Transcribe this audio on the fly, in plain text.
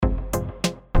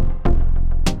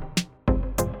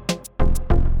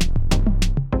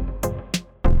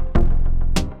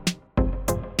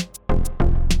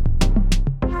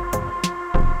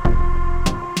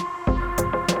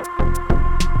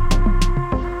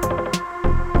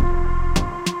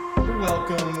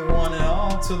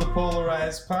to the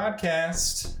Polarized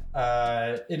Podcast.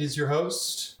 It is your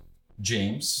host,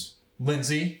 James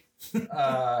Lindsay.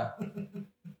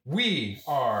 We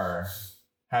are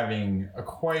having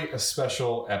quite a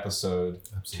special episode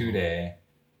today.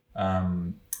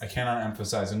 I cannot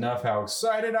emphasize enough how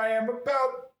excited I am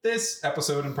about this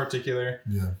episode in particular.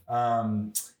 Yeah.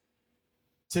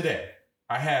 Today,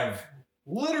 I have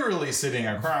literally sitting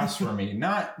across from me,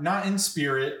 not in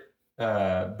spirit,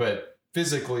 but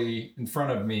physically in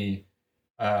front of me,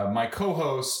 my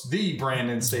co-host, the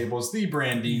Brandon Stables, the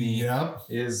Brandini,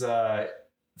 is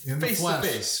face to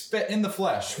face, in the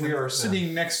flesh. We are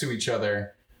sitting next to each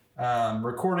other,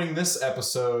 recording this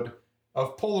episode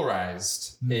of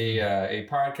Polarized, a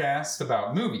podcast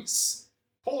about movies,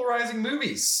 polarizing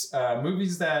movies,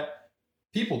 movies that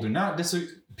people do not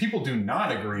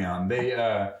agree on.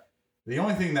 The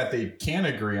only thing that they can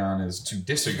agree on is to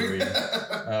disagree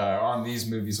on these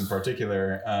movies in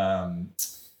particular.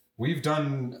 We've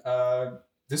done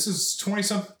this is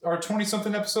our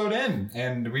 20-something episode in,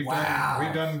 and we've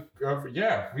done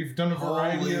a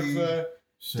variety of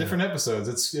different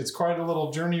episodes. It's quite a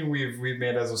little journey we've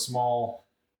made as a small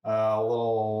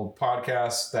little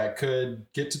podcast that could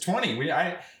get to 20.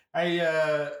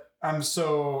 I'm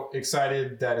so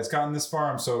excited that it's gotten this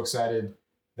far. I'm so excited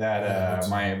that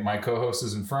my co-host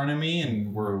is in front of me,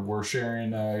 and we're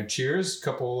sharing cheers, a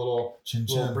couple little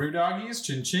brew doggies,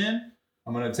 chin chin.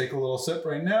 I'm gonna take a little sip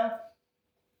right now.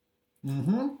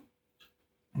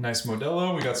 Nice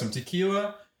Modelo. We got some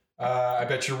tequila. I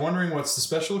bet you're wondering what's the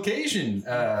special occasion.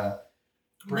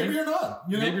 Maybe you're not.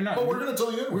 Maybe you're not. But we're gonna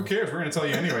tell you. Who cares? We're gonna tell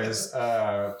you anyways.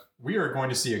 We are going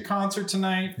to see a concert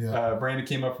tonight. Yeah. Brandon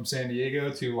came up from San Diego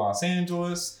to Los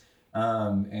Angeles,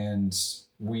 and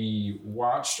we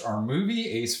watched our movie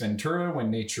Ace Ventura: When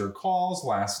Nature Calls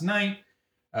last night.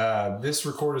 This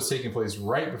record is taking place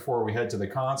right before we head to the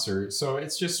concert, so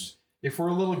it's just, if we're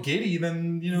a little giddy,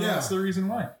 then that's the reason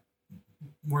why.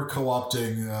 We're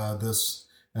co-opting this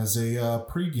as a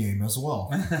pregame as well.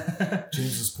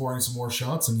 James is pouring some more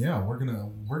shots, and we're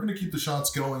gonna keep the shots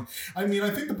going. I mean,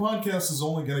 I think the podcast is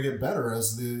only gonna get better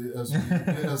as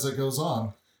it goes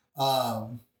on.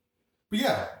 But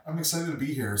yeah, I'm excited to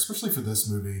be here, especially for this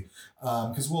movie,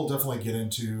 because we'll definitely get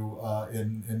into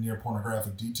in near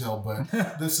pornographic detail. But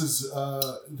this is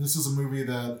a movie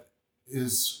that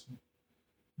is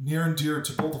near and dear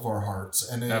to both of our hearts,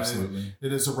 and Absolutely.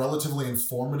 It is a relatively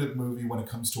informative movie when it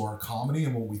comes to our comedy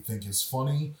and what we think is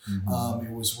funny.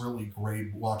 It was really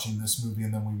great watching this movie,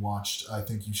 and then we watched I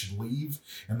Think You Should Leave,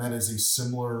 and that is a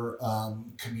similar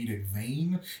comedic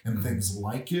vein, and things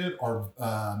like it are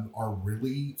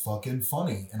really fucking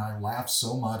funny. And I laugh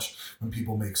so much when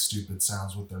people make stupid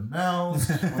sounds with their mouths,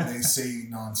 when they say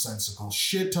nonsensical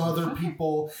shit to other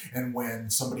people, and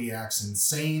when somebody acts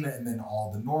insane, and then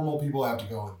all the normal people have to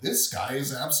go, this guy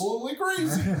is absolutely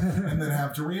crazy, and then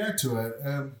have to react to it.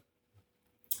 And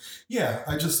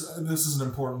this is an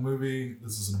important movie.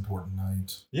 This is an important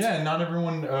night. Yeah, not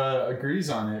everyone agrees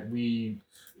on it. We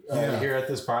here at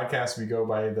this podcast, we go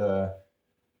by the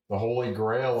holy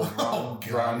grail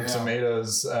of Rotten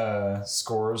Tomatoes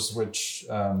scores, which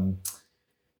we've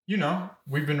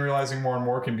been realizing more and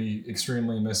more can be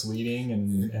extremely misleading,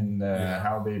 and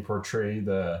how they portray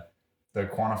the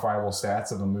quantifiable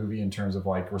stats of a movie in terms of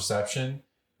like reception.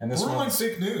 And this borderline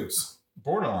fake news.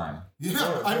 Borderline.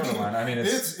 Yeah, borderline. I mean,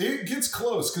 it gets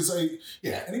close, because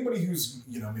anybody who's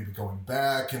maybe going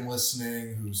back and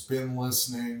listening, who's been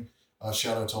listening,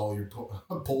 shout out to all your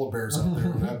polar bears out there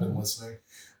who have been listening.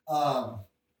 I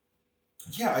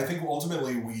think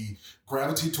ultimately we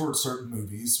gravitate towards certain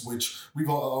movies, which we've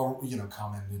all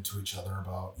commented to each other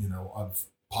about, of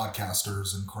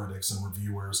podcasters and critics and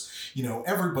reviewers.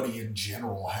 Everybody in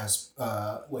general has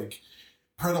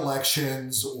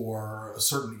predilections or a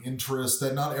certain interest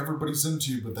that not everybody's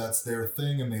into, but that's their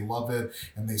thing, and they love it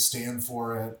and they stand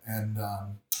for it. And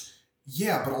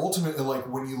but ultimately, like,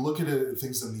 when you look at it,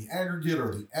 things in the aggregate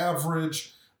or the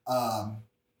average,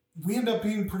 we end up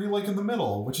being pretty in the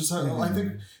middle, which is how I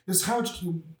think is how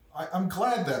I'm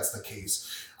glad that's the case.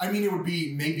 I mean, it would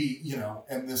be maybe,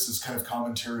 and this is kind of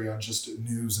commentary on just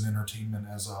news and entertainment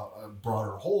as a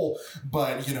broader whole,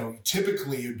 but,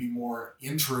 typically it would be more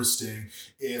interesting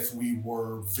if we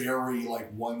were very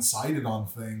one-sided on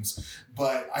things.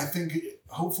 But I think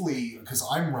hopefully, because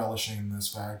I'm relishing in this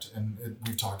fact, and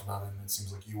we've talked about it, and it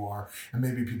seems like you are, and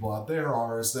maybe people out there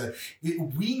are, is that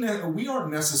we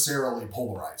aren't necessarily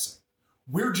polarizing.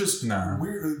 We're just No.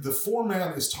 the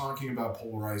format is talking about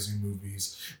polarizing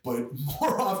movies, but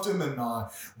more often than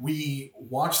not, we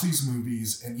watch these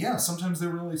movies and yeah, sometimes they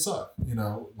really suck. You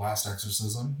know, Last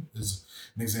Exorcism is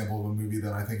an example of a movie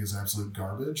that I think is absolute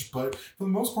garbage. But for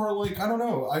the most part, like I don't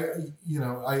know,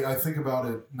 I think about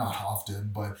it not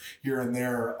often, but here and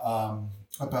there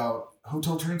about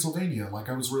Hotel Transylvania. Like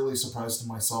I was really surprised to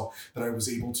myself that I was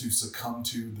able to succumb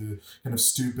to the kind of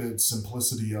stupid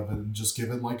simplicity of it and just give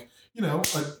it like, you know,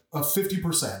 a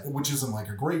 50%, which isn't like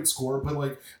a great score, but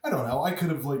like, I don't know, I could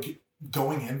have like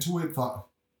going into it thought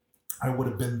I would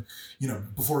have been, you know,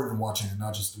 before even watching it,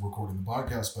 not just recording the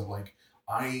podcast, but like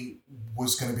I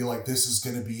was going to be like, this is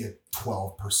going to be a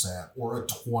 12% or a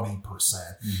 20%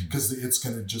 because it's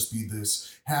going to just be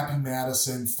this Happy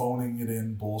Madison phoning it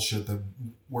in bullshit that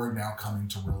we're now coming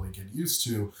to really get used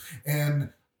to.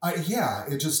 And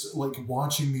it just like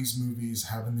watching these movies,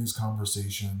 having these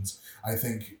conversations. I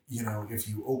think, you know, if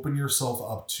you open yourself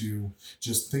up to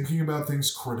just thinking about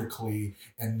things critically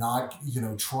and not, you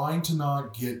know, trying to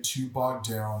not get too bogged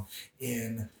down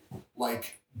in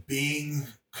like being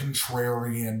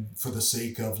contrarian for the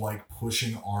sake of like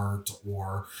pushing art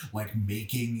or like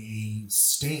making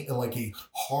like a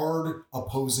hard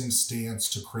opposing stance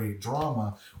to create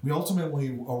drama, we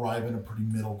ultimately arrive in a pretty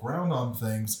middle ground on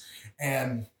things.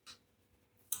 And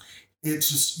it's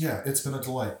just, yeah, it's been a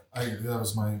delight. I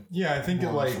think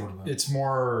it's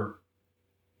more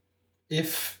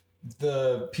if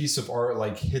the piece of art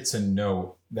like hits a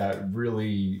note that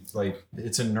really like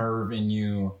it's a nerve in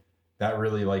you that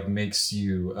really like makes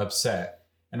you upset.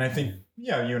 And I think,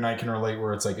 yeah, you and I can relate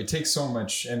where it's like, it takes so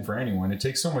much, and for anyone, it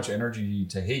takes so much energy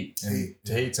to hate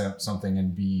something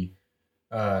and be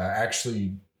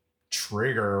actually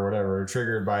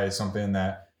triggered by something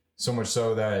that so much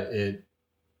so that it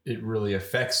really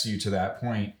affects you to that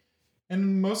point.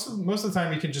 And most of the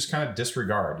time you can just kind of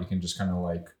disregard. You can just kind of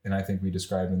like, and I think we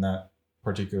described in that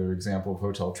particular example of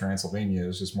Hotel Transylvania,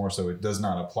 is just more so it does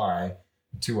not apply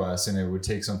to us, and it would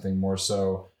take something more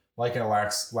so like in a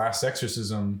Last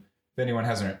Exorcism. If anyone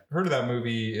hasn't heard of that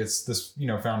movie, it's this, you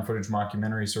know, found footage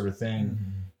mockumentary sort of thing.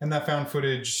 And that found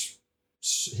footage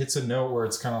hits a note where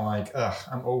it's kind of like,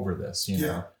 I'm over this, you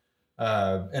know?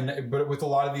 But with a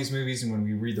lot of these movies, and when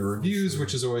we read the reviews,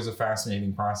 which is always a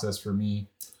fascinating process for me,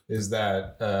 is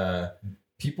that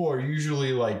people are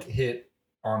usually like hit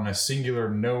on a singular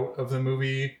note of the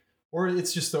movie, or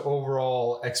it's just the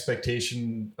overall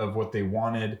expectation of what they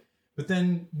wanted. But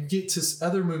then you get to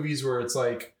other movies where it's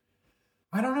like,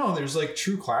 I don't know, there's like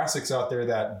true classics out there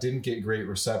that didn't get great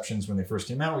receptions when they first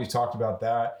came out. We talked about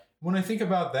that. When I think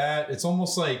about that, it's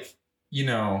almost like, you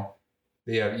know,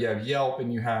 you have Yelp,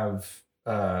 and you have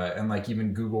and like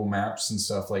even Google Maps and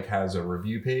stuff like has a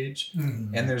review page.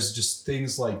 And there's just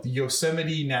things like the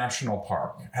Yosemite National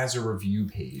Park has a review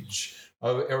page.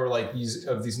 Or like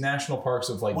these national parks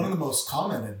of like one of the most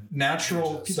commented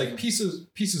natural pages, like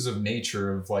pieces of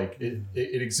nature of like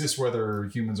it exists whether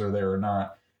humans are there or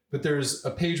not. But there's a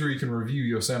page where you can review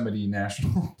Yosemite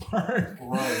National Park,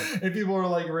 right? And people are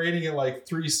like rating it like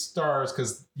 3 stars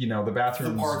because, you know, the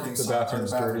bathroom's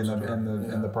dirty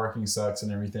and the parking sucks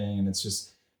and everything. And it's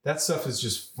just, that stuff is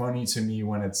just funny to me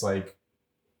when it's like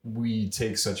we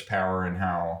take such power in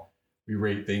how we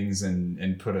rate things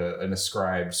and put an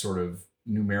ascribed sort of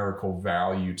numerical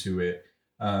value to it.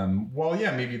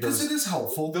 Maybe because it is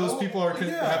helpful. Those people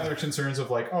have their concerns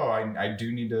of like, I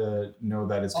do need to know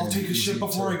that it's. I'll take a shit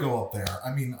before I go up there.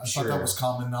 I mean, I thought that was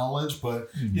common knowledge, but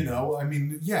you know, I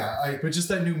mean, but just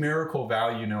that numerical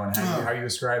value, you know, and how you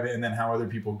ascribe it, and then how other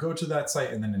people go to that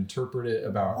site and then interpret it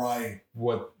about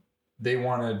what they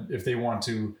wanted, if they want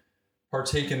to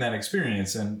partake in that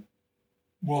experience. And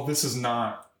well, this is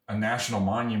not a national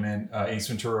monument, Ace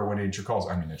Ventura: When Nature Calls.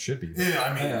 I mean, it should be. Yeah,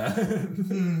 I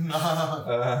mean,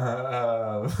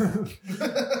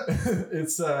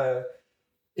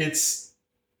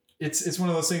 it's one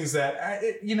of those things that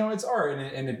it's art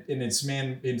and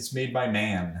it's made by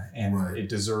man, and it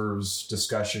deserves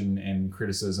discussion and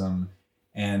criticism.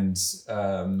 And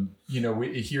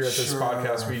we here at this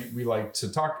podcast we like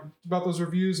to talk about those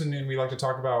reviews, and we like to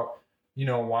talk about, you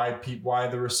know, why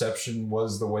the reception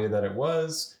was the way that it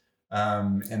was.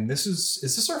 And is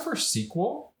this our first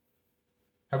sequel?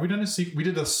 Have we done a sequel? We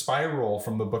did a Spiral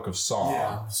from the Book of Saw.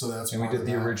 Yeah, so that's, and we did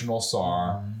the original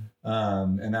Saw.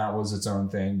 And that was its own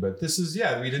thing. But this is,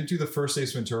 we didn't do the first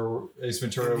Ace Ventura.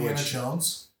 Indiana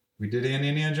Jones. We did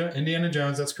Indiana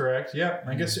Jones. That's correct. Yeah,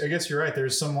 I guess you're right.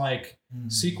 There's some like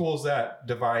sequels that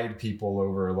divide people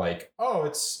over like, oh,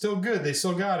 it's still good, they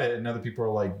still got it, and other people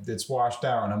are like, it's washed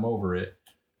out and I'm over it.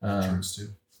 Matrix too.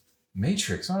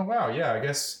 Matrix. Oh wow, yeah. I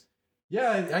guess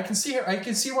Yeah, I can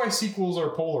see why sequels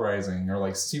are polarizing, or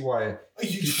like see why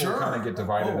people kind of get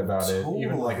divided about it.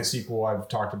 Even like a sequel I've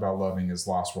talked about loving is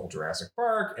Lost World Jurassic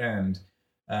Park, and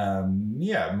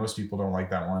most people don't like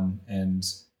that one. And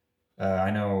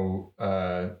I know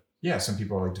some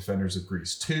people are like defenders of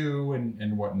Grease 2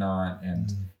 and whatnot.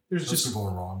 And there's those just people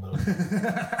are wrong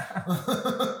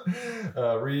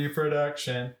though.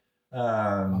 Reproduction.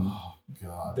 Oh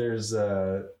God. There's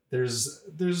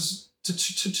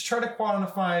to try to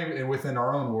quantify within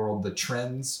our own world the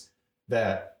trends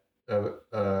that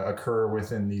occur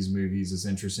within these movies is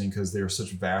interesting because they're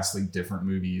such vastly different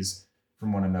movies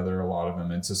from one another, a lot of them,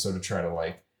 and to sort of try to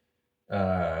like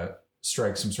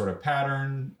strike some sort of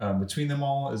pattern between them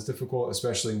all is difficult,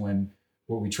 especially when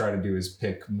what we try to do is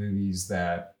pick movies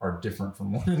that are different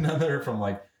from one another, from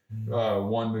like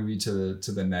one movie to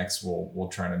the next. We'll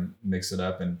try to mix it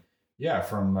up. And yeah,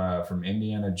 from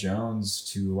Indiana Jones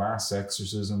to Last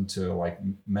Exorcism to like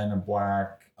Men in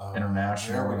Black,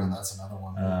 International. Yeah, that's another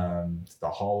one. The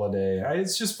Holiday.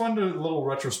 It's just fun to a little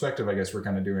retrospective, I guess we're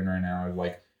kind of doing right now,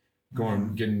 like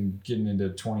getting into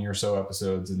 20 or so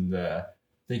episodes and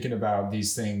thinking about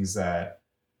these things that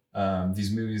these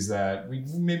movies that we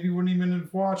maybe wouldn't even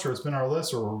watch, or it's been our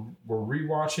list, or we're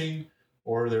rewatching.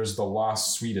 Or there's the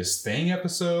Lost Sweetest Thing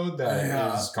episode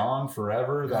that is gone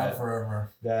forever.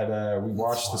 That we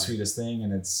watched The Sweetest Thing,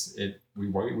 and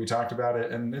we talked about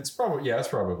it, and it's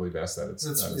probably best that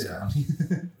it's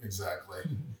gone. Exactly.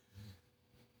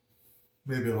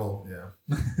 Maybe it'll I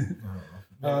don't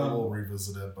know. Maybe we'll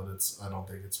revisit it, but I don't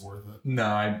think it's worth it. No,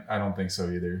 I don't think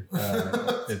so either.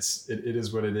 It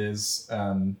is what it is.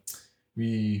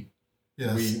 We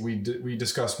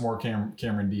discussed more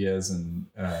Cameron Diaz, and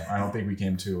I don't think we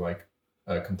came to like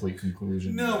a complete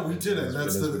conclusion. No, we didn't. I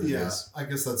guess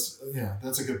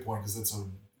that's a good point, because that's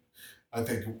I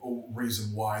think a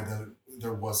reason why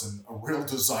there wasn't a real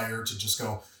desire to just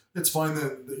go, it's fine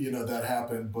that that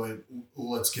happened, but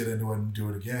let's get into it and do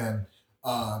it again,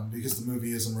 because the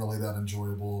movie isn't really that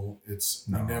enjoyable.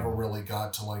 We never really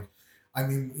got to like, I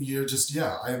mean, you're just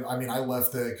I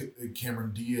left the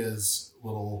Cameron Diaz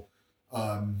little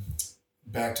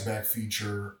back-to-back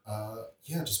feature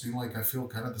just being like, I feel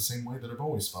kind of the same way that I've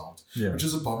always felt, which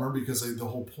is a bummer, because the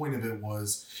whole point of it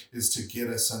is to get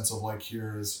a sense of like,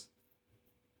 here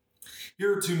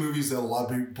are two movies that a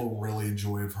lot of people really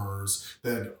enjoy of hers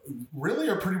that really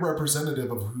are pretty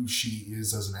representative of who she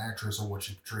is as an actress or what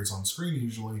she portrays on screen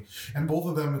usually, and both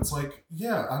of them it's like,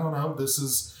 I don't know,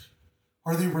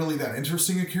 are they really that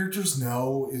interesting of characters?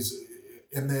 No.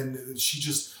 And then she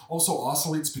just also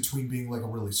oscillates between being like a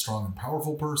really strong and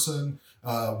powerful person,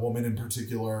 woman in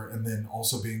particular, and then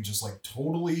also being just like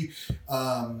totally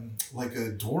like a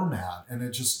doormat. And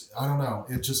it just, I don't know,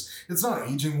 it's not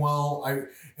aging well.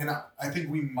 I think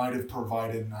we might have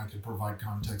provided, and I could provide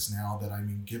context now, that I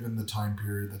mean, given the time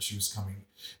period that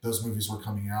those movies were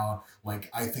coming out,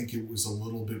 like I think it was a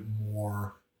little bit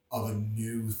more of a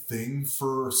new thing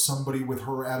for somebody with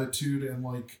her attitude and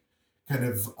like kind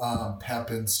of pep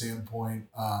and standpoint,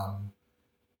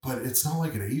 but it's not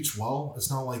like it aged well. It's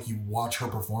not like you watch her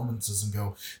performances and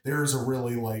go, there's a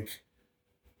really like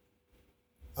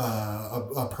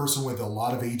a person with a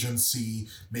lot of agency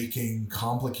making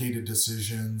complicated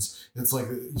decisions. It's like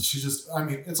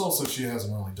it's also, she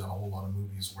hasn't really done a whole lot of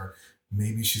movies where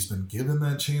maybe she's been given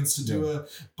that chance to do it,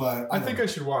 but I think I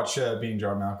should watch Being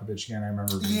John Malkovich again. I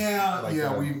remember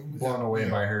being blown away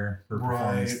by her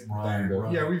performance.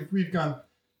 Right. Yeah, we've gone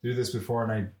through this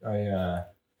before, and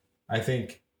I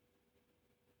think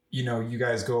you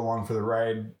guys go along for the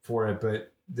ride for it,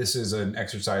 but this is an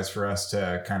exercise for us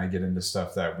to kind of get into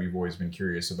stuff that we've always been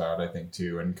curious about, I think,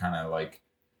 too, and kind of like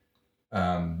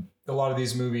a lot of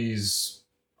these movies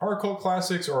are cult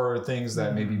classics, or things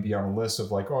that maybe be on a list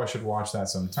of like, I should watch that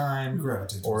sometime.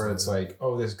 Or it's like,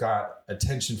 this got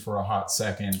attention for a hot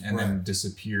second and then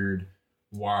disappeared.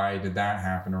 Why did that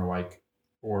happen? Or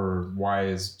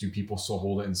why do people still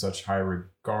hold it in such high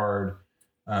regard?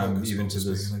 Even to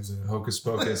this Hocus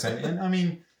Pocus. and I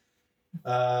mean,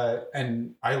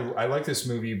 and I like this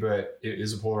movie, but it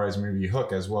is a polarized movie.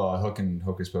 Hook as well. Hook and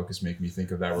Hocus Pocus make me think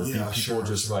of that, where people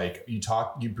like,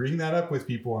 you bring that up with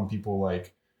people, and people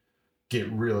like get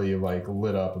really like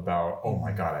lit up about, oh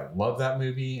my God, I love that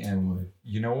movie. And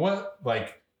you know what?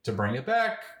 Like, to bring it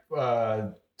back,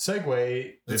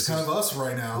 segue. It's kind of us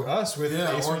right now. Us with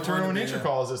Ace Ventura and Nature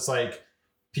Calls. It's like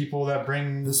people that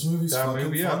bring this movie's that fucking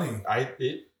movie funny. Up.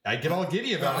 I get all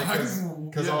giddy about it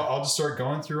because I'll just start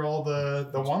going through all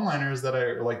the one-liners that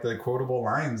I like, the quotable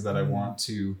lines that I want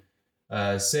to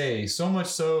say. So much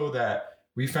so that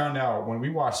we found out when we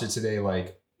watched it today,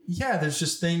 like, there's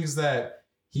just things that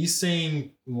he's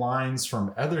saying lines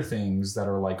from other things that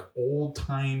are like old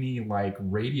timey like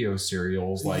radio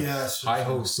serials, like Hi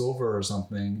Ho Silver or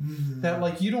something, that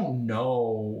like you don't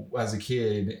know as a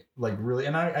kid, like really,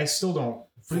 and I still don't.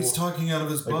 But he's talking out of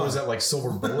his butt. What is that, like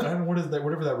Silver Bullet? I don't know, what is that,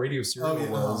 whatever that radio serial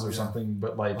was or something,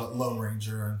 but like Lone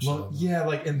Ranger and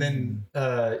like, and then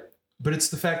but it's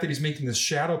the fact that he's making this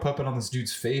shadow puppet on this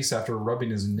dude's face after rubbing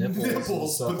his nipples and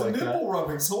stuff but the nipple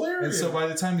rubbing's hilarious. And so by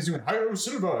the time he's doing Hi-Ho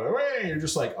Silver, you're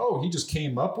just like, oh, he just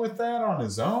came up with that on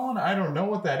his own. I don't know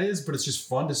what that is, but it's just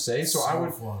fun to say. So I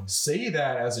would say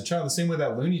that as a child, the same way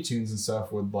that Looney Tunes and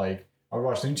stuff would like. I would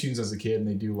watch Looney Tunes as a kid, and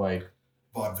they do like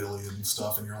vaudevillian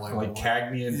stuff, and you're like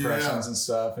Cagney impressions and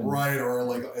stuff, and right, or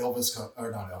like Elvis, or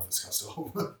not Elvis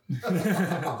Costello.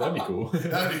 That'd be cool.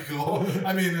 That'd be cool.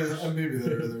 I mean, maybe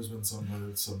there's been some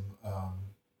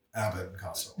Abbott and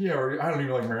Costello. Yeah, or I don't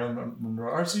even like Marilyn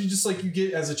Monroe. Or so you just like you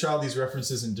get as a child these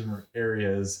references in different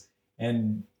areas,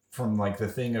 and from like the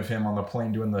thing of him on the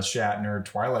plane doing the Shatner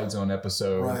Twilight Zone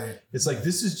episode. Right. It's like,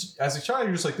 this is, as a child,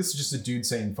 you're just like, this is just a dude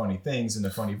saying funny things in a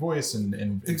funny voice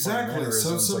and exactly. It's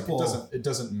so simple. Like, it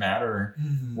doesn't matter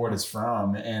what it's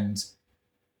from. And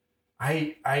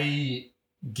I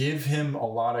give him a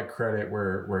lot of credit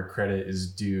where credit is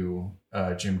due,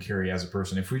 Jim Carrey as a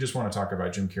person. If we just want to talk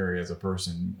about Jim Carrey as a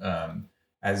person,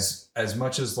 as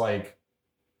much as like,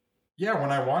 yeah,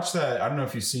 when I watched that, I don't know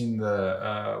if you've seen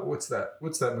the what's that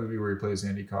movie where he plays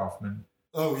Andy Kaufman?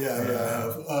 Oh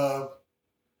yeah.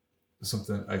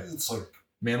 Something it's like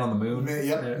Man on the Moon.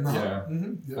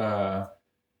 Yeah.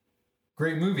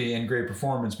 Great movie and great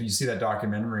performance, but you see that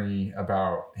documentary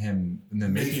about him and the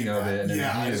making of it, and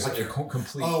he is a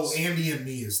complete. Oh, Andy and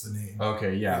Me is the name.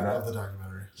 Okay, yeah, I love the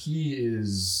documentary. He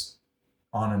is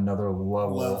on another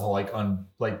level.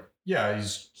 Yeah,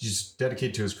 he's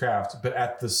dedicated to his craft, but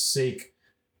at the sake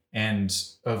and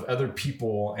of other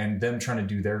people and them trying to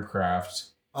do their craft.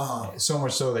 So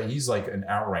much so that he's like an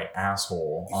outright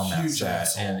asshole on that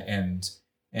set,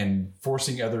 and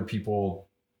forcing other people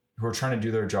who are trying to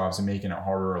do their jobs and making it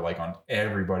harder, like on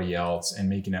everybody else, and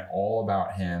making it all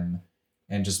about him,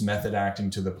 and just method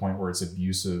acting to the point where it's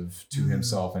abusive to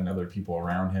himself and other people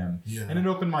around him. Yeah. And it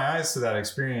opened my eyes to that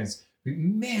experience.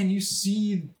 Man, you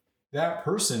see that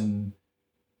person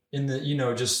in the,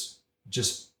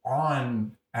 just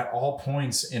on at all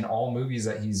points in all movies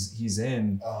that he's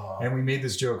in. And we made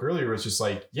this joke earlier. It's just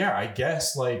like, yeah, I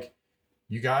guess like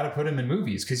you got to put him in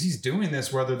movies because he's doing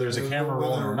this whether there's a camera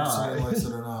rolling or not. Likes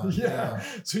it or not. Yeah.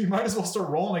 So you might as well start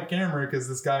rolling a camera because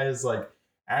this guy is like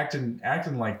acting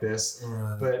like this.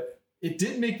 Right. But it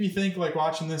did make me think, like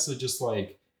watching this, of just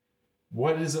like,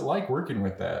 what is it like working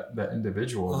with that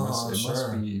individual?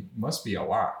 It must be a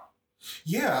lot.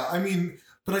 Yeah, I mean,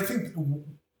 but I think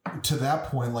to that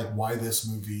point, like why this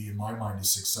movie in my mind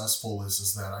is successful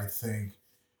is that I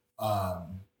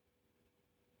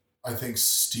think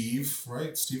Steve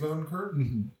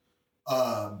Odenkirk,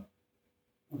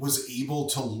 was able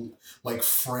to like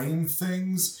frame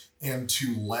things and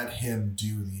to let him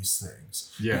do these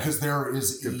things. Yeah, because there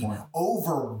is an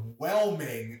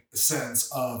overwhelming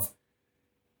sense of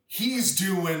he's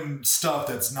doing stuff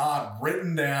that's not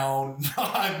written down.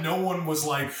 No one was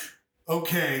like,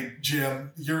 okay,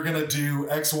 Jim, you're going to do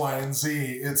X, Y, and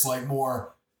Z. It's like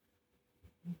more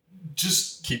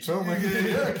just keep filming.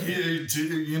 Yeah,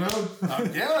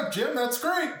 Jim, that's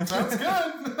great. Sounds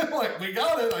good. Like, we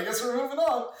got it. I guess we're moving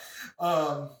on.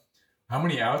 How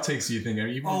many outtakes do you think? I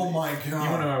mean, my God. Even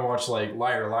when I watch like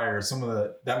Liar Liar, some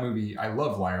of that movie, I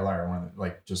love Liar Liar, one of the,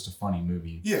 like just a funny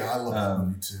movie. Yeah, I love that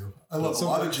movie too. I love a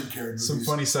lot of Jim Carrey movies. Some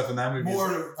funny stuff in that movie.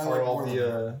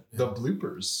 The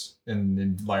bloopers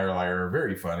in Liar Liar are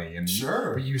very funny, and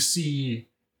but you see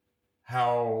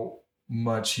how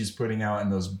much he's putting out in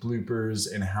those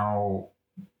bloopers and how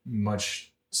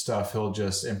much stuff he'll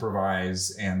just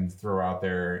improvise and throw out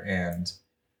there, and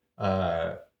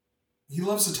he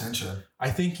loves attention. I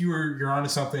think you're onto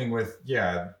something with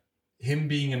him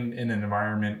being in an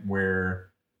environment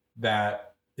where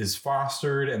that is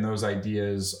fostered and those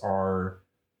ideas are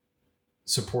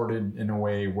supported in a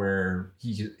way where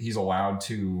he's allowed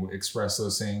to express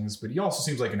those things. But he also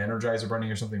seems like an Energizer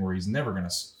Bunny or something where he's never going to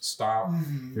stop.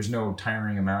 There's no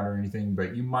tiring him out or anything,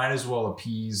 but you might as well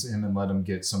appease him and let him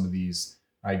get some of these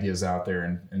ideas out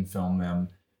there and film them.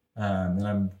 And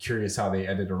I'm curious how they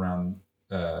edit around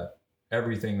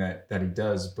everything that he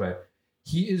does, but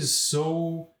he is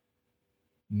so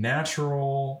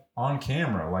natural on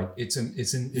camera. Like it's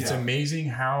amazing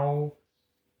how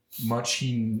much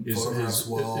he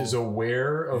is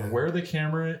aware of where the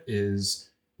camera is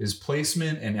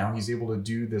placement, and how he's able to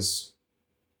do this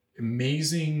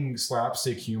amazing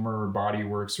slapstick humor, body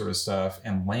work sort of stuff,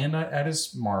 and land at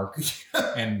his mark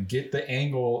and get the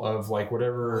angle of like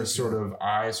whatever sort of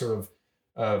eye, sort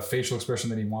of facial expression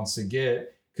that he wants to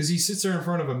get. Because he sits there in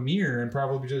front of a mirror and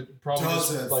probably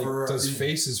does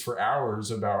faces for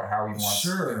hours about how he wants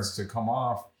things to come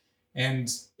off. And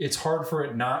it's hard for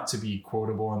it not to be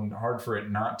quotable and hard for it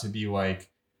not to be like,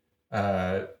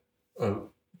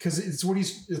 because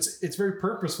it's very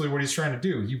purposefully what he's trying to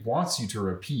do. He wants you to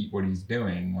repeat what he's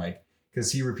doing, like,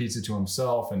 because he repeats it to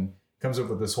himself and comes up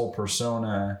with this whole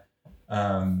persona.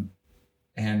 And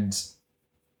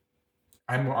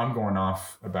I'm going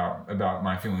off about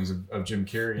my feelings of Jim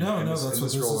Carrey.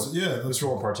 This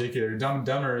role in particular. Dumb and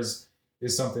Dumber is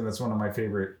something that's one of my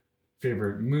favorite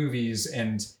movies,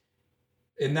 and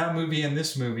in that movie and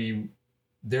this movie,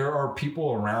 there are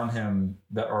people around him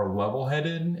that are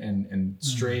level-headed and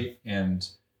straight and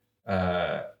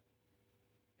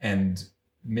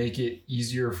make it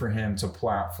easier for him to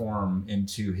platform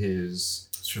into his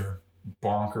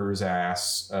bonkers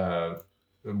ass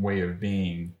way of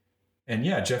being. And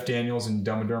yeah, Jeff Daniels and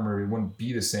Dumb and Dumber, it wouldn't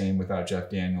be the same without Jeff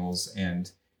Daniels. And,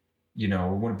 you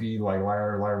know, it wouldn't be like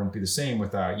Liar wouldn't be the same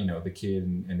without, you know, the kid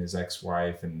and his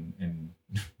ex-wife and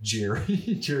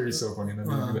Jerry. Jerry's so funny in that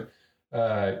movie.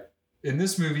 But in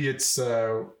this movie, it's,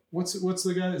 what's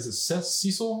the guy? Is it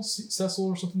Cecil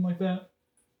or something like that?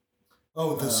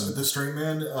 Oh, the straight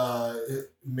man,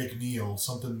 McNeil,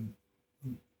 something,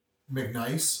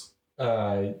 McNice?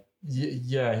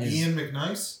 Yeah. Ian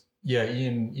McNice? Yeah,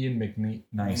 Ian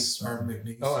McNice.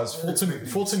 Oh, as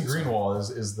Fulton Greenwall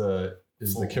is the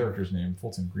character's name.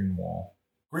 Fulton Greenwall.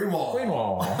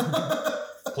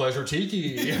 Pleasure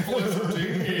Tiki.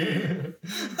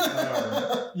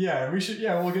 Yeah,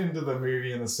 we'll get into the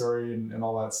movie and the story and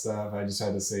all that stuff. I just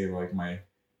had to say like my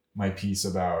piece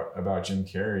about Jim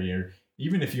Carrey, or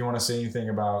even if you want to say anything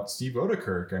about Steve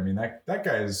Odekirk. I mean, that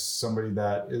guy is somebody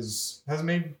that has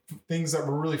made things that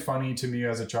were really funny to me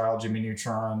as a child. Jimmy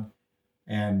Neutron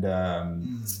and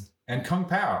Kung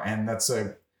Pao, and that's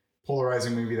a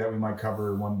polarizing movie that we might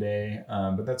cover one day.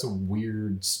 But that's a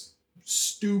weird,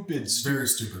 very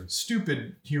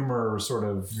stupid humor sort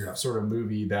of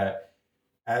movie that,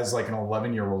 as like an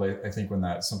 11-year-old, I think when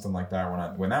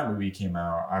that movie came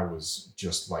out, I was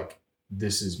just like,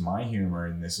 this is my humor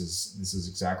and this is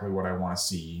exactly what I want to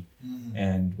see.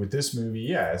 And with this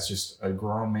movie, it's just a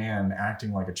grown man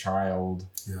acting like a child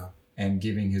and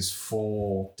giving his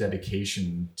full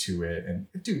dedication to it. And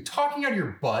dude, talking out of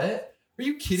your butt. Are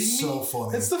you kidding me? So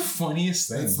funny. That's the funniest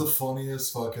thing. It's the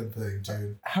funniest fucking thing,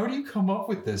 dude. How do you come up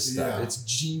with this stuff? Yeah. It's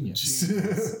genius.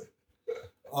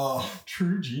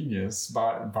 True genius.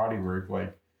 Body work,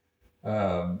 like,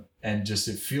 and just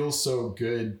it feels so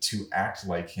good to act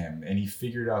like him. And he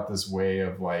figured out this way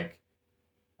of like,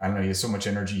 I don't know, he has so much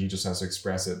energy, he just has to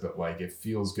express it, but like it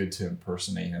feels good to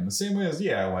impersonate him. The same way as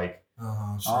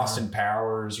Austin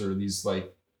Powers or these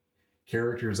like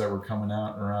characters that were coming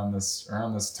out around this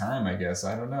time, I guess.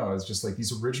 I don't know. It's just like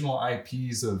these original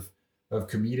IPs of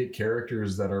comedic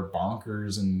characters that are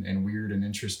bonkers and weird and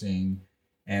interesting.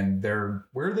 And where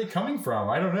are they coming from?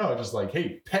 I don't know. Just like,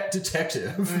 hey, pet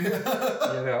detective. You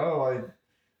know, like,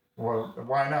 well,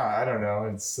 why not? I don't know.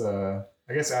 It's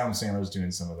I guess Adam Sandler's doing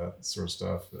some of that sort of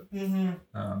stuff,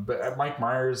 but Mike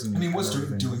Myers and he was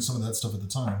doing some of that stuff at the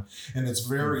time, and it's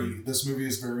very this movie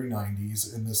is very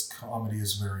 90s, and this comedy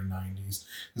is very 90s.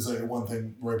 Because one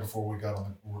thing right before we got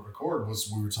on the record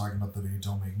was we were talking about that they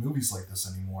don't make movies like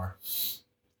this anymore.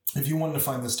 If you wanted to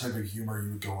find this type of humor,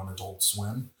 you would go on Adult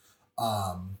Swim,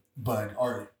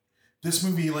 this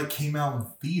movie like came out in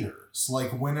theaters.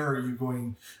 Like, when are you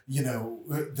going, you know,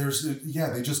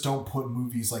 they just don't put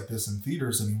movies like this in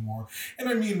theaters anymore. And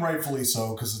I mean, rightfully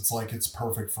so, because it's like, it's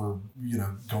perfect for, you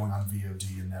know, going on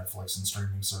VOD and Netflix and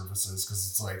streaming services. Because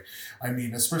it's like, I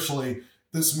mean, especially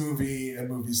this movie and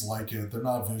movies like it, they're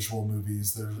not visual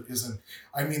movies.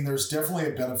 There's definitely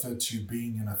a benefit to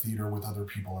being in a theater with other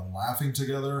people and laughing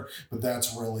together, but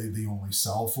that's really the only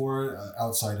sell for it.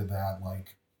 Outside of that,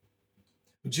 like,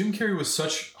 Jim Carrey was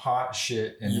such hot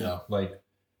shit, and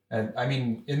and I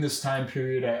mean, in this time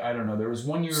period, I don't know. There was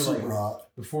one year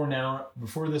before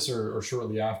this or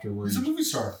shortly after where he's a movie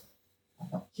star.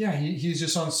 Yeah, he's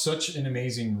just on such an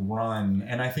amazing run,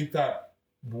 and I think that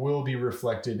will be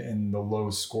reflected in the low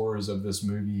scores of this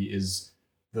movie. Is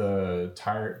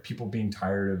the people being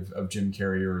tired of Jim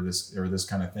Carrey or this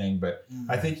kind of thing. But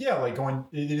I think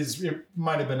it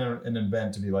might have been an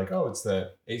event to be like, oh, it's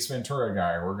the Ace Ventura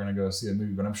guy, we're gonna go see a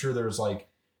movie. But I'm sure there's like,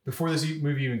 before this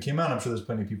movie even came out, I'm sure there's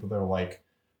plenty of people that are like,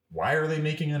 why are they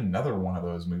making another one of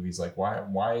those movies? Like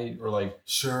why or like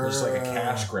Sure. just like a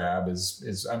cash grab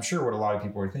is I'm sure what a lot of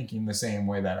people are thinking, the same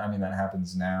way that, I mean, that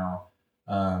happens now.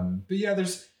 But yeah,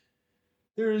 there's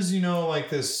like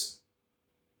this,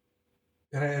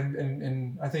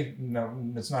 and I think,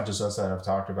 it's not just us that have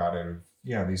talked about it.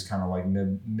 These kind of like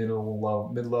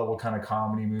mid-level kind of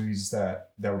comedy movies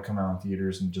that would come out in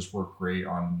theaters and just work great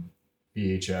on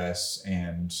VHS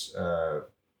and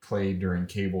played during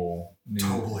cable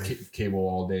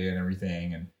all day and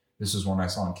everything. And this is one I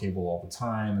saw on cable all the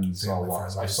time, and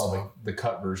I saw the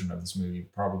cut version of this movie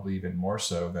probably even more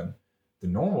so than the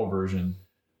normal version.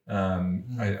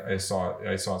 I saw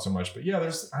it so much. But yeah,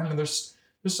 there's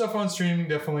stuff on streaming,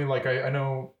 definitely. Like I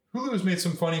know Hulu has made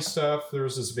some funny stuff. There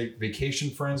was this Vacation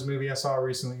Friends movie I saw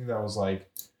recently that was like,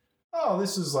 oh,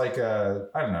 this is like a,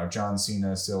 I don't know, John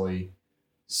Cena silly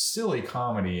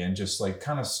comedy, and just like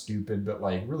kind of stupid, but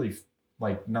like really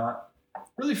like not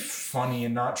really funny,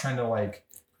 and not trying to like.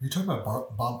 Are you talking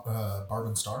about Barb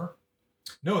and Star?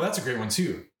 No, that's a great one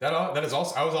too. That is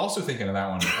also, I was also thinking of that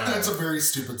one. That's a very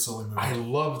stupid, silly movie. I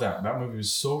love that. That movie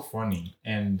was so funny,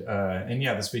 and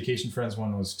yeah, this Vacation Friends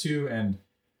one was too. And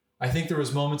I think there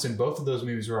was moments in both of those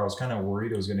movies where I was kind of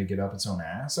worried it was going to get up its own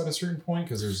ass at a certain point,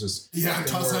 because there's this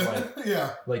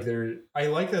I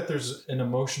like that there's an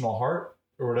emotional heart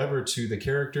or whatever to the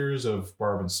characters of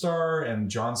Barb and Star, and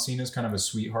John Cena's kind of a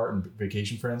sweetheart in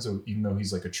Vacation Friends, so even though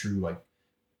he's like a true like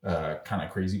kind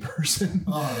of crazy person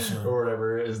sure. or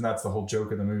whatever, and that's the whole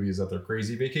joke of the movie, is that they're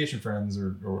crazy vacation friends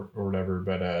or whatever.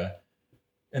 But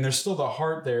and there's still the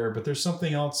heart there, but there's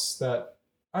something else that,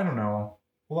 I don't know.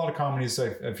 A lot of comedies,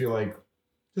 I feel like,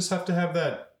 just have to have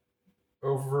that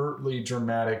overtly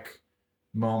dramatic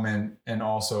moment, and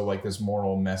also like this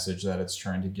moral message that it's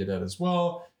trying to get at as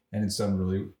well. And it's done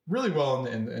really, really well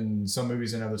in some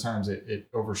movies, and other times it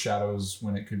overshadows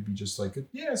when it could be just like,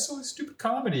 silly, stupid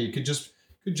comedy. It could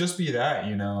just be that,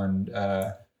 and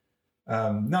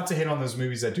not to hate on those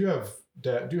movies that do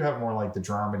have more like the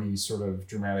dramedy sort of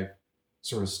dramatic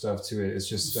sort of stuff to it. It's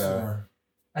just, Sure.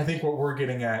 I think what we're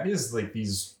getting at is like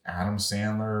these Adam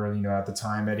Sandler, at the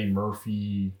time, Eddie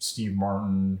Murphy, Steve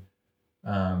Martin,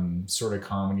 sort of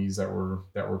comedies that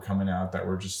were coming out, that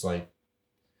were just like,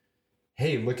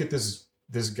 hey, look at this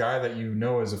guy that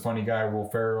is a funny guy, Will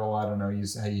Ferrell. I don't know,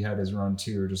 he had his run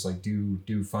too, or just like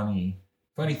do funny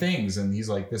things, and he's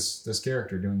like this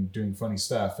character doing funny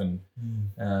stuff, and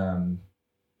I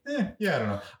don't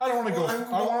know. I don't want to go.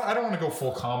 I don't want to go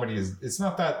full comedy. It's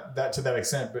not that to that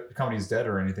extent, but comedy is dead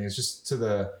or anything. It's just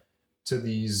to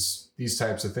these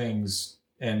types of things,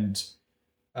 and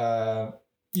not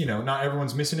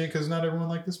everyone's missing it, because not everyone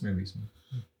liked this movie. So.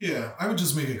 Yeah, I would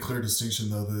just make a clear distinction,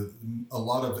 though, that a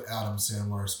lot of Adam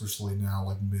Sandler, especially now,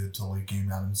 like mid to late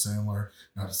game Adam Sandler,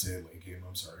 not to say late game,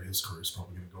 I'm sorry, his career is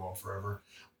probably going to go on forever.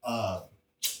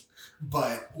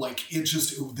 But like,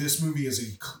 this movie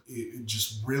it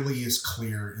just really is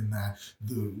clear in that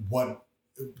what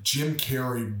Jim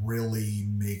Carrey really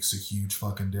makes a huge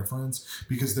fucking difference,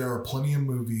 because there are plenty of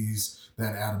movies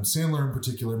that Adam Sandler in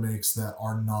particular makes that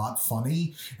are not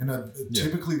funny, and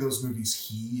typically those movies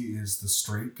he is the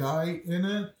straight guy in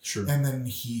it, sure, and then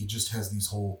he just has these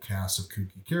whole cast of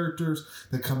kooky characters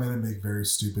that come in and make very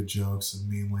stupid jokes, and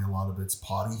mainly a lot of it's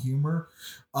potty humor,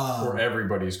 or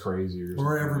everybody's crazy,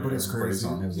 or everybody's crazy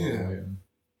on his level, yeah.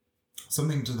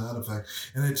 Something to that effect.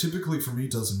 And it typically for me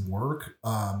doesn't work,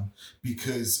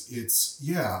 because it's,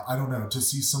 I don't know, to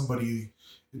see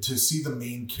the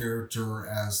main character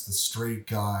as the straight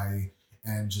guy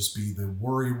and just be the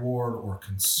worrywart or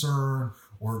concern,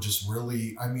 or just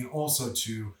really, I mean, also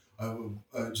to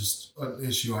just an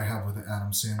issue I have with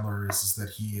Adam Sandler is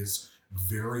that he is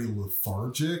very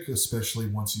lethargic, especially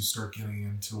once you start getting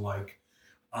into like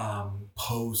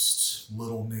post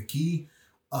Little Nicky.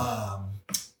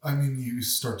 I mean, you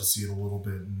start to see it a little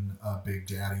bit in Big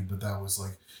Daddy, but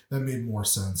that made more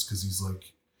sense because he's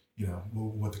like,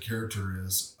 what the character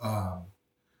is.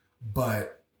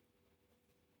 But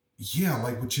yeah,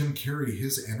 like with Jim Carrey,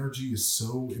 his energy is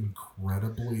so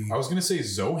incredibly. I was gonna say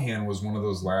Zohan was one of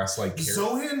those last like.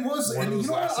 Zohan was, and you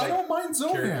know what? I don't mind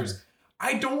Zohan. Characters.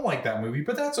 I don't like that movie,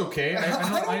 but that's okay.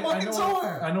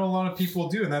 I know a lot of people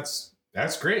do, and that's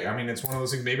great. I mean, it's one of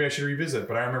those things maybe I should revisit,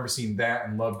 but I remember seeing that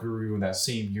and Love Guru in that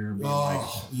same year. Being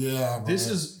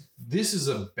this is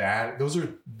a bad. Those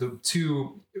are the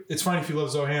two. It's fine if you love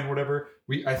Zohan, whatever.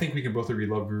 I think we can both agree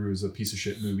Love Guru is a piece of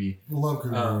shit movie. Love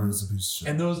Guru is a piece of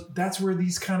shit. And that's where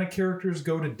these kind of characters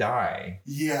go to die.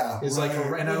 Yeah. It's like,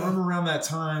 and I remember around that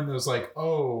time, it was like,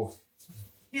 oh,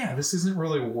 yeah, this isn't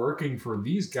really working for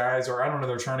these guys, or I don't know,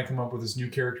 they're trying to come up with this new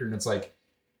character, and it's like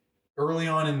early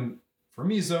on in for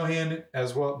me, Zohan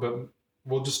as well, but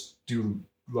we'll just do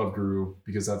Love Guru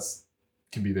because that's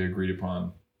can be the agreed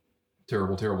upon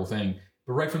terrible thing.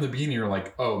 But right from the beginning, you're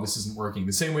like, oh, this isn't working.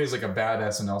 The same way as like a bad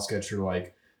SNL sketch, you're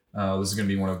like, this is going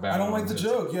to be one of bad. I don't like the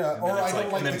joke, yeah. Or I don't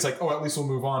like. And then it's like, oh, at least we'll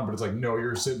move on. But it's like, no,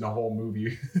 you're sitting a whole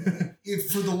movie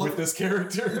with this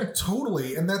character.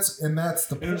 Totally, and that's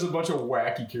the. And there's a bunch of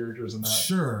wacky characters in that.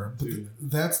 Sure, but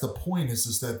that's the point.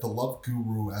 Is that the Love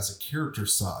Guru as a character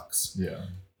sucks. Yeah.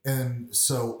 And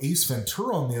so Ace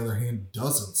Ventura, on the other hand,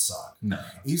 doesn't suck. No.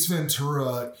 Ace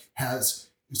Ventura has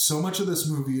so much of this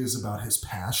movie is about his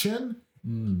passion.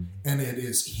 And it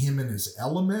is him in his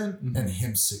element and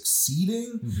him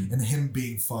succeeding and him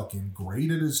being fucking great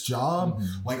at his job.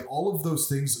 Like all of those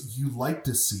things you like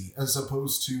to see, as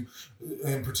opposed to,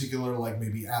 in particular, like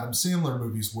maybe Adam Sandler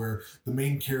movies where the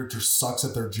main character sucks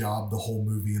at their job the whole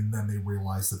movie and then they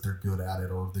realize that they're good at it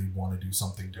or they want to do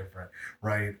something different,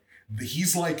 right?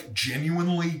 He's like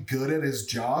genuinely good at his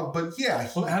job, but yeah.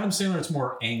 Well, Adam Sandler, it's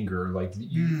more anger. Like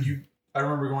you I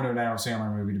remember going to an Adam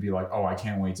Sandler movie to be like, oh, I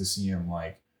can't wait to see him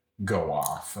like go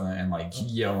off and like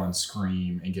yell and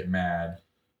scream and get mad.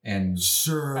 And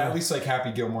sure, at least like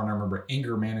Happy Gilmore, and I remember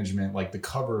Anger Management, like the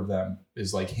cover of that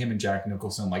is like him and Jack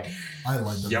Nicholson like I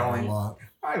like that yelling. movie a lot.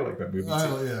 I like that movie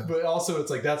too. Yeah. But also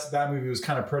it's like that movie was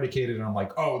kind of predicated on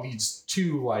like, oh, these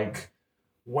two like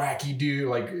wacky dude,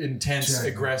 like intense, Jack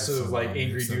aggressive, Nicholson, like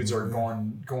angry dudes are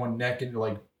going neck and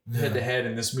like head to head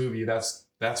in this movie. That's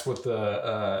what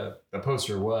the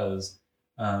poster was.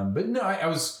 But no, I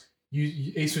was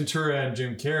Ace Ventura and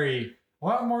Jim Carrey. A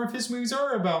lot more of his movies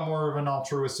are about more of an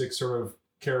altruistic sort of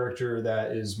character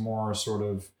that is more sort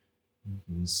of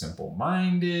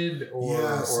simple-minded or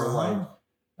like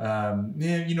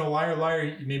Liar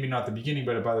Liar, maybe not the beginning,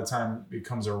 but by the time it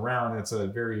comes around, it's a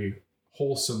very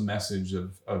wholesome message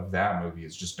of that movie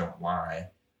is just don't lie.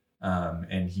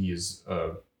 And he is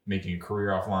making a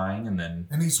career off lying,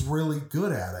 and he's really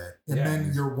good at it. And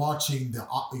then you're watching the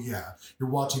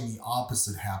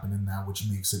opposite happen in that, which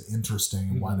makes it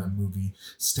interesting and why that movie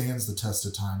stands the test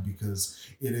of time, because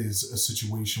it is a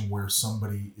situation where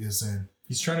somebody isn't.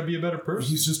 He's trying to be a better person.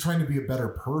 He's just trying to be a better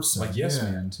person. Like Yes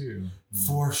Man too.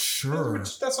 For sure.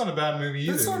 That's not a bad movie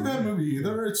either. That's not a bad movie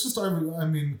either. It's just, I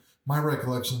mean, my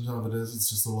recollection of it is it's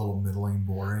just a little middling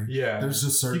boring. Yeah. There's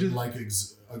just certain like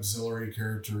auxiliary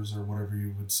characters or whatever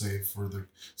you would say for the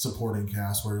supporting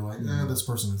cast where you're like, this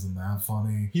person isn't that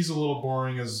funny. He's a little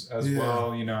boring as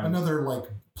well, you know. Another like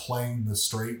playing the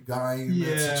straight guy in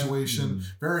that situation.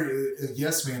 Very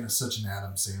Yes Man is such an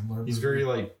Adam Sandler movie. He's very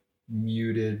like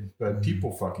muted, but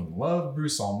people fucking love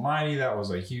Bruce Almighty. That was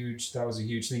a huge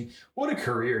thing. What a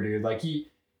career, dude. Like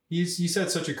he's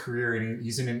had such a career, and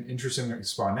he's in an interesting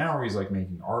spot now where he's like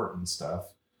making art and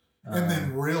stuff. And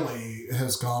then really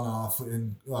has gone off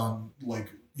in on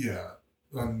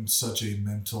such a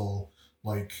mental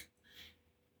the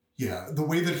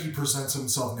way that he presents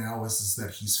himself now is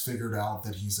that he's figured out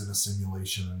that he's in a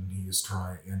simulation and he is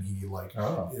trying, and he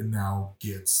now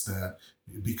gets that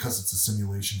because it's a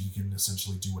simulation he can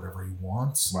essentially do whatever he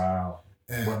wants. Wow.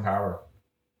 And what power.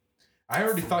 I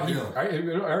already thought I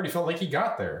already felt like he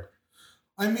got there.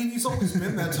 I mean, he's always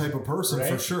been that type of person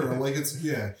right? For sure. Like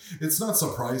it's not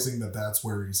surprising that that's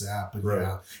where he's at, but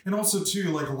right. And also too,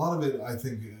 like a lot of it, I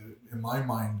think in my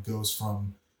mind goes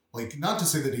from like, not to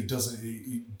say that he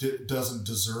doesn't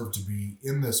deserve to be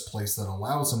in this place that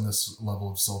allows him this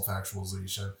level of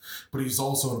self-actualization, but he's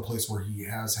also in a place where he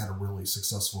has had a really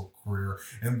successful career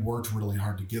and worked really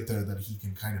hard to get there, that he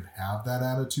can kind of have that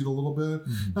attitude a little bit.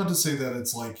 Mm-hmm. Not to say that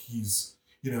it's like he's,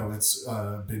 it's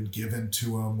been given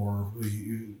to him or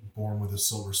born with a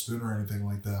silver spoon or anything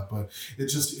like that, but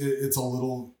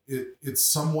it's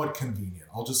somewhat convenient.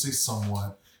 I'll just say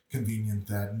somewhat convenient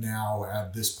that now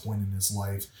at this point in his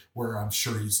life, where I'm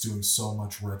sure he's doing so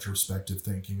much retrospective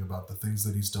thinking about the things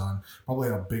that he's done, probably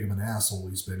how big of an asshole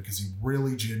he's been, because he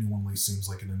really genuinely seems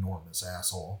like an enormous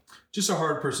asshole. Just a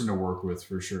hard person to work with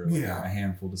for sure. Like a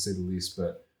handful to say the least.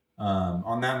 But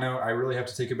on that note, I really have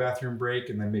to take a bathroom break,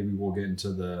 and then maybe we'll get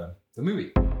into the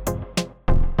movie.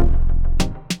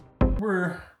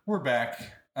 We're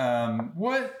back.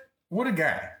 What a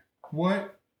guy.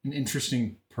 What an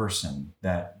interesting person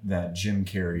that Jim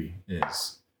Carrey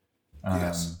is.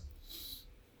 Yes.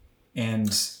 And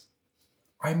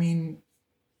I mean,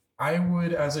 I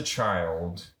would, as a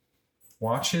child,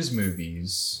 watch his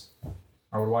movies.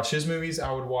 I would watch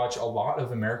a lot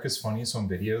of America's Funniest Home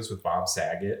Videos with Bob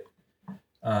Saget.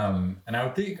 And I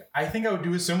think I would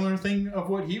do a similar thing of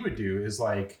what he would do, is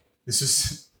like, this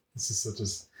is such a,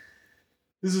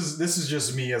 this is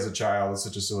just me as a child. It's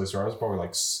such a silly story. I was probably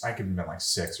like, I could have been like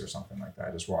 6 or something like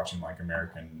that, just watching like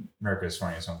America's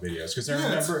Funniest Home Videos. Because I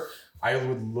remember I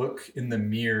would look in the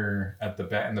mirror at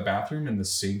in the bathroom, and the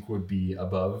sink would be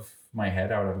above my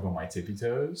head. I would have to go on my tippy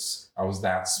toes. I was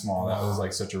that small. That was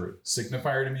like such a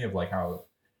signifier to me of like how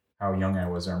young I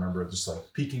was. I remember just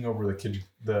like peeking over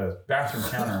the bathroom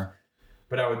counter,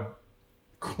 but I would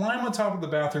climb on top of the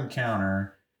bathroom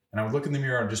counter. And I would look in the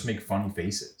mirror and just make funny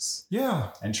faces.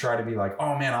 Yeah. And try to be like,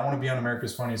 oh man, I want to be on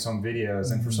America's Funniest Home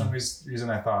Videos. And for some reason,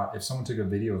 I thought if someone took a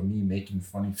video of me making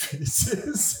funny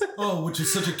faces. Oh, which is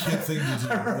such a kid thing to do.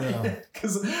 Right? Yeah.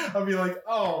 Because I'd be like,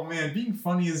 oh man, being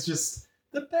funny is just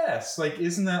the best. Like,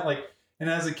 isn't that like, and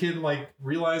as a kid, like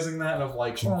realizing that of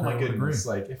like, oh my goodness,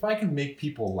 like if I can make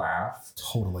people laugh.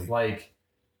 Totally. Like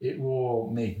it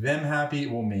will make them happy.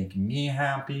 It will make me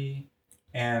happy.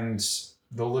 And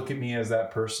they'll look at me as that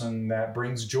person that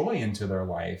brings joy into their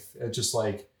life. It's just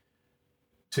like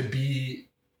to be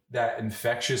that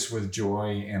infectious with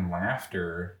joy and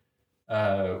laughter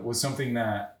was something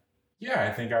that, yeah,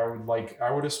 I think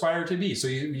I would aspire to be. So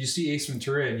you see Ace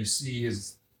Ventura and you see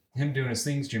him doing his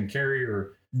things, Jim Carrey,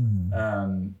 or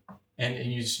and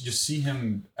you just see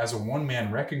him as a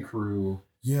one-man wrecking crew.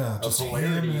 Yeah, of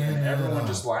hilarity and everyone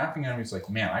just laughing at him. He's like,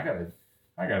 man, I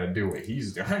gotta do what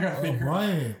he's doing. I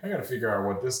gotta figure out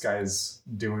what this guy's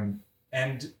doing.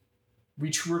 And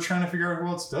we're trying to figure out who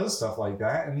else does stuff like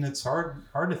that. And it's hard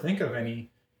to think of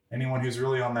anyone who's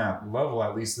really on that level,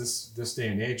 at least this day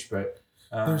and age. But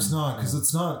there's not, because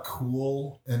it's not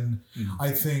cool. And I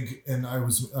think, and I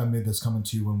made this comment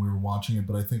to you when we were watching it,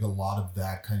 but I think a lot of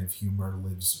that kind of humor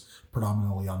lives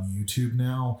predominantly on YouTube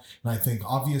now. And I think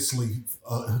obviously,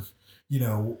 8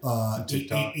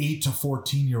 to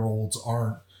 14-year-olds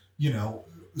aren't,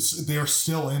 they're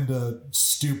still into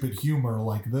stupid humor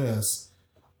like this.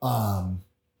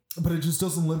 But it just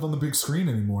doesn't live on the big screen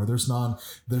anymore. There's not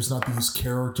these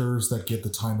characters that get the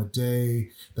time of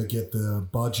day, that get the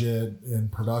budget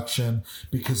and production,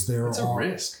 because it's a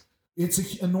risk. It's an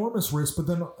enormous risk. But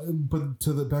back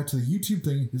to the YouTube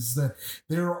thing is that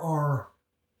there are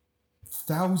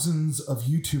thousands of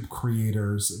YouTube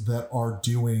creators that are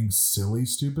doing silly,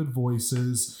 stupid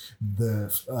voices.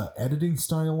 The editing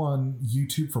style on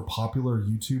YouTube for popular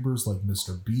YouTubers like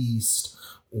Mr. Beast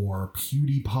or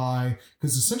PewDiePie,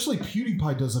 because essentially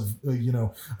PewDiePie does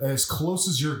as close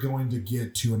as you're going to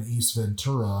get to an Ace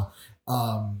Ventura.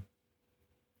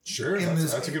 Sure,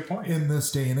 that's a good point. In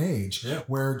this day and age,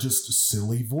 where just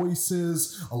silly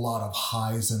voices, a lot of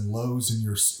highs and lows in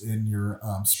your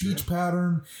speech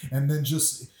pattern, and then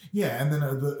and then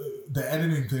the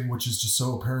editing thing, which is just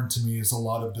so apparent to me, is a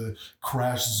lot of the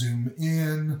crash zoom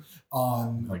in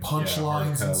on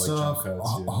punchlines and stuff,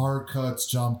 hard cuts,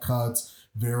 jump cuts.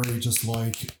 Very just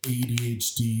like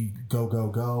ADHD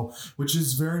go, which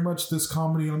is very much this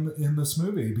comedy in this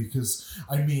movie, because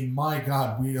I mean, my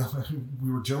God, we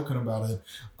were joking about it.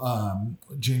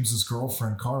 James's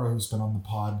girlfriend Cara, who's been on the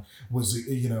pod, was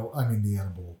the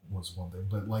edible was one thing,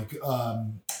 but like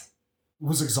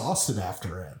was exhausted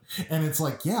after it, and it's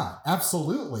like, yeah,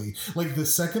 absolutely. Like the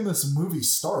second this movie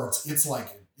starts, it's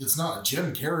like it's not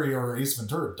Jim Carrey or Ace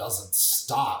Ventura doesn't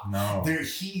stop. No,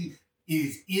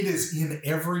 it is in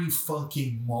every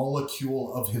fucking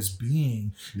molecule of his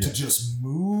being to just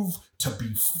move, to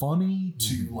be funny,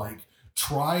 to like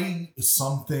try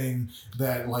something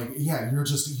that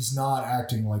he's not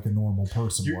acting like a normal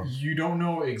person. You don't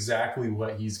know exactly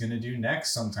what he's going to do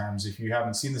next sometimes if you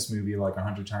haven't seen this movie like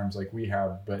 100 times like we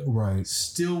have, but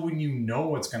still when you know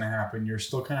what's going to happen, you're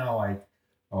still kind of like,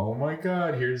 oh my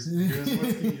God, here's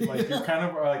what like you're kind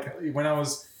of like, when I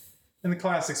was in the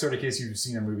classic sort of case, you've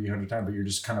seen a movie 100 times, but you're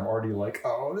just kind of already like,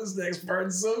 oh, this next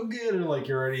part's so good, or like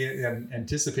you're already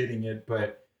anticipating it.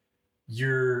 But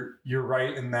you're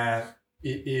right in that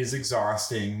it is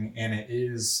exhausting, and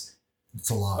it's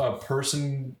a lot. A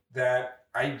person that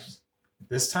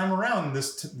this time around,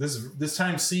 this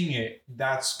time seeing it,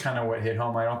 that's kind of what hit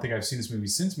home. I don't think I've seen this movie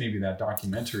since maybe that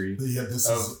documentary. Yeah, this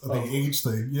is the age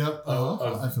thing. Yep,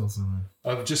 I feel similar.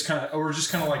 Of just kind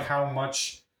of like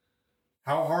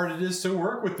how hard it is to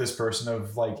work with this person,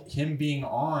 of like him being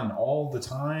on all the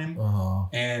time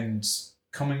and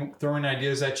throwing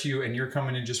ideas at you, and you're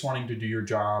coming in just wanting to do your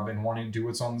job and wanting to do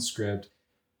what's on the script,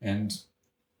 and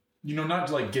not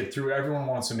to like get through. Everyone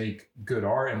wants to make good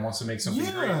art and wants to make something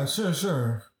great. Yeah,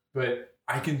 sure. But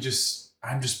I can just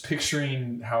I'm just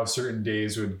picturing how certain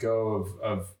days would go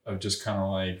of just kind of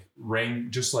like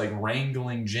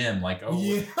wrangling Jim, like, oh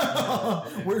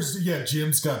yeah,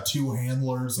 Jim's got 2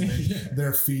 handlers and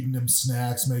they're feeding him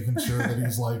snacks, making sure that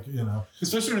he's like,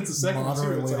 especially when it's the second one too,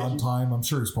 moderately like on time. I'm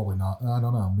sure he's probably not. I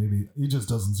don't know. Maybe he just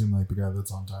doesn't seem like the guy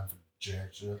that's on time for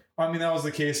jack shit. I mean, that was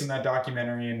the case in that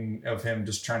documentary of him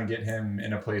just trying to get him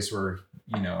in a place where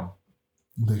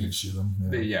they can shoot him.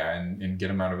 And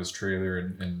get him out of his trailer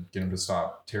and get him to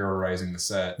stop terrorizing the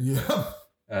set. Yeah.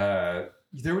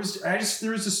 There was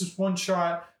this one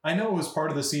shot. I know it was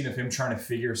part of the scene of him trying to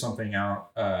figure something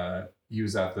out. He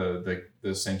was at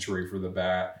the sanctuary for the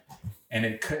bat, and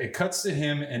it cuts to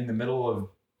him in the middle of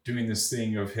doing this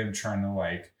thing of him trying to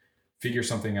like figure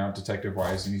something out detective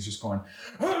wise, and he's just going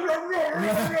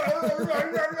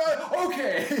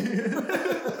okay.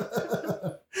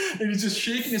 And he's just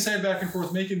shaking his head back and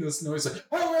forth, making this noise like,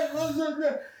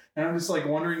 and I'm just like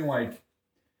wondering, like,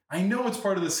 I know it's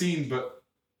part of the scene, but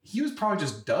he was probably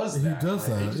just does that. He does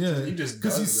that, He just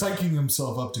because he's psyching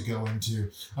himself up to go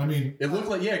into. I mean, it looked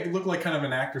like kind of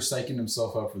an actor psyching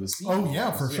himself up for the scene. Oh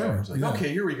yeah, for sure. Like, okay,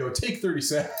 here we go. Take 30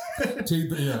 seconds.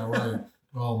 Right.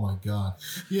 Oh my God.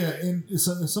 Yeah, and it's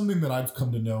something that I've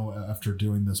come to know after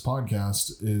doing this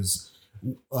podcast is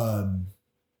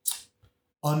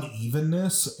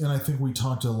unevenness, and I think we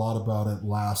talked a lot about it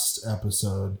last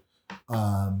episode,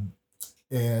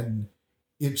 and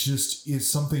it just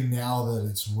is something now that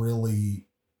it's really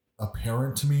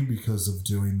apparent to me because of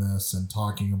doing this and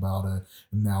talking about it,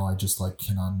 and now I just like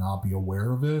cannot not be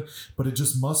aware of it. But it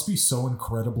just must be so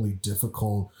incredibly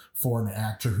difficult for an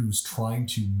actor who's trying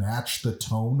to match the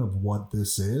tone of what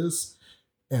this is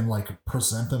and like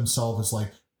present themselves as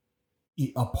like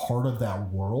a part of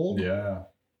that world. Yeah.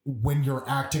 When you're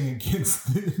acting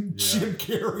against Jim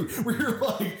Carrey, where you're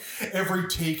like, every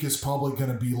take is probably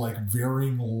going to be like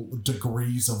varying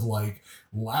degrees of like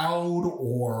loud,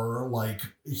 or like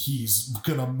he's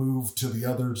going to move to the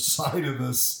other side of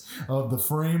the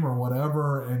frame or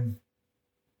whatever.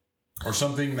 Or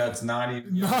something that's not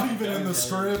even in the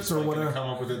script or like whatever. Come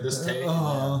up with it this take.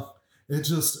 Oh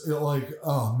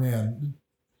man.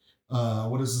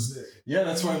 What is his? Yeah,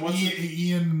 that's why.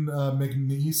 Ian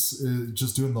McNeice is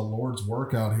just doing the Lord's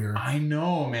work out here. I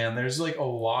know, man. There's like a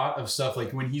lot of stuff.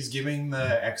 Like when he's giving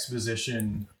the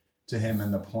exposition to him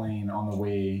in the plane on the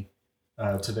way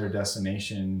to their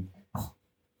destination,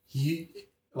 it's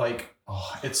like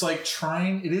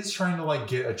trying to like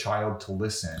get a child to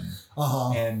listen.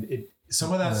 And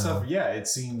some of that stuff, it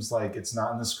seems like it's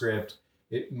not in the script.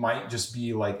 It might just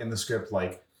be like in the script,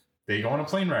 like they go on a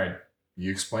plane ride. He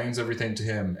explains everything to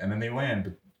him, and then they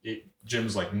land. But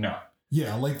Jim's like, no.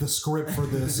 Yeah, like the script for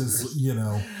this is,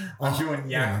 I'm doing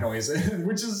yak noise,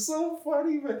 which is so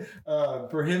funny. But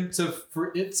for it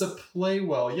to play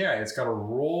well, it's got to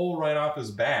roll right off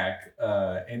his back,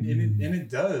 and it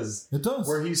does. It does.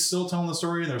 Where he's still telling the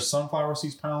story, and there's sunflower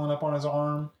seeds piling up on his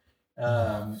arm.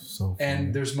 So funny.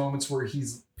 And there's moments where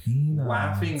he's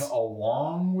laughing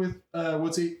along with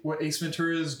what Ace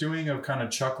Ventura is doing, of kind of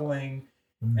chuckling.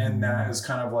 And that is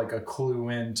kind of like a clue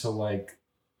into like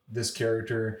this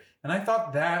character. And I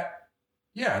thought that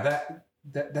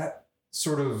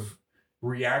sort of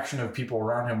reaction of people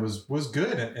around him was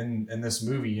good in this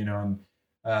movie, and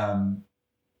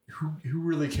who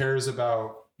really cares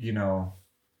about, the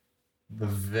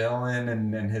villain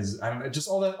and his, I don't know, just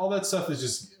all that stuff is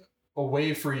just a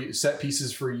way for you, set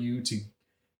pieces for you to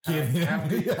have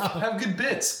good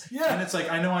bits. Yeah. And it's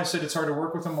like, I know I said it's hard to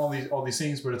work with him, all these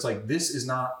things, but it's like, this is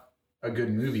not a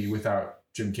good movie without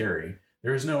Jim Carrey.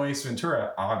 There is no Ace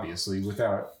Ventura, obviously,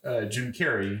 without Jim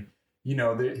Carrey. He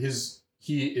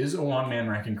is a one-man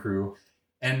wrecking crew,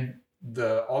 and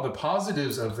all the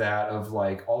positives of that, of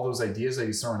like all those ideas that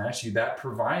he's throwing at you, that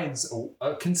provides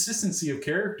a consistency of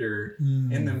character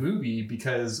in the movie,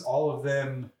 because all of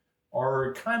them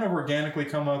are kind of organically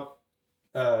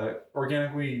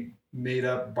made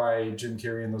up by Jim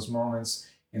Carrey in those moments.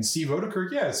 And Steve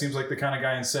Oedekerk, it seems like the kind of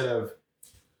guy, instead of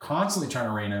constantly trying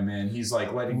to rein him in, he's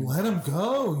like let him go, let him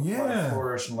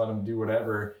flourish and let him do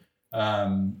whatever.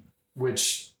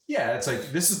 Which it's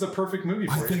like, this is the perfect movie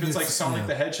for it. If it's like Sonic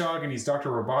the Hedgehog and he's Dr.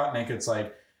 Robotnik, it's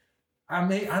like, I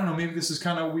don't know, maybe this is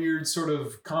kind of weird sort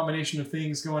of combination of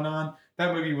things going on.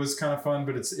 That movie was kind of fun,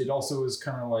 but it also is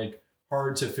kind of like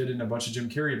hard to fit in a bunch of Jim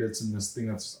Carrey bits in this thing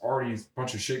that's already a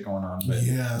bunch of shit going on. But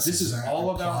this is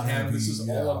all about him. This is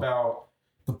all about...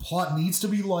 The plot needs to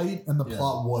be light, and the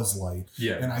plot was light.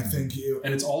 Yeah. And I think...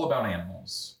 it's all about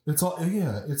animals. It's about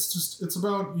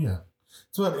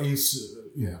Ace.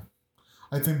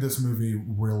 I think this movie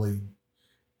really...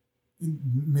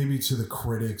 maybe to the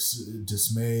critics'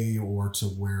 dismay or to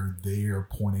where they are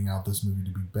pointing out this movie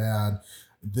to be bad,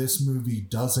 this movie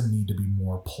doesn't need to be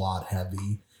more plot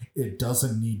heavy. It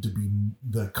doesn't need to be,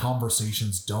 the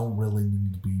conversations don't really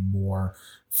need to be more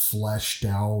fleshed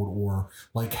out, or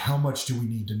like how much do we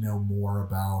need to know more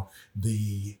about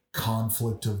the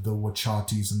conflict of the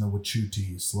Wachatis and the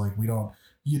Wachutis? Like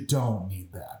you don't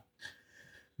need that.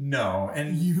 No,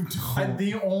 and you don't.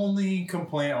 The only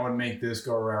complaint I would make this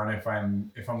go around, if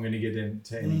I'm going to get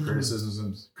into any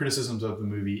criticisms of the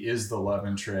movie, is the love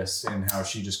interest and how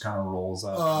she just kind of rolls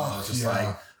up. It's just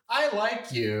like, I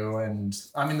like you, and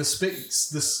I mean it's okay,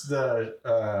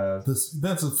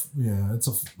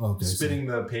 spitting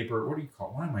the paper. What do you call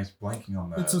it? Why am I blanking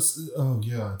on that?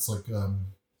 It's like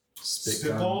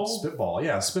spitball.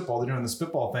 Yeah, spitball. They're doing the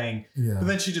spitball thing. Yeah. But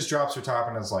then she just drops her top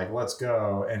and is like, "Let's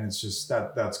go," and it's just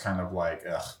that's kind of like,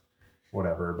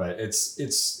 whatever. But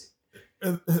it's.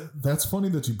 That's funny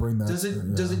that you bring that. Does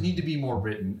it need to be more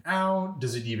written out?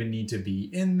 Does it even need to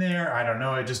be in there? I don't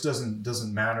know. It just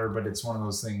doesn't matter. But it's one of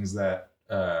those things that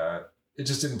it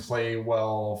just didn't play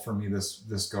well for me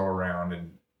this go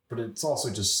around. But it's also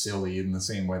just silly in the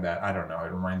same way that, I don't know,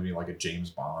 it reminds me of like a James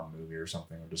Bond movie or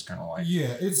something. We're just kind of like,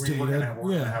 it's dated.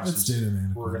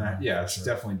 It's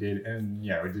definitely dated, and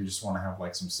we just want to have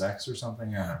like some sex or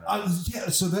something. I don't know.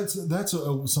 So that's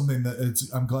something that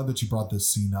I'm glad that you brought this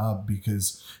scene up,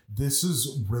 because this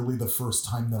is really the first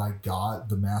time that I got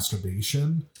the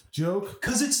masturbation joke,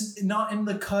 because it's not in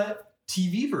the cut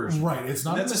TV version, right? It's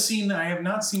not. That's a scene that I have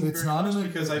not seen. It's not in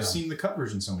because I've seen the cut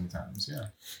version so many times.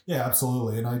 Yeah,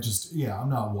 absolutely. And I'm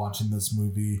not watching this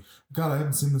movie. God, I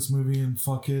haven't seen this movie in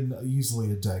fucking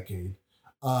easily a decade.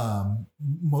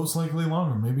 Most likely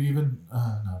longer, maybe even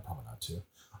no, probably not two.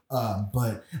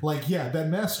 But like, that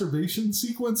masturbation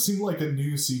sequence seemed like a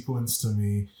new sequence to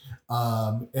me,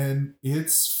 and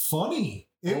it's funny.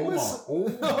 Oh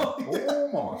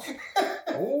mama.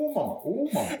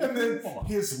 And then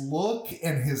his look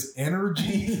and his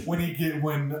energy when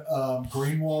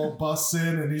Greenwald busts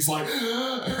in and he's like,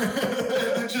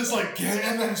 and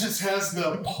then just has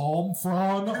the palm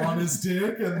frond on his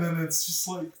dick, and then it's just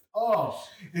like,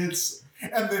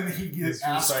 and then he gets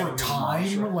asked for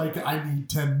time, like, I need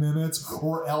 10 minutes,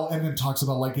 and then talks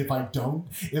about like, if I don't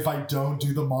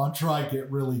do the mantra, I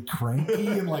get really cranky,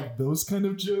 and like those kind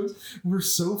of jokes were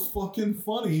so fucking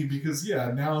funny, because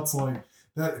now it's like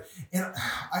that, and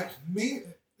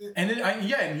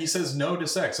and he says no to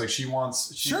sex, like she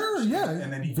wants,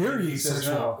 and then he says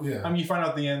no. I mean, you find out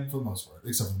at the end, for the most part,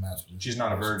 except for the masturbation, she's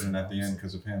not a virgin at the end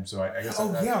because of him. So I guess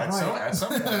at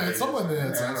some point,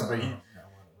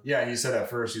 he said at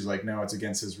first, he's like, no, it's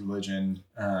against his religion.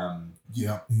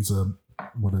 He's a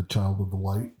child of the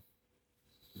light.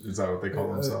 Is that what they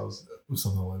call themselves?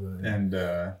 Something like that. Yeah. And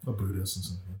a Buddhist or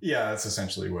something. Yeah, that's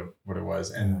essentially what it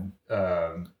was. And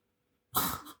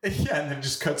and then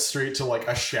just cuts straight to like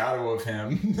a shadow of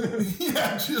him.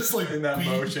 Just like in that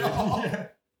motion.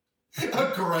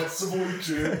 Aggressively,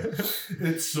 too.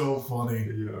 It's so funny.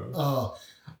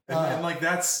 And like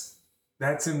that's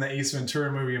in the Ace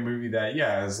Ventura movie, a movie that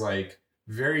is like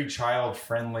very child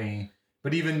friendly.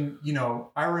 But even,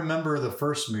 I remember the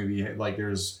first movie, like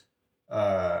there's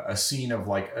a scene of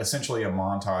like essentially a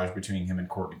montage between him and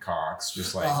Courtney Cox,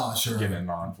 just like getting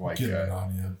on like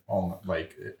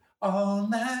all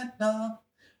night long,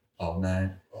 all night,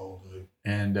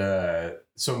 and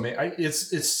so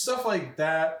it's stuff like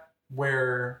that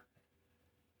where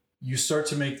you start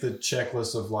to make the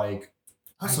checklist of like,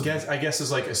 I guess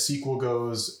as like a sequel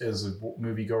goes, as a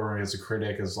moviegoer, as a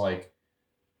critic, is like,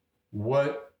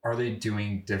 what are they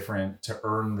doing different to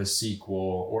earn the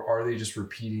sequel, or are they just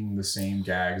repeating the same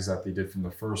gags that they did from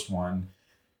the first one?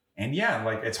 And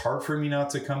like, it's hard for me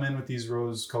not to come in with these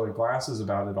rose-colored glasses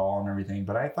about it all and everything.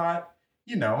 But I thought,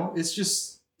 it's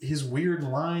just his weird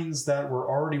lines that were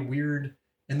already weird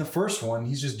in the first one.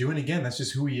 He's just doing again. That's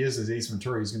just who he is as Ace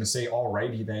Ventura. He's going to say,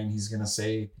 alrighty then. He's going to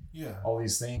say all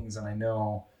these things. And I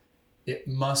know it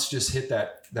must just hit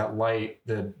that light,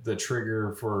 the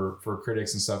trigger for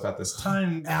critics and stuff at this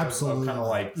time. Absolutely. Kind of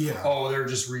like, they're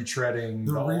just retreading.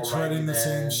 They're retreading the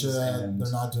same shit.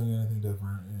 They're not doing anything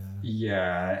different.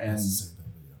 And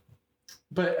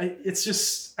but it's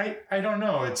just I don't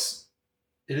know. It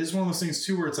is one of those things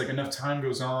too where it's like enough time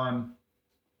goes on,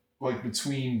 like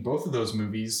between both of those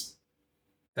movies,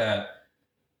 that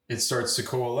it starts to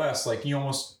coalesce. Like you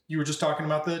were just talking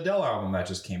about the Adele album that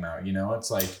just came out.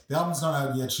 It's like the album's not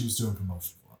out yet. She was doing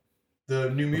promotion for it. The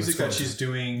new music that she's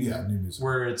doing, new music,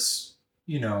 where it's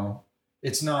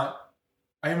it's not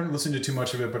I haven't listened to too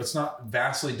much of it, but it's not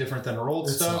vastly different than our old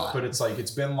stuff. Not. But it's like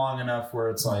it's been long enough where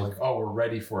it's like, oh, we're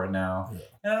ready for it now. Yeah.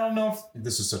 And I don't know if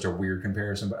this is such a weird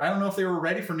comparison, but I don't know if they were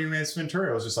ready for new Ace Ventura.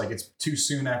 It was just like it's too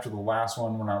soon after the last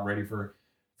one. We're not ready for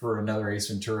another Ace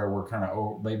Ventura. We're kind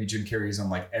of maybe Jim Carrey's on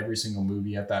like every single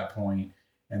movie at that point,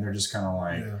 and they're just kind of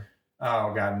like. Yeah.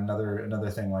 Oh god, another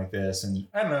thing like this, and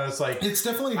I don't know. It's like it's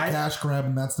definitely a cash grab,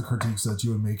 and that's the critiques that you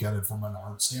would make at it from an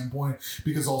art standpoint.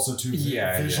 Because also too,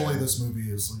 visually, this movie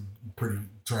is like pretty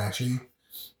trashy.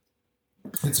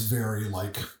 It's very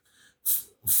like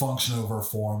function over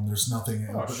form. There's nothing.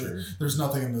 There's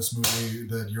nothing in this movie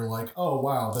that you're like, oh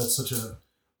wow, that's such an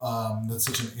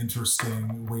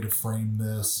interesting way to frame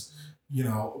this. You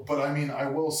know, but I mean, I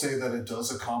will say that it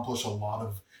does accomplish a lot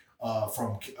of.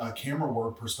 From a camera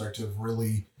work perspective,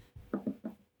 really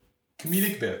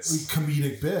comedic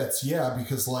bits, yeah,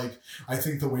 because like I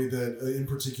think the way that in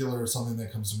particular something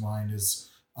that comes to mind is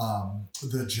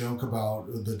the joke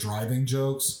about the driving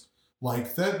jokes,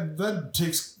 like that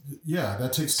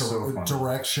takes so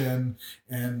direction,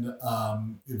 and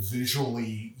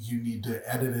visually you need to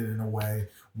edit it in a way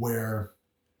where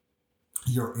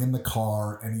you're in the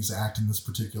car and he's acting this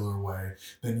particular way,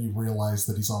 then you realize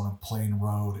that he's on a plain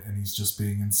road and he's just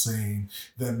being insane.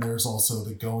 Then there's also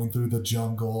the going through the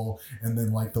jungle, and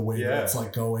then like the way that it's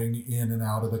like going in and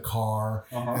out of the car,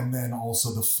 and then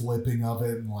also the flipping of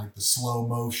it and like the slow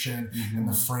motion and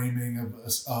the framing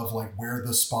of like where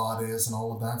the spot is and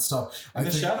all of that stuff. And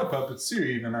the shadow puppets too,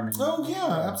 even. I mean, oh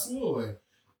yeah, absolutely.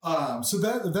 So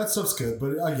that stuff's good,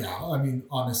 but yeah, I mean,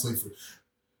 honestly,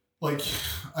 like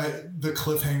the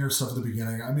cliffhanger stuff at the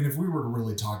beginning. I mean, if we were to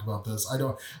really talk about this, I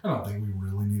don't think we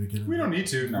really need to get into we don't need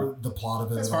to no. the plot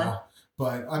of it at all.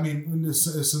 But I mean,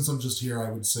 since I'm just here, I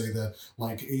would say that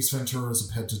like Ace Ventura is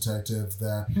a pet detective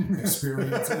that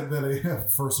experience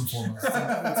that first and foremost.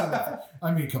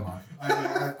 I mean, come on.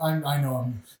 I know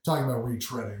I'm talking about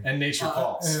retreading and nature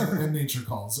calls and nature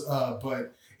calls,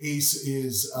 but. Ace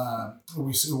is,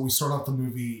 we start off the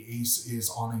movie, Ace is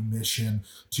on a mission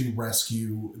to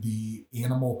rescue the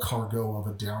animal cargo of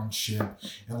a downed ship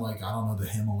in like, I don't know, the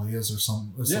Himalayas or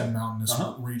some mountainous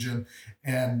region.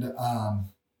 And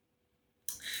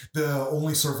the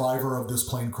only survivor of this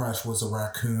plane crash was a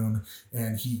raccoon,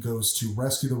 and he goes to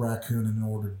rescue the raccoon. And in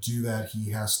order to do that, he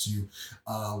has to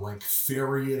like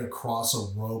ferry it across a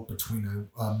rope between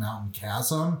a mountain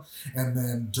chasm. And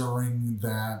then during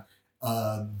that,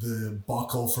 the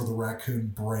buckle for the raccoon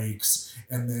breaks,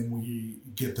 and then we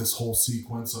get this whole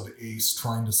sequence of Ace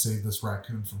trying to save this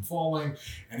raccoon from falling,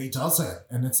 and he does it.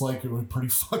 And it's like it was pretty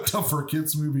fucked up for a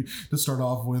kids movie to start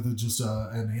off with just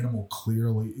an animal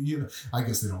clearly, you know, I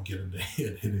guess they don't get into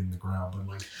hitting the ground, but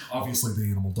like obviously the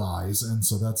animal dies, and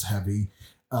so that's heavy.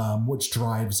 Which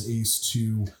drives Ace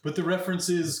to... But the reference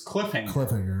is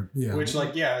Cliffhanger, yeah. Which,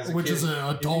 like, yeah, which is an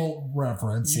adult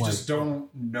reference. You just don't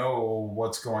know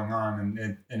what's going on,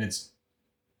 and it's...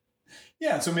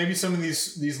 Yeah, so maybe some of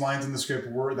these lines in the script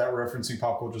that were referencing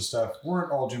pop culture stuff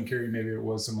weren't all Jim Carrey. Maybe it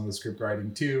was some of the script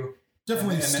writing, too.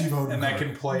 Definitely Steve Odenkirk. And that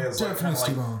can play as like, kind of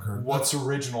like what's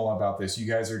original about this. You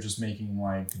guys are just making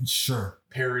like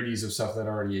parodies of stuff that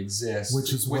already exists,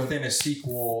 which is within a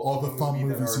sequel. All the thumb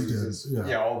movies he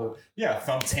did. All the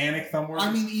Thumbtanic thumb movies.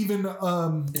 I mean, even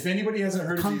if anybody hasn't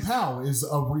heard Kung of these, Pao is a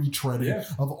retreading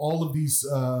of all of these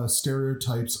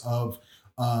stereotypes of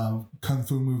kung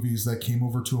fu movies that came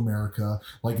over to America,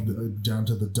 like down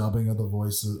to the dubbing of the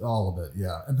voices, all of it,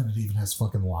 yeah. And then it even has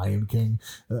fucking Lion King,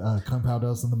 Kung Pao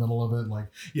does in the middle of it.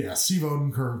 Like, yeah, Steve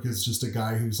Odenkirk is just a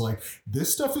guy who's like,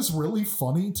 this stuff is really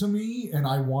funny to me, and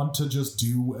I want to just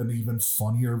do an even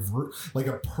funnier, like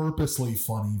a purposely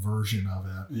funny version of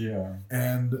it. Yeah.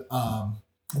 And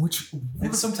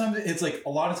and sometimes it's like, a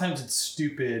lot of times it's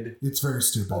stupid. It's very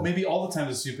stupid. Well, maybe all the time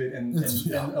it's stupid,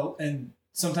 and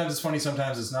sometimes it's funny,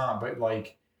 sometimes it's not, but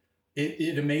like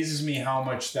it amazes me how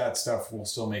much that stuff will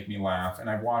still make me laugh. And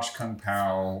I've watched Kung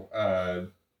Pao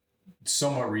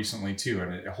somewhat recently too,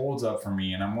 and it holds up for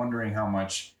me. And I'm wondering how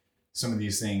much some of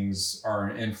these things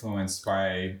are influenced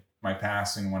by my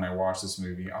past and when I watch this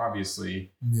movie.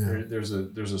 Obviously, there's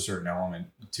a certain element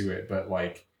to it, but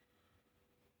like,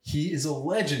 he is a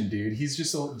legend, dude. He's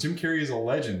just Jim Carrey is a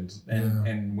legend,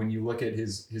 and when you look at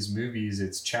his movies,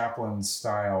 it's Chaplin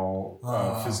style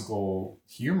physical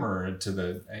humor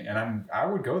and I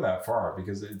would go that far,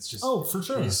 because it's just for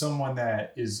sure he's someone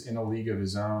that is in a league of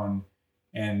his own.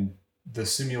 And the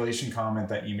simulation comment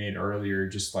that you made earlier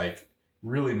just like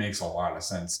really makes a lot of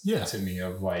sense to me.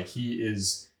 Of like he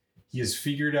has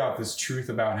figured out this truth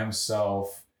about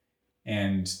himself,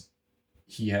 and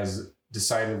he has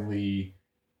decidedly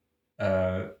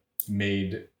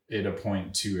made at a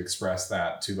point to express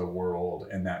that to the world,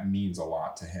 and that means a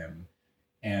lot to him.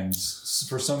 And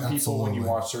for some people, when you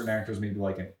watch certain actors, maybe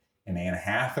like an Anne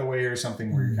Hathaway or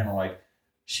something, where you're kind of like,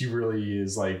 she really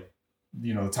is like,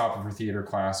 you know, the top of her theater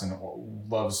class and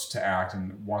loves to act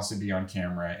and wants to be on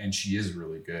camera, and she is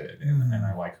really good, and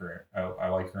I like her. I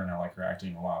like her, and I like her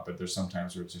acting a lot. But there's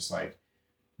sometimes where it's just like,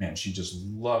 man, she just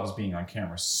loves being on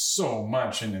camera so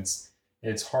much, and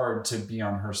it's hard to be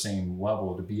on her same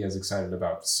level, to be as excited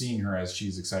about seeing her as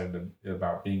she's excited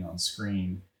about being on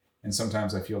screen. And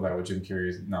sometimes I feel that with Jim Carrey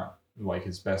is not like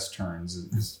his best turns.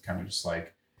 Is kind of just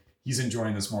like, he's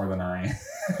enjoying this more than I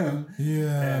am.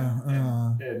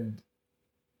 Yeah. And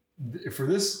for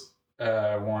this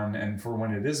one, and for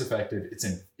when it is effective,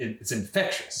 it's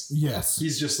infectious. Yes.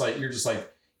 He's just like, you're just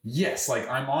like, yes, like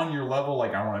I'm on your level.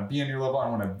 Like I want to be on your level. I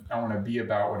want to be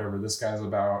about whatever this guy's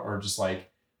about, or just like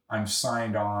I'm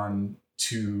signed on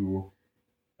to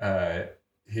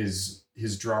his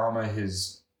drama,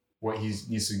 what he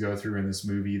needs to go through in this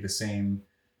movie. The same,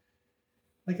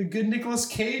 like a good Nicolas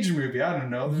Cage movie. I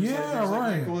don't know. There's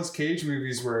like Nicolas Cage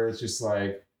movies where it's just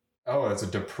like, oh, that's a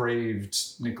depraved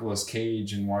Nicolas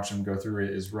Cage, and watching him go through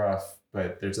it is rough.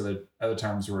 But there's other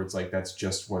times where it's like, that's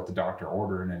just what the doctor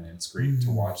ordered, and it's great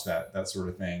to watch that sort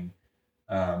of thing,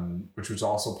 which was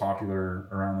also popular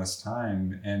around this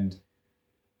time. And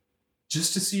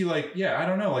just to see, like, yeah, I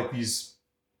don't know, like these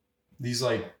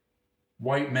like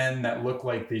white men that look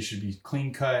like they should be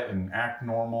clean cut and act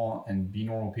normal and be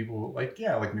normal people, like,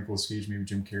 yeah, like Nicolas Cage, maybe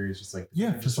Jim Carrey is just like,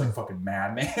 just like fucking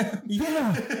madman.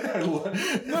 Yeah.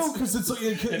 No, because it's like,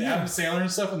 and Adam Sandler and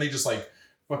stuff, and they just like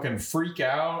fucking freak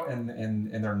out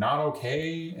and they're not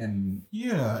okay. And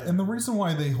and the reason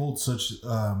why they hold such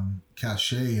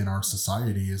cachet in our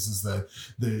society is that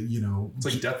it's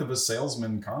like Death of a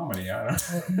Salesman comedy. I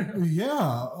don't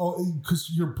know.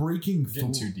 Because you're breaking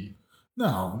getting too deep.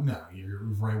 No, you're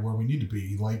right where we need to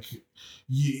be. Like,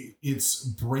 it's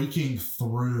breaking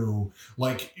through.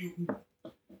 Like,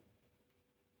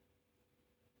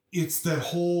 it's that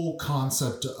whole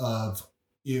concept of,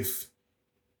 if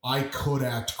I could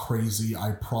act crazy,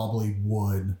 I probably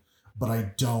would, but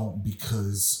I don't,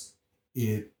 because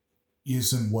it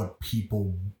isn't what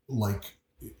people like.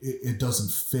 It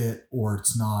doesn't fit, or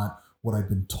it's not what I've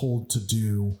been told to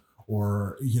do,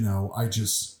 or,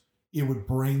 it would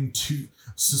bring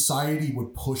society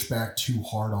would push back too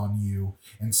hard on you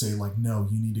and say, like, no,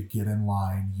 you need to get in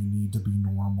line. You need to be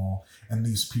normal. And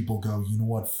these people go, you know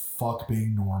what? Fuck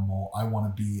being normal. I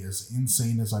want to be as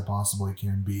insane as I possibly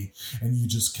can be. And you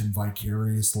just can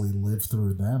vicariously live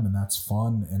through them. And that's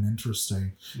fun and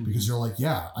interesting because you're like,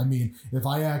 yeah, I mean, if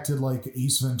I acted like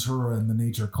Ace Ventura in The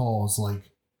Nature Calls, like,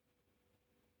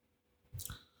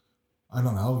 I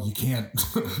don't know, you can't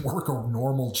work a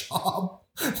normal job.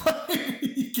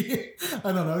 You can't,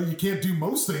 I don't know, you can't do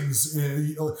most things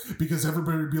because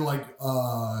everybody would be like,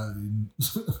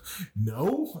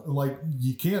 no, like,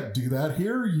 you can't do that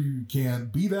here. You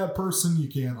can't be that person. You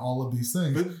can't, all of these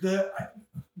things. But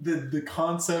the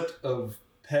concept of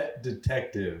pet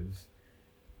detective,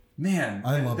 man,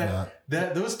 I love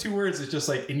that those two words is just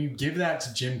like, and you give that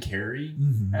to Jim Carrey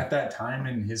at that time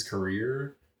in his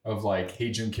career of like,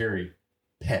 hey, Jim Carrey,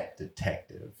 pet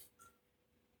detective.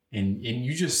 And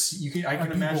I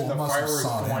can imagine the fireworks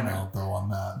going out though on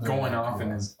that. Going off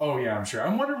in his, oh yeah, I'm sure.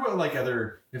 I'm wondering what like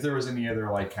if there was any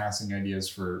other like casting ideas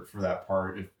for that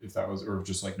part, if that was, or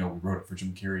just like, no, we wrote it for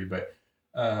Jim Carrey. But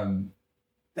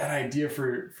that idea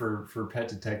for Pet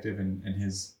Detective and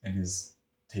his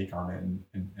take on it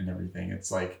and everything,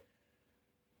 it's like,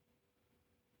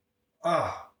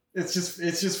 it's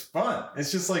just fun.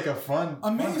 It's just like a fun,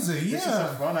 amazing, It's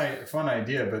just a fun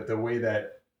idea, but the way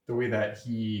that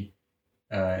he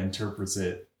interprets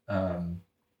it, I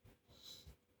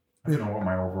don't know what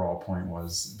my overall point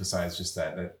was besides just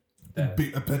that a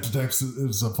pet detective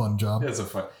is a fun job. It's a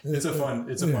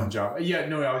fun job. Yeah,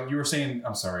 no, you were saying,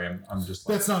 I'm sorry, I'm just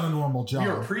like, that's not a normal job.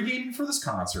 You're pre-gaming for this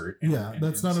concert.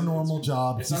 That's not a normal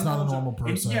job. He's not a normal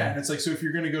person. And it's like, so if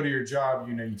you're going to go to your job,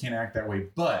 you can't act that way.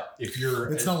 But if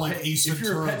you're, it's not like Ace Ventura,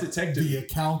 if you're a pet detective, the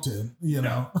accountant,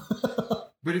 know.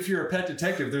 But if you're a pet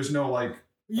detective, there's no like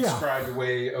prescribed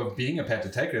way of being a pet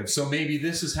detective. So maybe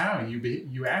this is how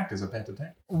you act as a pet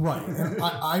detective. Right. And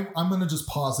I'm going to just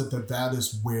posit that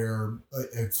is where,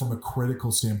 from a critical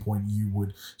standpoint, you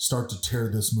would start to tear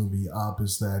this movie up,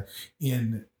 is that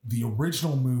in the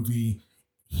original movie,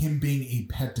 him being a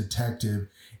pet detective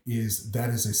is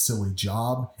a silly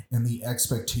job, and the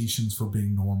expectations for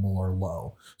being normal are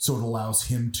low. So it allows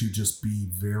him to just be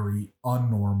very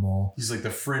unnormal. He's like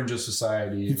the fringe of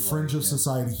society.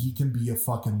 Society. He can be a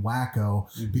fucking wacko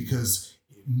because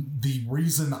the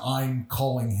reason I'm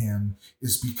calling him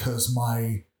is because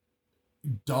my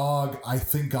dog, I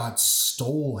think, got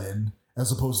stolen as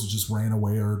opposed to just ran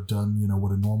away or done,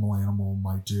 what a normal animal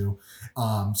might do.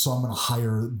 So I'm going to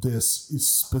hire this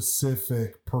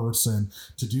specific person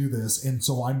to do this. And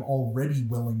so I'm already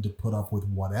willing to put up with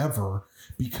whatever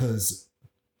because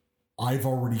I've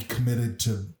already committed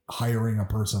to hiring a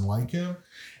person like him.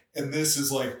 And this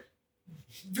is like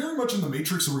very much in the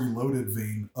Matrix Reloaded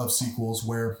vein of sequels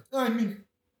where, I mean,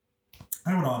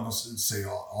 I would almost say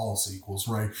all sequels,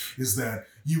 right? Is that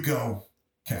you go,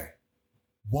 okay,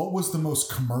 what was the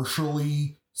most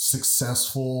commercially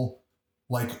successful,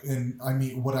 what I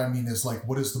mean is like,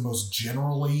 what is the most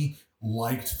generally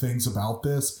liked things about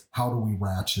this? How do we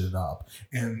ratchet it up?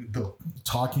 And the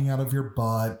talking out of your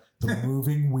butt, the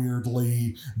moving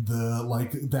weirdly,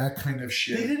 the that kind of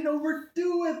shit. They didn't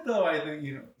overdo it though, I think,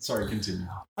 Sorry, continue.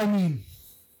 I mean,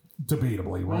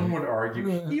 debatably, right? One would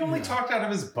argue. He only talked out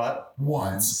of his butt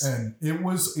once, and it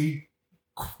was a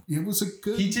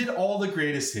good... He did all the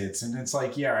greatest hits, and it's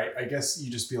like, yeah, I guess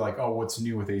you just be like, oh, what's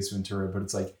new with Ace Ventura? But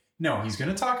it's like, no, he's going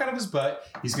to talk out of his butt.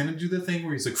 He's going to do the thing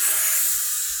where he's like,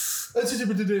 and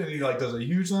he does a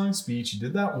huge long speech. He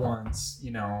did that once,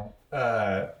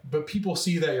 but people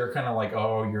see that you're kind of like,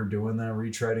 oh, you're doing that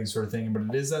retreading sort of thing. But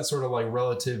it is that sort of like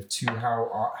relative to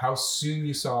how soon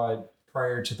you saw it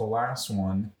prior to the last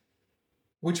one,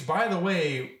 which, by the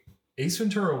way, Ace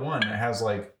Ventura 1 has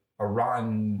like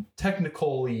a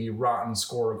technically rotten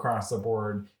score across the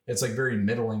board. It's like very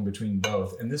middling between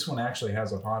both. And this one actually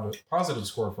has a positive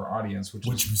score for audience, which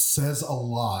says a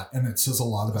lot. And it says a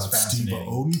lot about Steve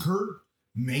Odenkirk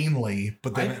mainly,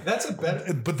 but then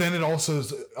but then it also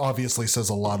obviously says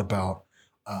a lot about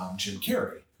Jim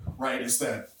Carrey, right? Is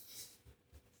that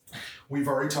we've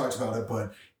already talked about it,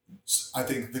 but I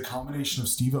think the combination of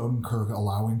Steve Odenkirk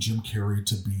allowing Jim Carrey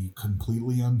to be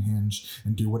completely unhinged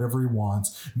and do whatever he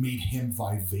wants made him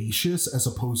vivacious, as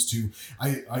opposed to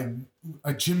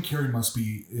Jim Carrey must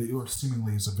be, or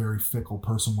seemingly is a very fickle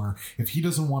person, where if he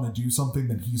doesn't want to do something,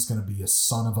 then he's going to be a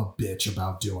son of a bitch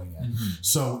about doing it. Mm-hmm.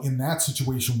 So in that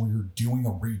situation where you're doing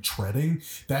a retreading,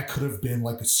 that could have been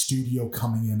like a studio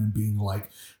coming in and being like,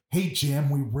 hey, Jim,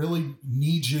 we really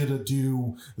need you to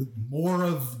do more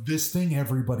of this thing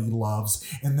everybody loves.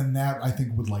 And then that, I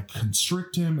think, would like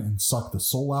constrict him and suck the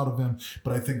soul out of him.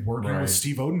 But I think working with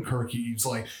Steve Odenkirk, he's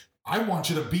like, I want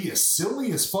you to be as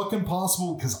silly as fucking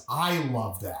possible because I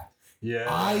love that. Yeah,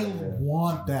 I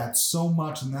want that so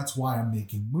much. And that's why I'm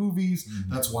making movies.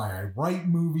 Mm-hmm. That's why I write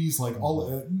movies. Like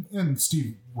and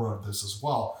Steve wrote this as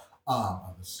well.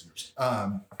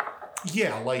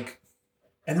 Yeah, like,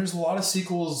 and there's a lot of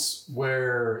sequels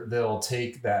where they'll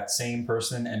take that same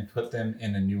person and put them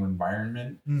in a new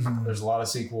environment. Mm-hmm. There's a lot of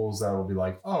sequels that will be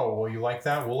like, oh, well, you like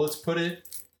that? Well, let's put it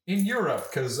in Europe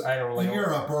because I don't really know.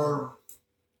 Europe or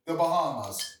the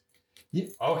Bahamas. Yeah.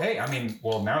 Oh, hey, I mean,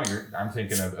 well, now I'm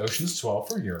thinking of Ocean's 12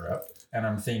 for Europe, and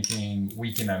I'm thinking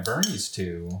Weekend at Bernie's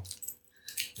 2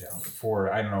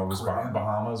 for, I don't know, it was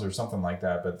Bahamas or something like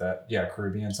that, but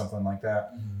Caribbean, something like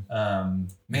that. Mm-hmm.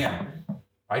 Man,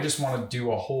 I just want to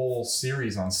do a whole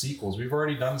series on sequels. We've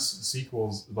already done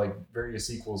sequels, like various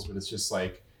sequels, but it's just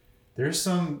like there's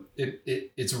some.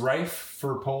 It's rife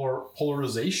for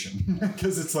polarization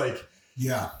because it's like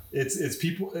it's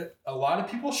people. A lot of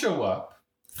people show up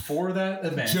for that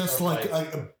event. Just like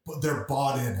they're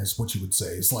bought in, is what you would say.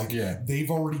 It's like they've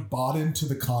already bought into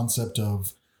the concept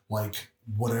of like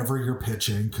whatever you're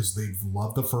pitching because they've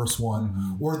loved the first one,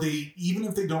 mm-hmm. or they, even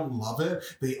if they don't love it,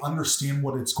 they understand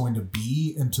what it's going to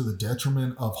be, and to the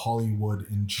detriment of Hollywood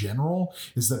in general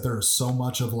is that there is so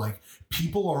much of like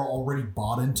people are already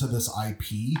bought into this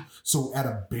IP, so at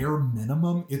a bare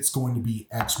minimum it's going to be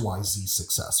XYZ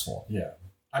successful.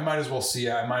 I might as well see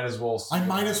it. I might as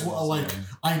well like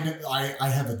I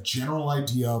have a general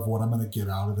idea of what I'm going to get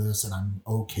out of this, and I'm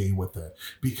okay with it,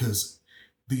 because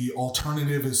the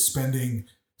alternative is spending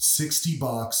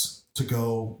 $60 to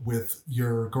go with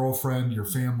your girlfriend, your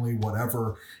family,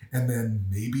 whatever, and then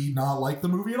maybe not like the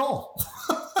movie at all.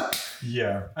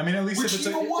 Yeah. I mean, at least if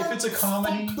it's a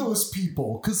comedy. Fuck those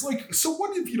people. Because, like, so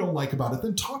what if you don't like about it?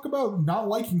 Then talk about not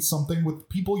liking something with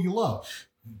people you love.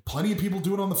 Plenty of people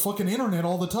do it on the fucking internet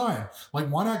all the time. Like,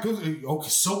 why not go? Okay,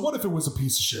 so what if it was a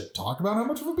piece of shit? Talk about how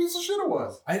much of a piece of shit it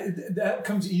was. That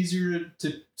comes easier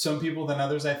to some people than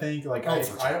others, I think. Like,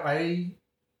 I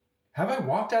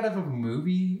walked out of a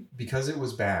movie because it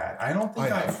was bad. I don't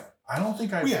think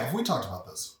I've. Yeah, we talked about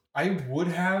this. I would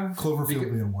have.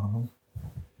 Cloverfield being one of them.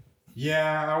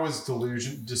 Yeah, I was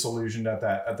disillusioned at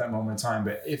that moment in time.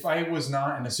 But if I was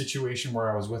not in a situation where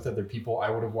I was with other people, I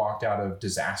would have walked out of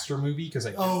Disaster Movie because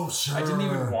I didn't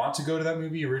even want to go to that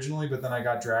movie originally, but then I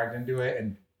got dragged into it,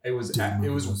 and it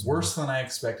was worse than I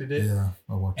expected it. Yeah,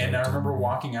 I remember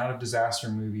walking out of Disaster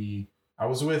Movie. I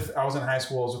was in high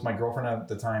school. I was with my girlfriend at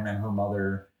the time and her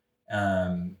mother,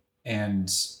 and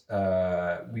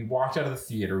we walked out of the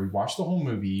theater. We watched the whole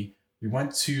movie. We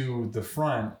went to the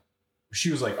front. She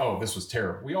was like, "Oh, this was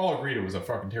terrible." We all agreed it was a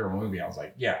fucking terrible movie. I was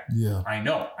like, "Yeah, I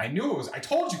know. I knew it was. I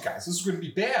told you guys this was going to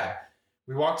be bad."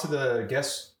 We walked to the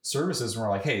guest services and we're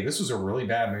like, "Hey, this was a really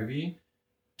bad movie.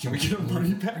 Can we get our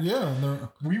money back?" Yeah,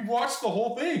 we watched the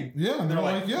whole thing. Yeah, and they're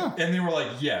like, "Yeah," and they were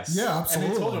like, "Yes, yeah, absolutely."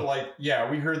 And they told her like, "Yeah,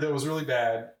 we heard that it was really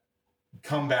bad.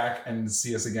 Come back and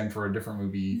see us again for a different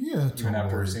movie." Yeah, even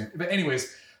after seeing it. But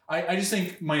anyways, I just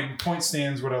think my point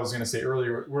stands. What I was going to say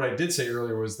earlier, what I did say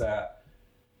earlier was that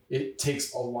it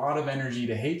takes a lot of energy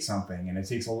to hate something, and it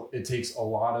takes a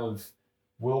lot of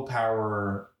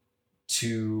willpower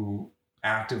to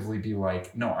actively be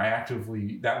like, no,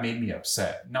 that made me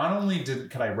upset. Not only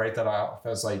could I write that off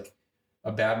as like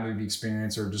a bad movie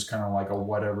experience or just kind of like a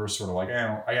whatever sort of like,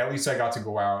 at least I got to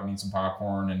go out and eat some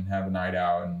popcorn and have a night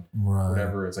out and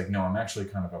whatever. It's like, no, I'm actually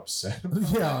kind of upset.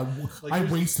 Yeah, like, I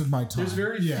wasted my time. There's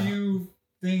very few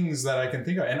things that I can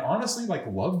think of, and honestly, like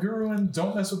Love Guru and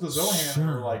Don't Mess with the Zohan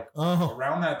were like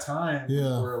around that time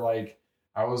where like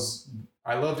I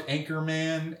loved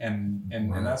Anchorman and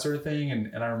that sort of thing,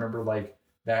 and I remember like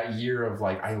that year of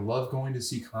like I love going to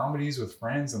see comedies with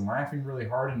friends and laughing really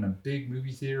hard in a big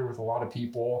movie theater with a lot of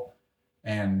people,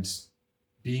 and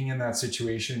being in that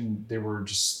situation, there were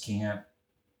just scant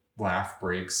laugh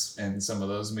breaks in some of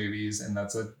those movies, and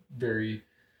that's a very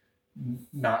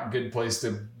not good place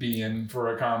to be in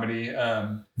for a comedy.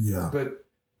 But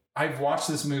I've watched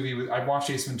this movie I've watched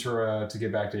Ace Ventura, to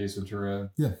get back to Ace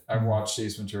Ventura. Yeah. I've watched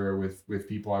Ace Ventura with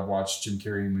people. I've watched Jim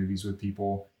Carrey movies with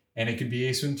people, and it could be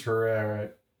Ace Ventura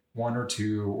 1 or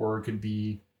 2, or it could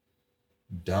be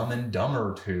Dumb and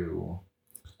Dumber 2.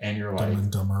 And you're like Dumb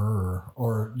and Dumber,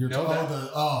 or you're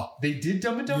they did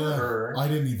Dumb and Dumber. I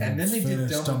didn't even. And then they did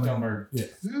Dumb and Dumber 2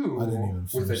 I didn't even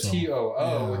with a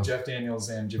TOO with Jeff Daniels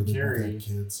and Jim Carrey.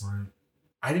 Kids, right?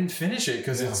 I didn't finish it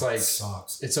because it's like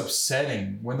sucks. It's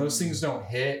upsetting when those things don't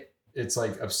hit. It's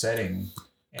like upsetting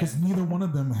because neither one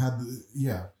of them had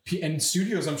and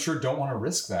studios, I'm sure, don't want to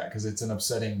risk that because it's an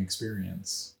upsetting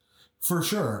experience. For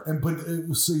sure.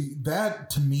 But see,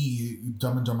 that to me,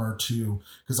 Dumb and Dumber 2,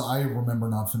 because I remember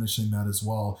not finishing that as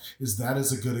well, is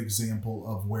a good example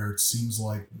of where it seems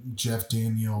like Jeff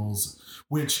Daniels,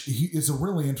 which he is a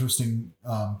really interesting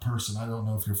person. I don't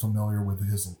know if you're familiar with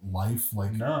his life.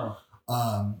 Like, no.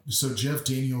 So Jeff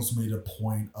Daniels made a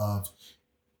point of,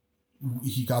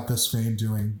 he got this fame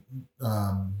doing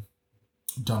Dumb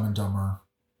and Dumber,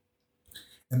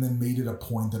 and then made it a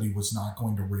point that he was not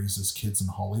going to raise his kids in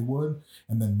Hollywood,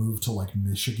 and then moved to like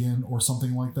Michigan or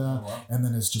something like that. Oh, wow. And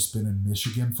then has just been in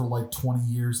Michigan for like 20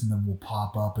 years, and then will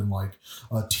pop up in like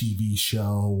a TV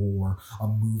show or a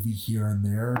movie here and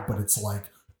there. But it's like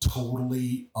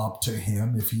totally up to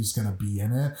him if he's going to be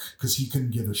in it, because he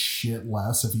couldn't give a shit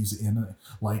less if he's in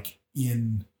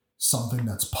something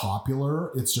that's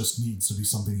popular. It just needs to be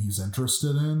something he's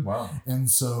interested in. Wow. And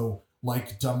so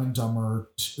like Dumb and Dumber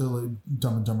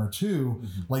 2,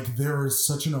 like there is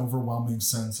such an overwhelming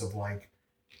sense of like,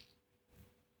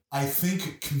 I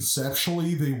think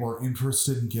conceptually they were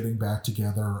interested in getting back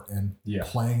together and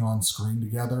playing on screen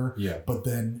together. Yeah. But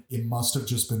then it must have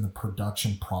just been the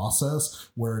production process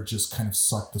where it just kind of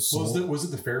sucked the soul. Was it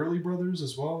the Farrelly brothers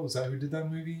as well? Was that who did that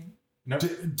movie? No.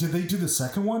 Did they do the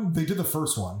second one? They did the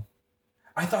first one.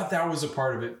 I thought that was a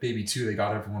part of it, Baby 2. They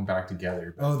got everyone back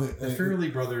together. But the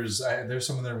Farrelly brothers, there's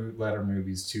some of their latter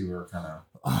movies too are kind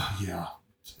of...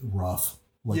 rough.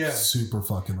 Super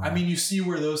fucking rough. I mean, you see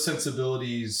where those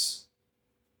sensibilities,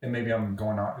 and maybe I'm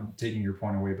taking your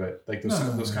point away, but like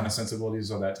those kind of sensibilities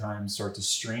of that time start to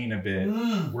strain a bit,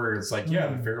 where it's like, the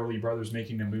Farrelly brothers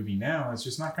making a movie now, it's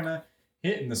just not going to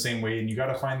hit in the same way, and you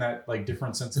got to find that like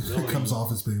different sensibility. It comes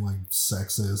off as being like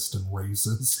sexist and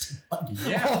racist.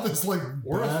 All this like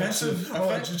or offensive.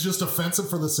 Just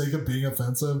offensive for the sake of being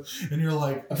offensive, and you're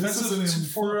like,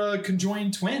 offensive for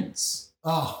conjoined twins.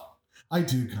 Oh, I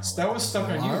do kind of. That was stuck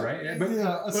on you, right?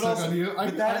 But stuck on you.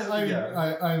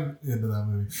 I'm into that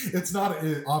movie. It's not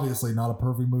obviously not a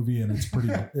perfect movie, and it's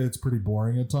pretty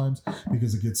boring at times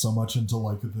because it gets so much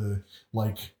into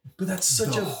But that's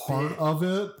such a heart of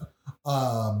it.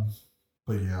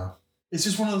 But yeah, it's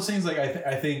just one of those things. Like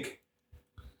I think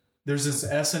there's this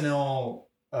SNL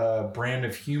brand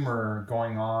of humor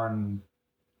going on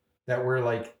that where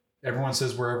like everyone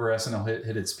says wherever SNL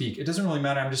hit its peak. It doesn't really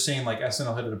matter. I'm just saying like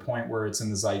SNL hit at a point where it's in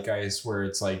the zeitgeist, where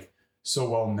it's like so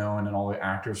well known, and all the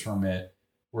actors from it,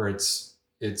 where it's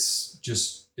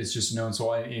just known.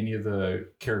 So any of the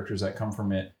characters that come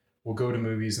from it will go to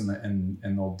movies and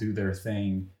they'll do their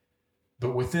thing.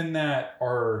 But within that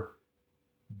are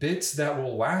bits that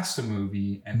will last a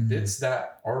movie and bits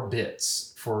that are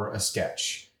bits for a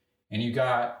sketch. And you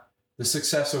got the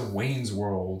success of Wayne's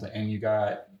World, and you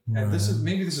got, and this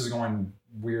is going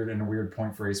weird and a weird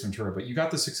point for Ace Ventura, but you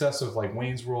got the success of like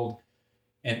Wayne's World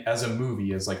and as a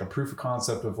movie, as like a proof of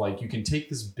concept of like, you can take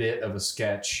this bit of a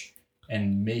sketch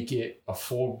and make it a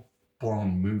full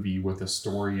blown movie with a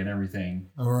story and everything.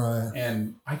 All right.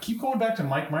 And I keep going back to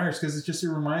Mike Myers because it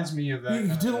reminds me of that. He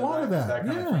did a lot of that. That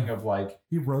kind of thing of like,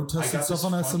 he road tested stuff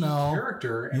on SNL.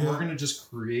 Character, and we're gonna just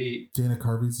create Dana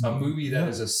Carvey's a movie that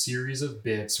is a series of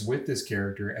bits with this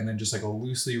character, and then just like a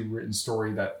loosely written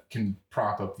story that can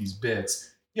prop up these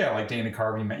bits. Yeah, like Dana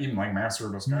Carvey, even like Master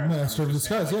of Disguise. Master of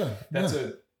Disguise, like, That's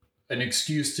an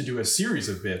excuse to do a series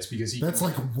of bits because that's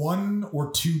like 1 or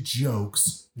 2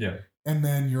 jokes. Yeah. And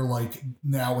then you're like,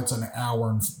 now it's an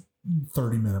hour and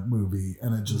 30-minute movie,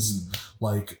 and it just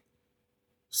like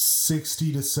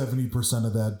 60 to 70%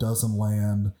 of that doesn't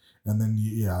land. And then,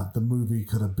 the movie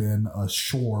could have been a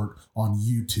short on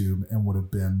YouTube and would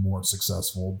have been more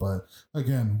successful. But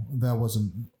again, that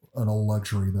wasn't a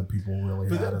luxury that people really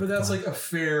had. But that's like a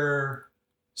fair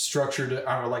structure to,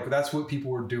 I don't know, like that's what people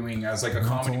were doing as like a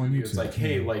comedy movie. It's like,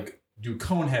 hey, like do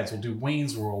Coneheads, we'll do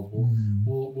Wayne's World,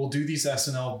 we'll do these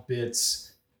SNL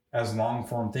bits as long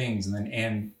form things, and then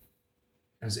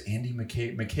it was Andy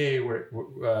McKay,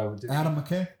 Adam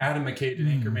McKay did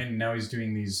Anchorman, and now he's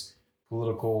doing these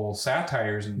political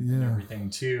satires and everything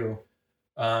too.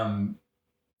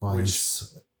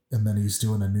 Vice, and then he's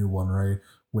doing a new one, right?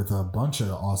 With a bunch of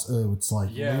awesome, it's like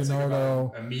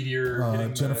Leonardo, like a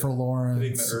meteor, Jennifer Lawrence,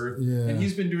 hitting the earth, and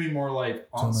he's been doing more like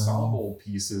ensemble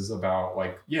pieces about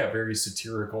like very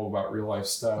satirical about real life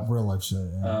stuff,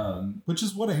 which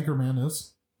is what Anchorman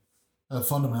is.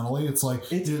 Fundamentally, it's like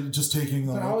just taking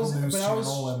the local news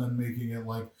channel and then making it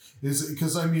like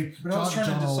because I mean, but I was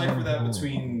trying to decipher that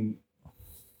between.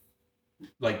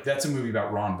 Like that's a movie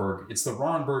about Ron Burgundy. It's the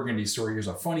Ron Burgundy story. Here's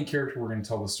a funny character we're going to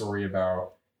tell the story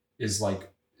about. Is like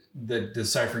the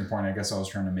deciphering point I guess I was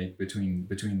trying to make between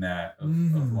that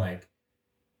of like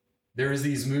there's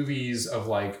these movies of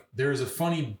like there's a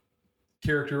funny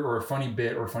character or a funny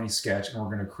bit or a funny sketch, and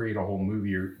we're going to create a whole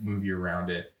movie around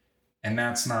it. And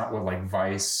that's not what like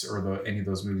Vice or any of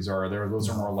those movies are. Those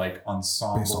are more like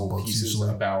ensemble pieces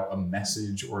about a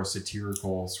message or a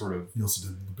satirical sort of. You also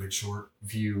did The Big Short.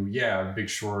 View, Big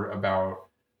Short, about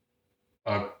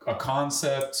a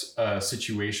concept, a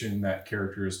situation that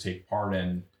characters take part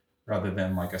in, rather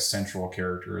than like a central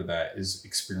character that is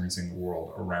experiencing the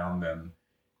world around them.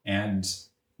 And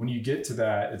when you get to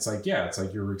that, it's like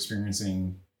you're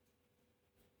experiencing.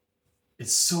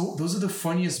 Those are the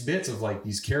funniest bits of like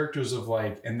these characters of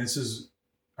like, and this is,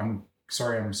 I'm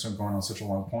sorry, I'm just going on such a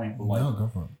long point, but like go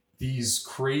for it. These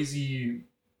crazy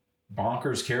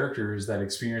bonkers characters that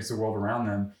experience the world around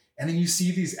them. And then you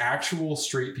see these actual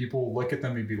straight people look at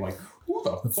them and be like, who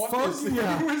the fuck is this?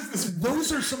 Who is this?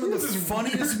 Those are some of the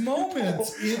funniest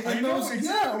moments. In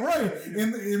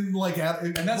like,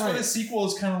 and that's why the sequel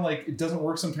is kind of like, it doesn't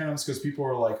work sometimes because people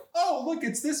are like, oh, look,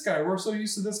 it's this guy. We're so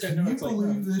used to this guy. Can you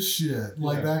believe this shit?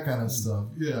 Like that kind of stuff.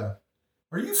 Yeah.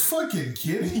 Are you fucking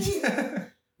kidding me?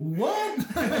 What?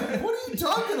 What are you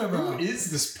talking about? Who is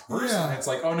this person? Yeah. It's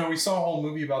like, oh no, we saw a whole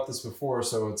movie about this before.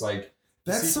 So it's like,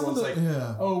 that's some of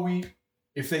the,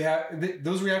 if they have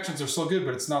those reactions are so good,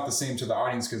 but it's not the same to the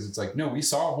audience because it's like, no, we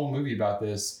saw a whole movie about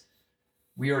this.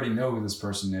 We already know who this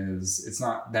person is. It's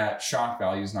not that shock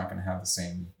value is not going to have the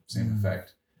same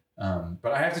effect.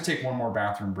 But I have to take one more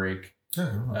bathroom break,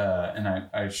 and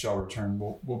I shall return.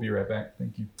 We'll be right back.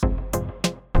 Thank you.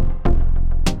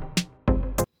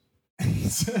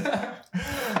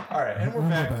 All right, and we're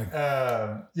back.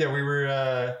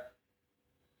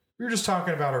 We were just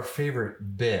talking about our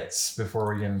favorite bits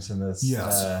before we get into this.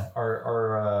 Yes.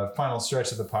 Our final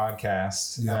stretch of the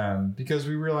podcast. Because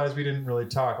we realized we didn't really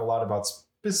talk a lot about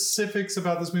specifics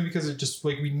about this movie because it just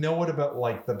like we know it about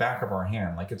like the back of our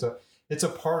hand. Like it's a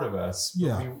part of us.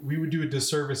 Yeah. We would do a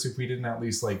disservice if we didn't at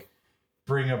least like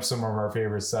bring up some of our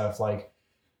favorite stuff. Like,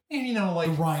 and you know,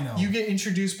 like the Rhino. You get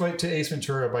introduced to Ace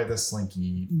Ventura by the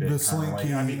Slinky bit. The Slinky.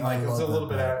 Like, I mean, like it was a little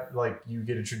bit like you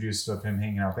get introduced of him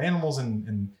hanging out with animals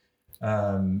and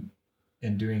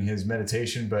doing his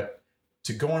meditation, but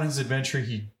to go on his adventure,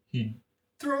 he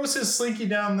throws his Slinky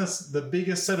down the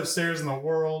biggest set of stairs in the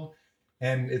world,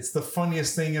 and it's the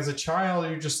funniest thing as a child.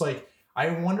 You're just like, I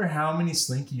wonder how many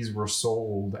Slinkies were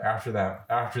sold after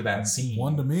that scene.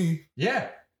 One to me. Yeah.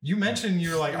 You mentioned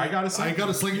you're like, I got a Slinky. I got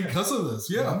a Slinky because of this.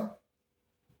 Yeah.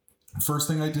 First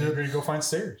thing I did. You're going to go find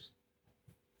stairs.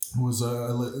 Was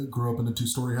I grew up in a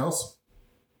 2-story house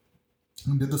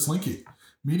and did the Slinky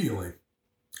immediately.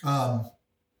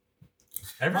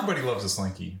 Everybody loves a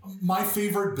Slinky. My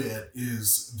favorite bit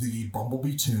is the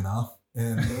bumblebee tuna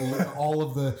and all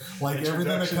of the everything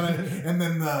that kind of, and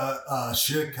then the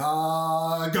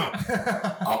Chicago.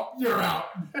 Oh, you're out.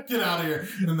 Get out of here.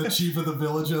 And the chief of the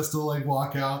village has to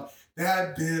walk out.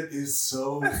 That bit is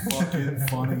so fucking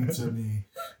funny to me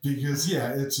because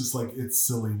it's just it's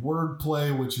silly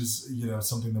wordplay, which is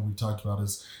something that we talked about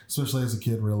is especially as a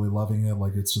kid really loving it.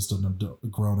 It's just a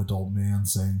grown adult man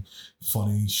saying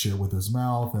funny shit with his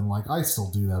mouth, and I still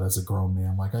do that as a grown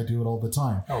man. I do it all the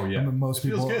time. Oh yeah, I mean, most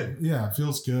people. Feels good. Yeah, it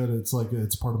feels good. It's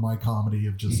it's part of my comedy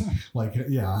of just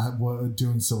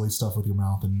doing silly stuff with your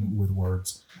mouth and with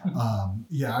words.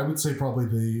 I would say probably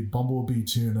the bumblebee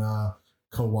tuna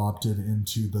co-opted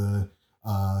into the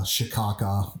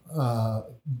Shikaka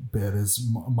bit is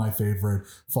my favorite,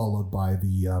 followed by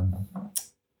the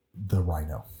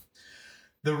rhino.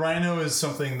 The rhino is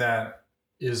something that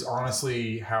is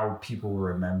honestly how people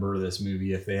remember this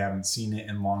movie. If they haven't seen it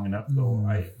in long enough,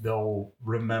 they'll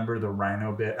remember the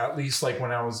rhino bit. At least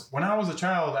when I was a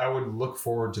child, I would look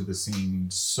forward to the scene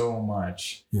so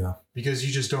much. Yeah. Because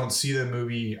you just don't see the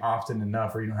movie often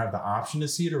enough, or you don't have the option to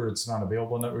see it, or it's not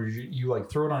available enough, or you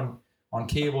throw it on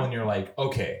cable and you're like,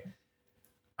 okay,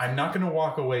 I'm not going to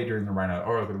walk away during the rhino,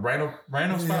 or the rhino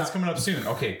spot's coming up soon.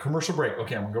 Okay, commercial break.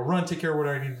 Okay, I'm going to go run, take care of what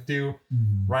I need to do.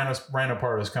 Rhino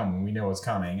part is coming. We know it's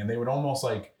coming. And they would almost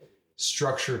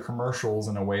structure commercials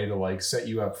in a way to set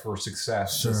you up for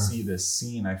success to see this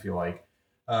scene. I feel like,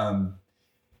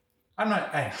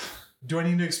 do I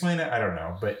need to explain it? I don't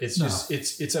know, but it's just,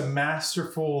 it's a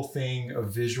masterful thing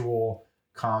of visual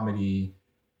comedy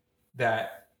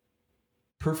that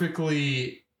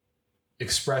perfectly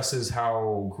expresses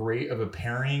how great of a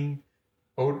pairing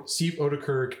Steve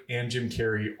Odekirk and Jim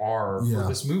Carrey are for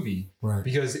this movie. Right.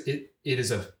 Because it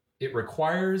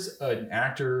requires an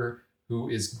actor who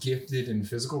is gifted in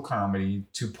physical comedy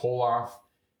to pull off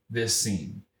this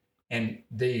scene. And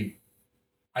by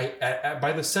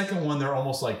the second one, they're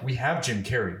almost like, we have Jim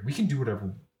Carrey. We can do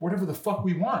whatever the fuck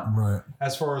we want. Right.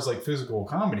 As far as physical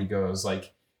comedy goes,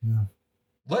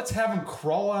 let's have him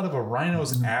crawl out of a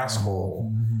rhino's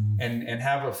asshole and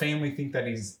have a family think that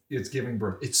it's giving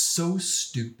birth. It's so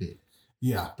stupid.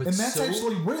 Yeah, but and that's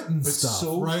actually written stuff,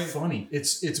 so right? Funny.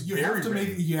 It's you very have to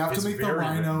make the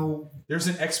rhino. There's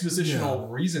an expositional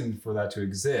reason for that to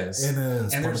exist, and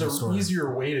there's an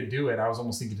easier way to do it. I was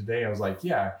almost thinking today. I was like,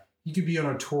 you could be on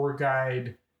a tour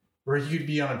guide, or you could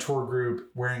be on a tour group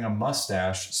wearing a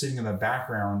mustache, sitting in the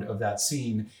background of that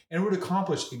scene, and it would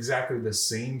accomplish exactly the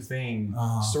same thing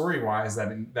story-wise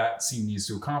that scene needs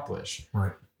to accomplish.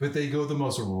 Right. But they go the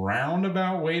most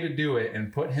roundabout way to do it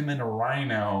and put him in a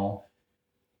rhino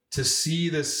to see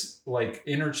this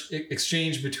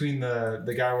exchange between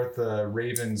the guy with the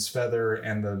raven's feather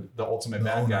and the ultimate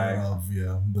bad guy of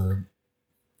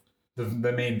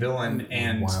the main villain,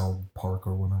 and Wild Park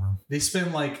or whatever. They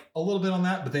spend a little bit on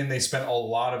that, but then they spend a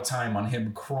lot of time on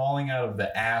him crawling out of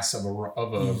the ass of a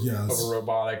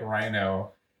robotic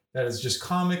rhino that is just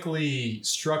comically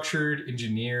structured,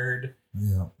 engineered.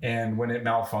 Yeah. And when it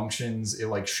malfunctions,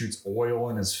 it shoots oil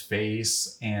in his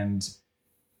face, and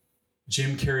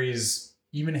Jim Carrey's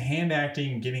even hand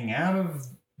acting getting out of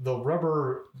the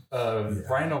rubber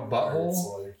rhino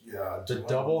butthole. The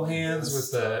double hands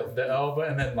with the elbow,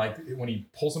 and then when he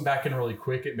pulls him back in really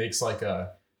quick, it makes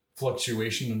a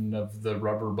fluctuation of the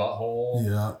rubber butthole.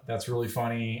 Yeah, that's really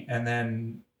funny. And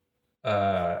then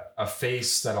a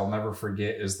face that I'll never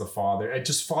forget is the father.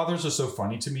 Fathers are so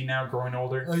funny to me now, growing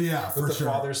older. Oh yeah, for the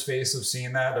father's face of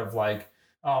seeing that of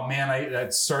oh man,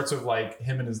 that starts with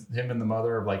him and the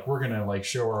mother of we're gonna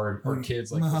show our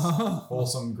kids this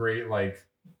wholesome, great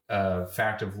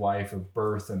fact of life of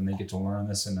birth, and they get to learn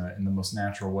this in the most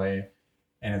natural way,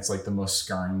 and it's the most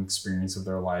scarring experience of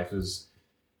their life.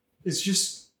 It's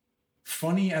just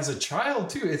funny as a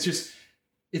child too.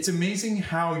 It's amazing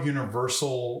how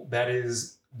universal that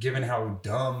is, given how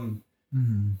dumb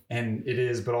and it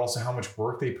is, but also how much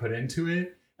work they put into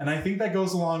it. And I think that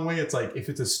goes a long way. It's if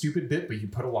it's a stupid bit, but you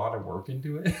put a lot of work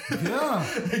into it,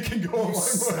 it can go a long way.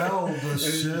 Sell the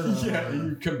shit.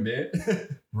 You commit.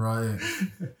 Right.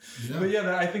 Yeah.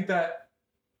 But I think that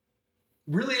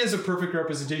really is a perfect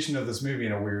representation of this movie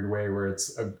in a weird way, where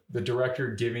it's the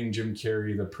director giving Jim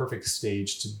Carrey the perfect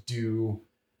stage to do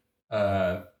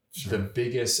the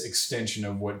biggest extension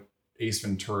of what Ace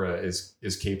Ventura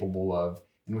is capable of.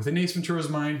 And within Ace Ventura's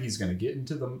mind, he's going to get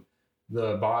into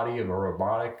the body of a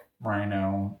robotic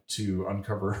rhino to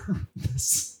uncover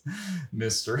this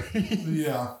mystery.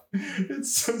 Yeah.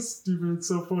 It's so stupid. It's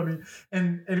so funny.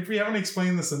 And if we haven't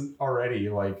explained this already,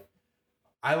 like,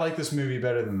 I like this movie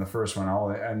better than the first one.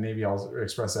 Maybe I'll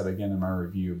express that again in my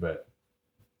review, but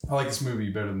I like this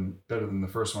movie better than the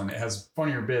first one. It has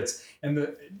funnier bits, and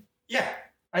the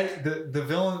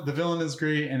villain is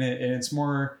great, and it's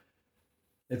more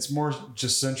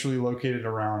just centrally located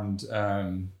around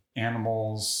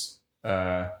animals,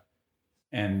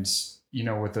 and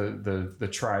with the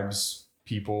tribes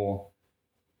people.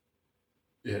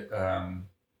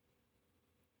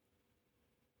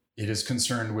 It is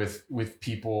concerned with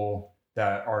people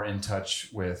that are in touch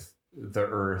with the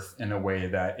earth in a way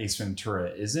that Ace Ventura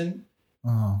isn't.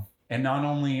 Oh. And not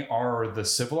only are the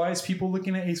civilized people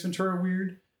looking at Ace Ventura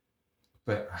weird,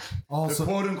 but also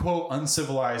the quote unquote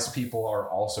uncivilized people are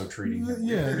also treating him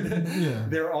weird. Yeah.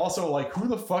 They're also like, who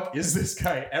the fuck is this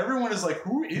guy? Everyone is like,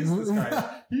 who is this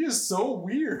guy? He is so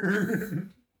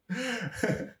weird.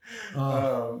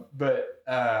 But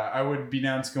I would be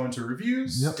down to go into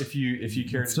reviews. Yep. If you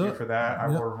care to do for that. I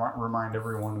will remind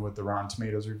everyone what the Rotten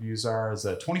Tomatoes reviews are. Is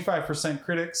 25%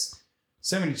 critics,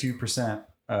 72%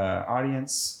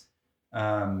 audience,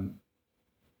 and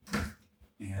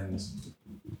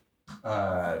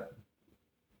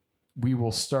we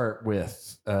will start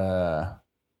with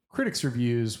critics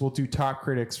reviews. We'll do top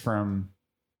critics from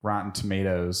Rotten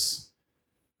Tomatoes.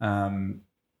 I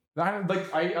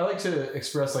like to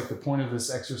express like the point of this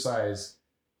exercise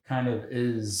kind of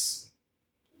is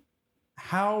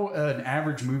how an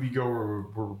average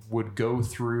moviegoer would go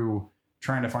through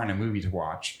trying to find a movie to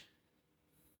watch.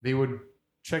 They would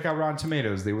check out Rotten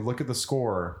Tomatoes. They would look at the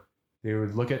score. They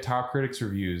would look at top critics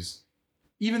reviews.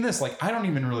 Even this, like, I don't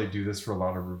even really do this for a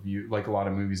lot of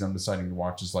movies I'm deciding to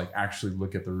watch is like actually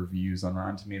look at the reviews on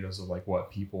Rotten Tomatoes of like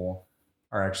what people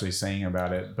are actually saying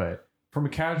about it. But from a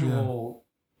casual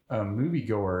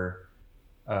moviegoer,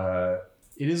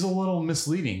 it is a little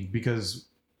misleading because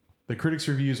the critics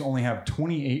reviews only have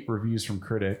 28 reviews from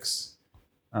critics,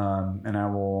 and I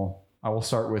will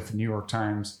start with New York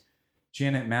Times.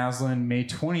 Janet Maslin, May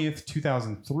 20th,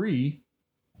 2003.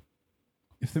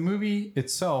 If the movie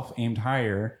itself aimed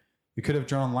higher, it could have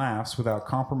drawn laughs without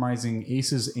compromising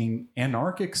Ace's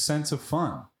anarchic sense of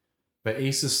fun. But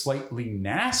Ace is slightly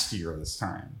nastier this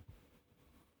time.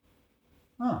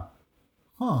 Huh.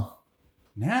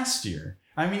 Nastier.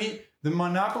 I mean, the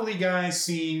Monopoly guy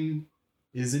scene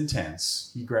is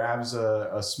intense. He grabs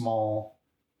a small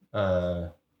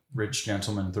rich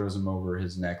gentleman and throws him over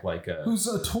his neck like a... Who's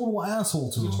a total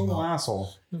asshole to him. Who's a total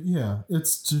asshole. Yeah,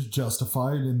 it's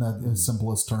justified in that in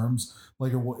simplest terms.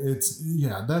 Like,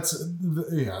 that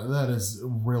is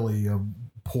really a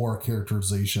poor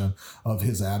characterization of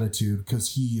his attitude,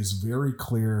 because he is very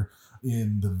clear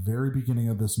in the very beginning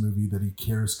of this movie that he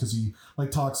cares, because he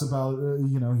like talks about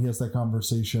he has that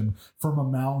conversation from a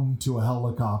mountain to a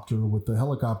helicopter with the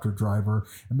helicopter driver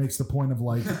and makes the point of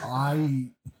like,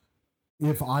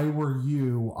 if I were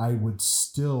you, I would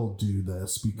still do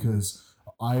this because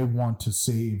I want to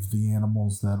save the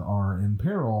animals that are in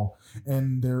peril.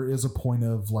 And there is a point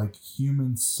of like,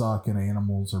 humans suck and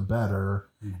animals are better.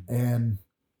 Mm-hmm. And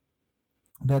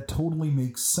that totally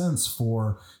makes sense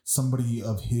for somebody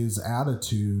of his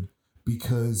attitude,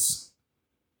 because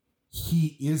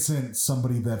he isn't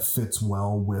somebody that fits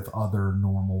well with other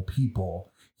normal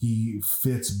people. He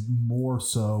fits more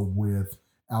so with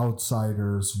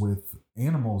outsiders, with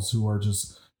animals who are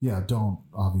just, don't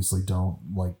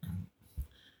like,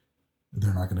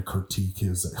 they're not going to critique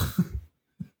his,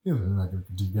 they're not going to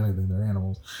critique anything, they're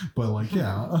animals. But like,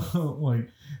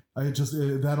 like,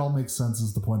 that all makes sense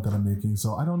is the point that I'm making.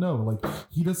 So I don't know, like,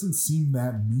 he doesn't seem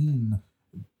that mean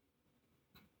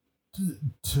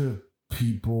to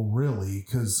people really,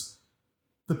 because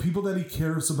the people that he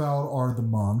cares about are the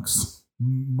monks,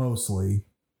 mostly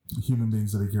human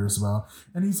beings that he cares about,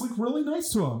 and he's like really nice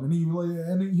to them, and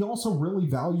he also really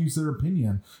values their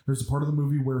opinion. There's a part of the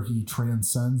movie where he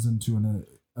transcends into an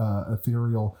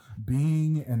ethereal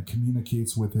being and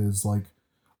communicates with his like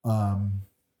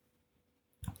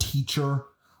teacher,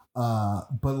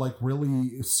 but like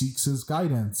really seeks his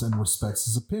guidance and respects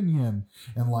his opinion,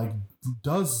 and like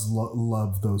does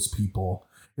love those people.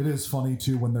 It is funny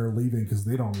too when they're leaving, because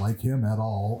they don't like him at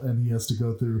all, and he has to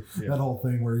go through that whole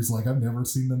thing where he's like, I've never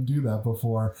seen them do that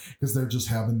before, because they're just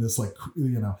having this like,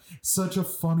 such a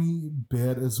funny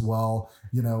bit as well.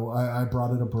 I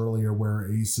brought it up earlier where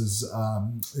Ace is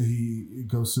he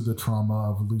goes through the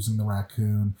trauma of losing the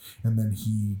raccoon, and then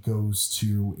he goes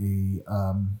to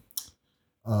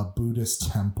a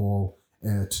Buddhist temple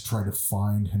to try to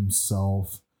find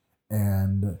himself,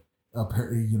 and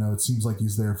it seems like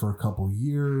he's there for a couple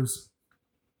years,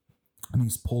 and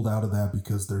he's pulled out of that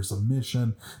because there's a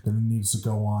mission that he needs to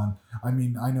go on. I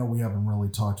mean, I know we haven't really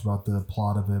talked about the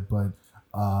plot of it, but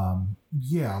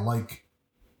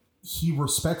he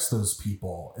respects those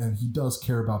people and he does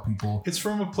care about people. It's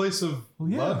from a place of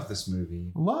love, this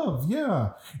movie. Love,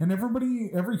 yeah. And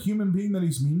every human being that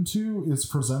he's mean to is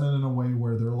presented in a way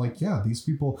where they're like, yeah, these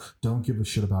people don't give a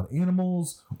shit about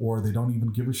animals, or they don't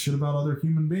even give a shit about other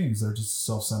human beings. They're just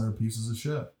self-centered pieces of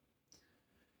shit.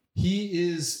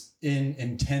 He is an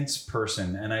intense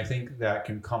person, and I think that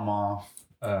can come off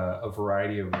a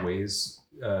variety of ways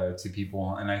to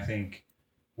people. And I think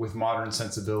with modern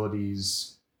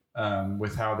sensibilities,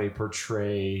 with how they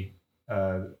portray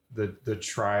the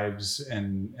tribes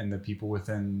and the people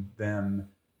within them,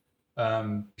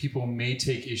 people may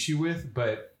take issue with,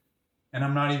 but, and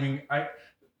I'm not even,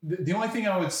 the only thing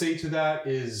I would say to that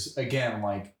is, again,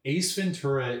 like, Ace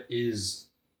Ventura is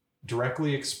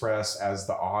directly expressed as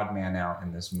the odd man out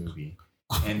in this movie.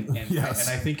 And Yes.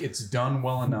 and I think it's done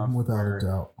well enough Without where a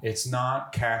doubt. it's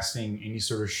not casting any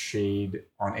sort of shade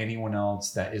on anyone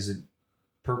else that isn't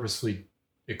purposefully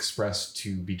expressed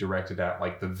to be directed at,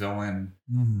 like the villain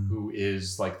who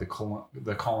is like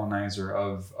the colonizer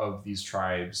of these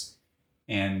tribes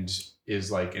and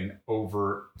is like an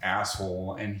overt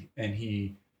asshole, and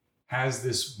he has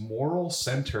this moral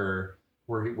center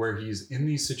where he's in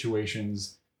these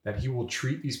situations that he will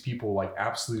treat these people like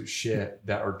absolute shit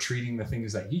that are treating the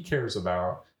things that he cares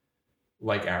about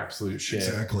like absolute shit.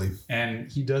 Exactly.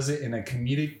 And he does it in a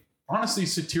comedic, honestly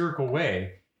satirical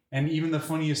way. And even the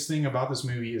funniest thing about this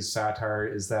movie is satire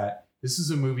is that this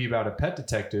is a movie about a pet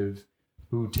detective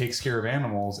who takes care of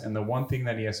animals. And the one thing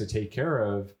that he has to take care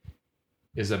of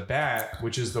is a bat,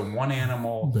 which is the one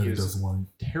animal That he he is doesn't like.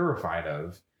 terrified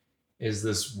of, is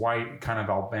this white kind of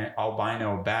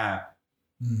albino bat.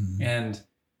 And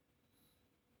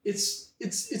it's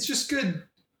just good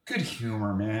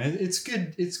humor, man. It's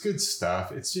good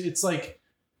stuff. It's like,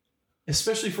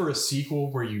 especially for a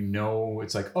sequel where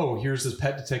it's like, oh, here's this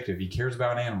pet detective, he cares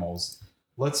about animals,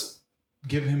 let's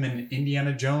give him an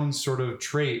Indiana Jones sort of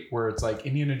trait where it's like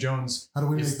Indiana Jones How do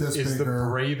we make this is the bigger?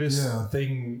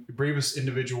 bravest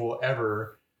individual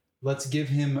ever. Let's give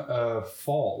him a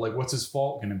fault. Like, what's his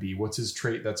fault going to be? What's his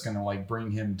trait that's going to like bring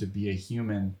him to be a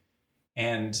human?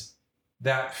 And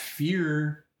that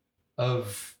fear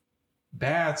of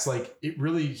bats, like, it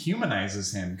really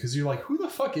humanizes him, because you're like, who the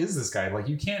fuck is this guy? Like,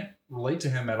 you can't relate to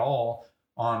him at all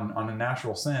on a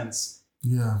natural sense.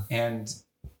 Yeah. And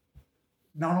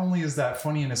not only is that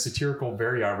funny in a satirical,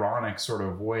 very ironic sort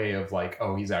of way of like,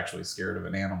 oh, he's actually scared of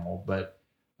an animal, but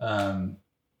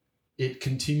it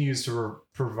continues to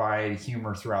provide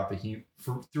humor throughout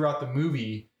the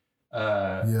movie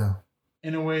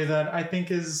in a way that I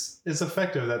think is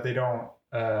effective, that they don't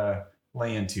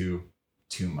lay into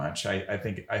too much. I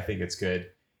think it's good.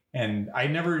 And I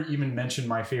never even mentioned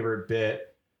my favorite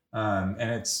bit, and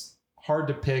it's hard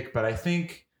to pick, but I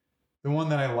think the one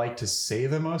that I like to say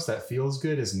the most that feels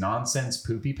good is "nonsense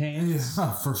poopy pants."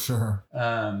 Yeah, for sure.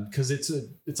 Because it's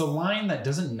a line that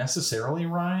doesn't necessarily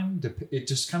rhyme. It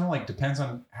just kind of like depends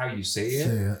on how you say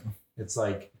it. It's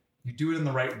like you do it in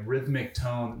the right rhythmic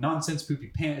tone. Nonsense poopy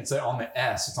pants. It's like on the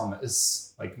S. It's on the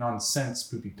S. Like nonsense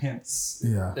poopy pants.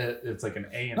 Yeah. It's like an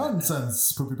A. And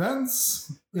Nonsense poopy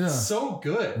pants. Yeah. It's so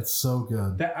good. It's so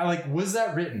good. That was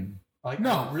that written? Like,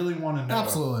 No. I really want to know.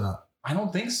 Absolutely not. I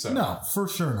don't think so. No, for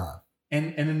sure not.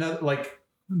 And another, like,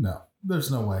 No, there's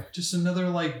no way. just another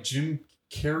like Jim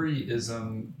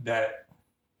Carrey-ism that,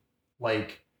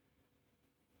 like,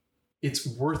 it's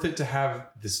worth it to have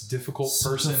this difficult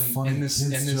Such a person funny in this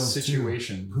kids joke, too.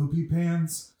 situation. Poopy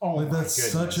pants. Oh Like, my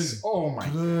that's goodness! such a oh my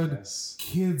good goodness!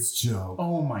 kids joke.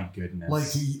 Oh my goodness! Like,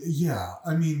 yeah,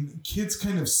 I mean, kids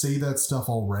kind of say that stuff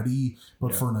already,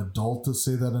 but Yeah. for an adult to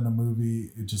say that in a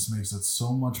movie, it just makes it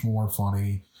so much more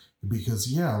funny. Because,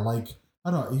 yeah, like,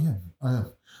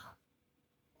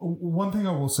 one thing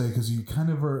I will say, because you kind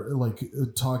of are like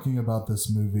talking about this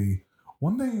movie,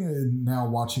 one thing now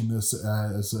watching this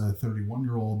as a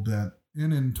 31-year-old that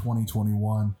in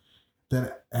 2021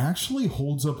 that actually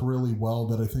holds up really well,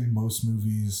 that I think most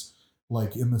movies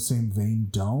like in the same vein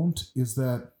don't, is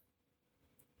that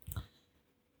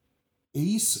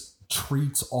Ace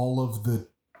treats all of the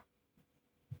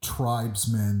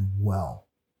tribesmen well.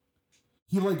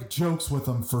 He like jokes with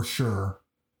them for sure,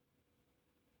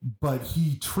 but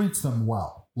he treats them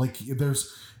well. Like there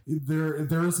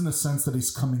isn't a sense that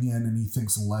he's coming in and he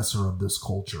thinks lesser of this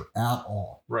culture at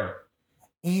all. right.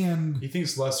 And He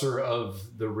thinks lesser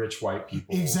of the rich white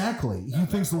people. exactly. He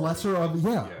thinks lesser of,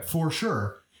 for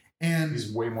sure. And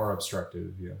he's way more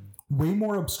obstructive. Yeah. Way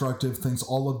more obstructive, thinks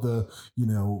all of the,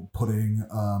 putting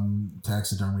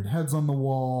taxidermied heads on the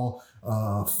wall,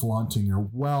 flaunting your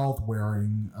wealth,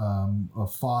 wearing a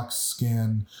fox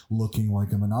skin, looking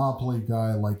like a Monopoly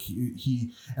guy, like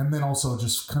he and then also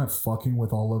just kind of fucking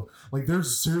with all of, like,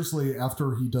 there's seriously,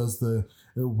 after he does the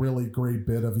really great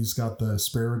bit of he's got the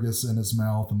asparagus in his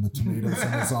mouth and the tomatoes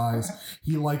in his eyes,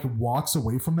 he like walks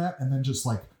away from that and then just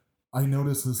like, I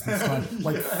noticed this time,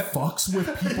 like, fucks with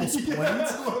people's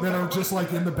plates that are just,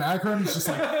 like, in the background. He's just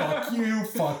like,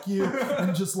 fuck you,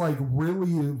 and just, like,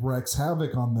 really wreaks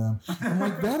havoc on them. And,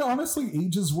 like, that honestly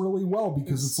ages really well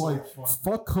because it's so like, fun.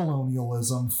 Fuck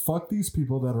colonialism, fuck these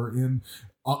people that are in,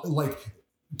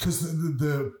 because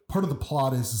the part of the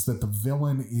plot is that the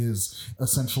villain is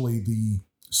essentially the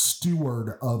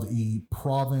steward of a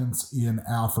province in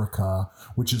Africa,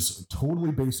 which is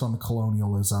totally based on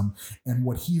colonialism. And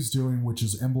what he's doing, which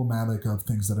is emblematic of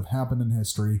things that have happened in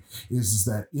history, is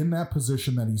that in that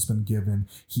position that he's been given,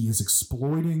 he is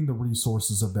exploiting the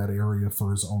resources of that area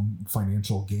for his own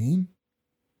financial gain.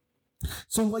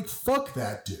 So, like, fuck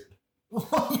that dude.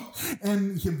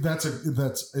 And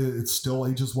it still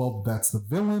ages well. That's the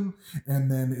villain. And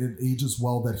then it ages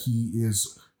well that he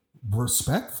is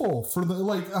respectful for the,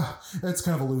 like, it's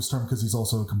kind of a loose term because he's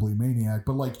also a complete maniac,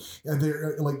 but like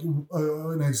there, like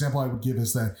an example I would give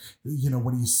is that,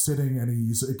 when he's sitting and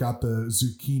he's got the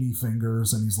zucchini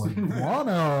fingers and he's like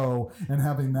guano and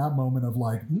having that moment of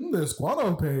like, this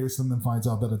guano paste, and then finds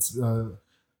out that it's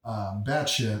bad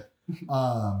shit,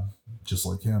 just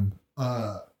like him.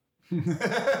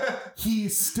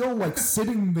 He's still like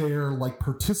sitting there, like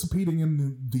participating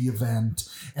in the event,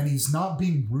 and he's not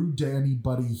being rude to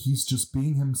anybody. He's just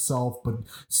being himself, but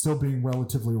still being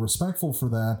relatively respectful for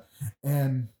that.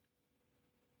 And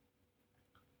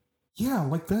yeah,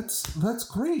 like that's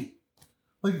great.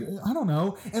 Like, I don't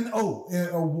know. And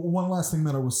one last thing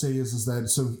that I will say is that,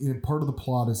 so part of the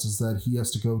plot is that he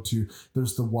has to go to,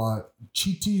 there's the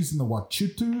Wachitis and the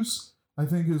Wachutus, I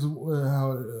think is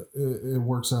how it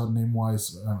works out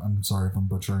name-wise. I'm sorry if I'm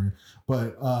butchering it.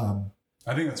 But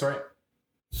I think that's right.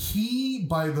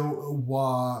 By the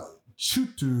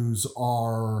Wachutus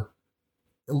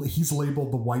he's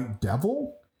labeled the White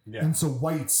Devil. Yeah. And so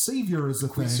White Savior is a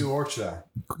thing.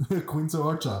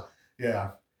 Quinto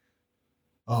Yeah.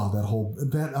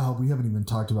 Oh, we haven't even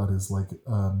talked about his, like,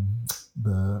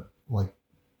 the, like,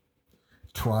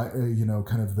 kind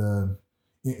of the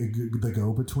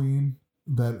go-between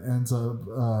that ends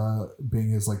up being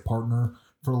his, like, partner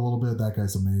for a little bit. That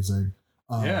guy's amazing.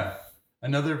 Yeah.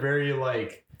 Another very,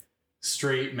 like,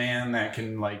 straight man that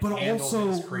can, like, but handle also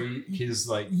his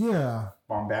like,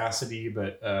 bombacity,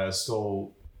 but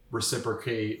still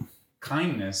reciprocate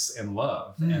kindness and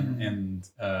love and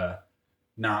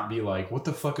not be like, what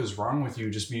the fuck is wrong with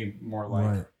you? Just be more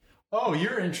like, oh,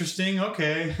 you're interesting.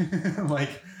 Okay. Like,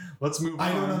 let's move on.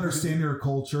 I don't understand your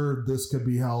culture. This could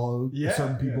be how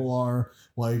certain people are,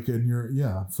 like, and you're,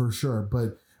 for sure.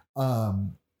 But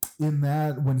in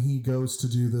that, when he goes to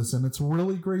do this, and it's a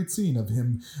really great scene of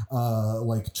him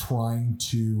like trying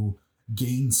to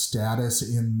gain status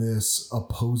in this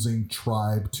opposing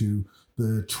tribe to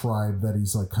the tribe that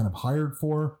he's, like, kind of hired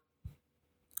for.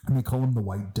 And they call him the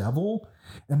White Devil.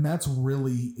 And that's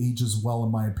really ages well,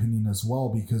 in my opinion, as well,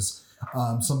 because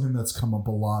something that's come up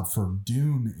a lot for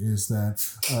Dune is that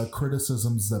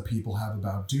criticisms that people have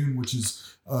about Dune, which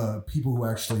is people who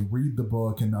actually read the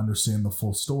book and understand the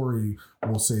full story,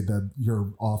 will say that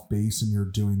you're off base and you're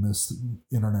doing this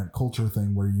internet culture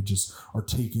thing where you just are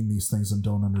taking these things and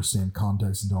don't understand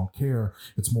context and don't care.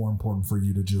 It's more important for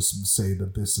you to just say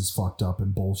that this is fucked up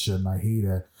and bullshit and I hate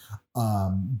it.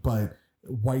 But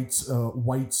white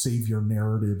savior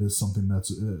narrative is something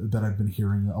that I've been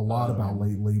hearing a lot about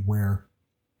lately, where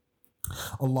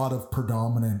a lot of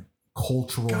predominant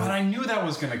cultural. God, I knew that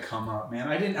was going to come up, man.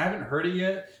 I haven't heard it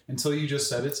yet until you just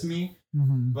said it to me.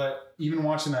 Mm-hmm. But even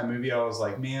watching that movie, I was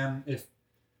like, man, if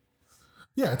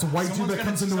it's a white dude that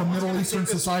comes into a Middle Eastern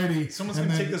society. Someone's going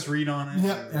to take this read on it.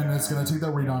 Yeah, and it's going to take that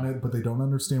read on it, but they don't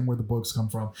understand where the books come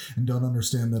from and don't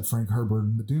understand that Frank Herbert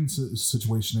in the Dune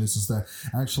situation is that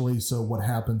actually, so what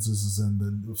happens is in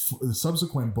the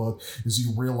subsequent book is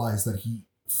you realize that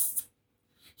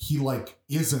he like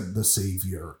isn't the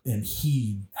savior, and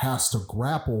he has to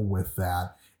grapple with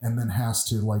that, and then has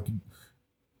to, like,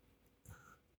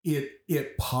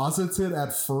 it posits it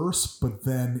at first, but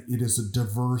then it is a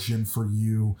diversion for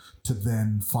you to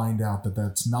then find out that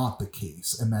that's not the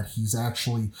case, and that he's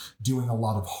actually doing a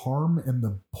lot of harm. And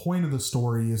the point of the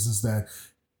story is that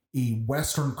a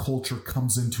Western culture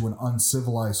comes into an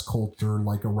uncivilized culture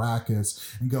like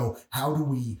Arrakis and go, how do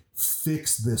we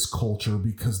fix this culture?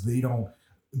 Because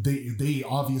they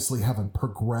obviously haven't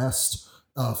progressed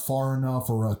far enough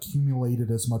or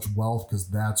accumulated as much wealth, because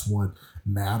that's what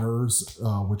matters,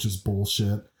 which is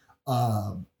bullshit.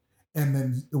 And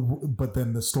then, but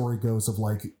then the story goes of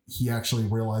like, he actually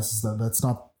realizes that that's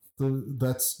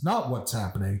not what's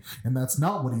happening, and that's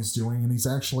not what he's doing. And he's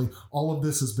actually, all of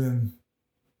this has been.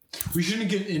 We shouldn't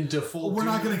get into full. We're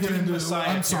not going to get into. Messiah.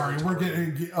 I'm sorry. We're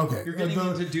getting okay. You're getting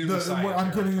into Dune Messiah.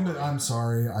 I'm getting into. I'm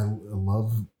sorry. I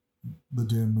love the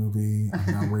Dune movie.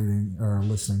 I'm now reading or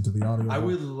listening to the audio. I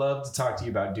would love to talk to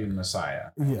you about Dune Messiah.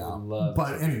 Yeah,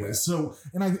 but anyway, so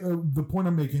and the point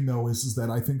I'm making though is that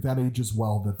I think that ages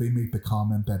well, that they make the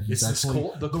comment that he's actually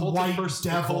the white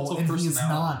devil, and he's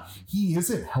not. He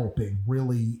isn't helping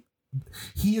really.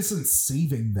 He isn't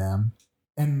saving them.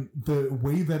 And the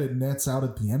way that it nets out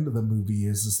at the end of the movie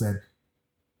is that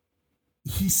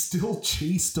he's still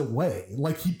chased away.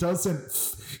 Like he doesn't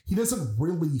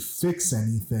really fix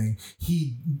anything.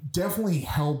 He definitely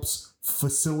helps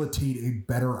facilitate a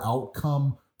better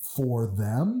outcome for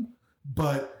them,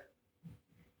 but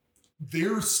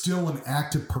they're still an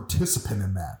active participant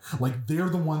in that. Like they're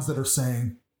the ones that are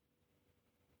saying,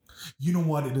 you know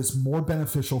what? It is more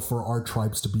beneficial for our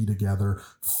tribes to be together.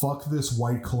 Fuck this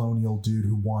white colonial dude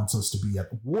who wants us to be at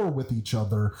war with each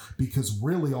other, because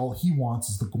really all he wants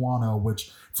is the guano,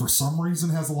 which for some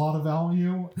reason has a lot of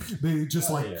value. They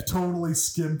just totally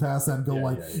skim past that and go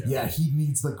he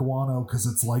needs the guano because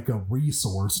it's like a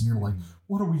resource. And you're like,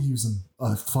 what are we using a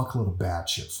fuckload of bad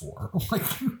shit for? Like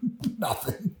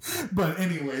nothing. But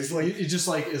anyways, like it just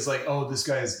like is like, oh, this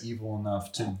guy is evil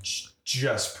enough to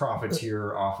just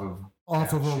profiteer off of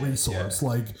a resource.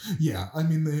 I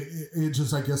mean, it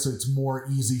just, I guess it's more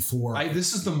easy for.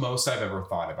 This is the most I've ever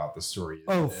thought about the story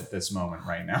at this moment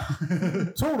right now.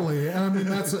 Totally. And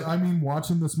I mean,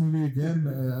 watching this movie again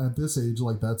at this age,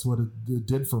 like that's what it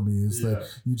did for me, is that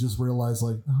you just realize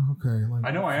like, oh, okay. Like,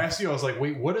 I know I asked you, I was like,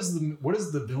 wait, what is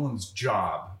the villain's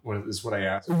job? What is what I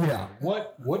asked? Yeah.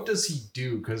 What does he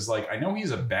do? Because like, I know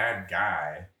he's a bad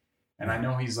guy. And I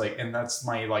know he's like, and that's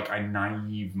my like a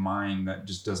naive mind that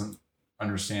just doesn't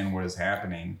understand what is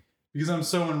happening, because I'm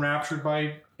so enraptured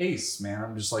by Ace, man.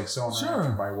 I'm just like so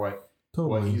enraptured by what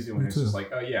he's doing. It's just like,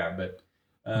 oh yeah, but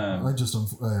I just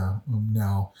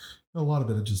now a lot of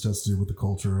it just has to do with the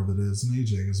culture of it is and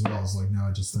aging as well. As like now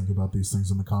I just think about these things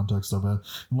in the context of it,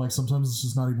 and like sometimes it's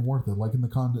just not even worth it. Like in the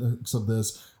context of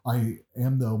this, I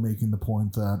am though making the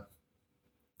point that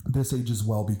this ages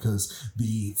well because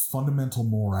the fundamental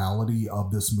morality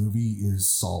of this movie is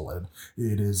solid.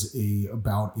 It is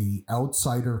about a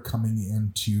outsider coming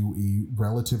into a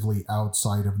relatively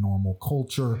outside of normal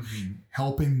culture,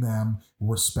 helping them,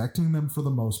 respecting them for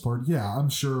the most part. Yeah, I'm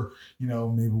sure,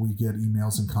 maybe we get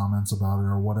emails and comments about it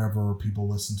or whatever, or people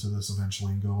listen to this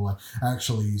eventually and go like,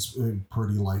 actually he's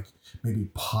pretty like maybe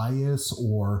pious,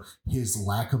 or his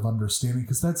lack of understanding,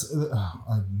 because that's now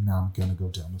I'm gonna go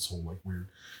down this whole like weird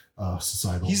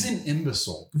societal. He's an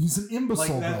imbecile. He's an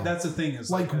imbecile. Like that's the thing.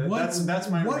 Is like what? That's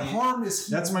my what read. Harm is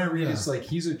he? That's my read. It's like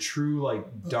he's a true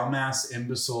like dumbass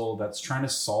imbecile that's trying to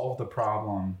solve the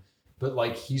problem, but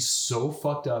like he's so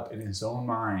fucked up in his own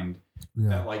mind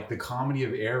that like the comedy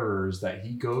of errors that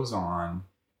he goes on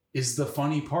is the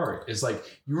funny part. Is like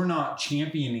you're not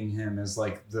championing him as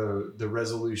like the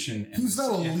resolution. He's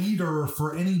not a leader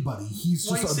for anybody. He's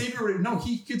white just savior. No,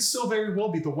 he could still very well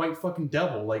be the white fucking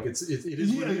devil. Like it is.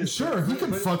 What it is. Sure, he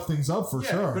can fuck things up for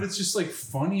sure. But it's just like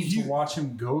funny to watch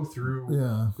him go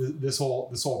through this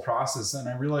whole process, and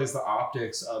I realize the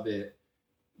optics of it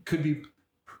could be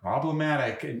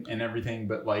problematic and everything,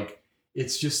 but like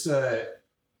it's just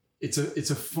it's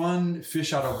a fun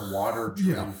fish out of water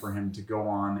journey for him to go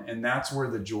on, and that's where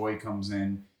the joy comes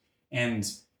in. And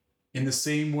in the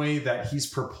same way that he's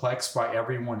perplexed by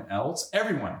everyone else,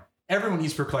 everyone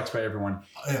he's perplexed by everyone.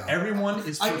 Everyone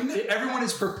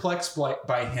is perplexed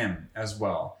by him as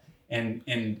well, and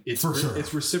it's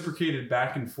it's reciprocated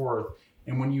back and forth.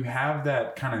 And when you have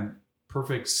that kind of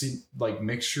perfect like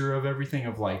mixture of everything,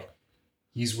 of like,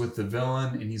 he's with the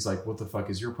villain and he's like, what the fuck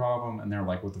is your problem? And they're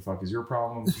like, what the fuck is your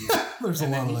problem? There's a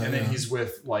lot of that. And then he's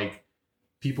with like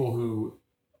people who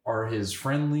are his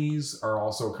friendlies, are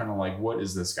also kind of like, what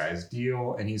is this guy's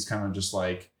deal? And he's kind of just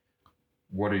like,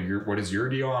 what is your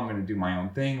deal? I'm going to do my own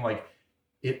thing. Like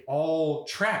it all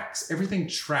tracks. Everything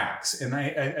tracks. And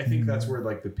I think that's where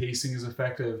like the pacing is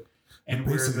effective, and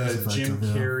where the Jim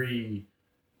Carrey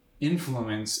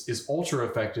influence is ultra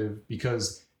effective,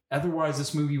 because otherwise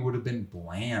this movie would have been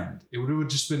bland. It would have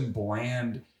just been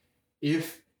bland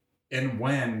if and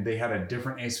when they had a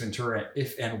different Ace Ventura,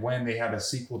 if and when they had a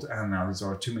sequel to, I don't know, these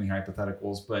are too many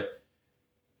hypotheticals, but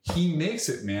he makes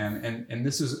it, man. And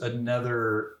this is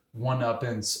another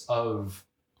one-uppance of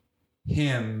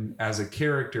him as a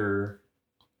character,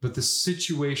 but the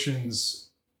situations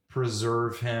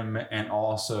preserve him and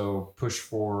also push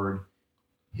forward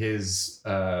his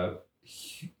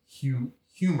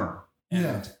humor.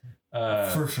 And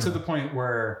for sure. to the point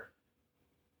where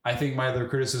I think my other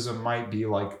criticism might be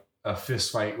like a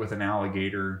fist fight with an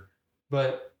alligator,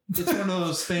 but it's one of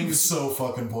those things. So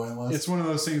fucking pointless. It's one of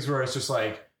those things where it's just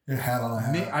like, a hat on a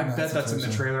hat. I bet that's in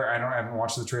the trailer. I haven't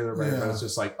watched the trailer, but it's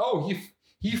just like, oh,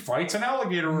 he fights an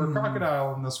alligator or a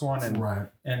crocodile in this one, and right.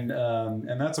 and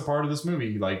that's a part of this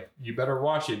movie. Like, you better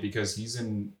watch it because he's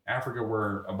in Africa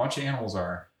where a bunch of animals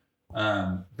are.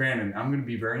 Brandon, I'm going to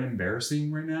be very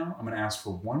embarrassing right now. I'm going to ask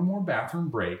for one more bathroom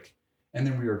break, and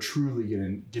then we are truly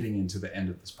getting into the end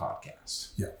of this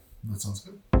podcast. Yeah, that sounds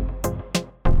good.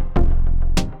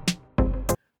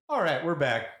 All right, we're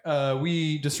back.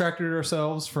 We distracted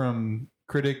ourselves from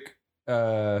critic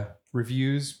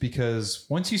reviews because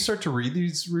once you start to read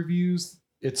these reviews,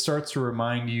 it starts to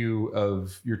remind you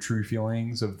of your true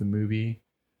feelings of the movie.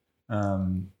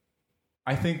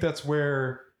 I think that's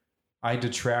where I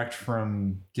detract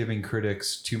from giving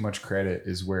critics too much credit,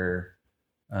 is where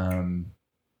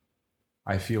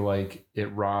I feel like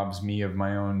it robs me of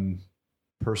my own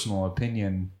personal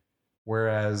opinion,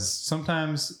 whereas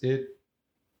sometimes it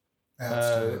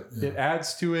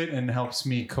adds to it and helps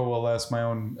me coalesce my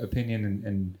own opinion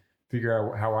and figure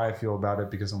out how I feel about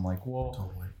it, because I'm like, well,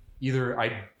 Totally. either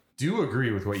I do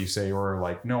agree with what you say, or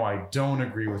like, no, I don't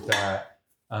agree with that.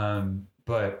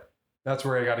 But that's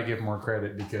where I got to give more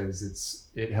credit,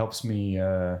 because it helps me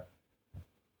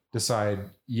decide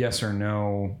yes or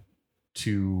no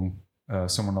to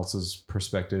someone else's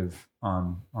perspective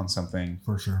on something,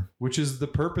 For sure. which is the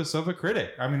purpose of a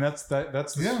critic. I mean, that's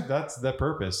the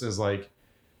purpose, is like,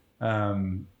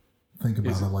 Think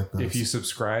about it like this. if you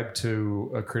subscribe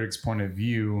to a critic's point of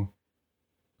view,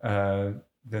 then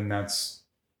that's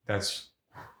up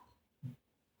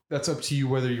to you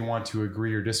whether you want to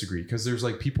agree or disagree. Because there's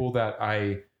like people that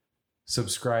I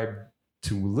subscribe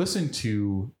to listen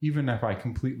to, even if I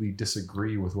completely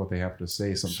disagree with what they have to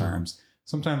say sometimes. Sure.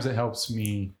 Sometimes it helps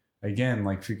me, again,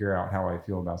 like figure out how I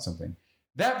feel about something.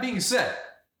 That being said,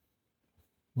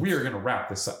 we are going to wrap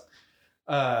this up.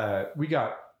 We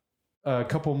got a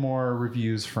couple more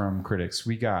reviews from critics.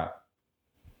 We got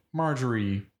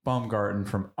Marjorie Baumgarten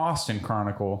from Austin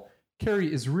Chronicle.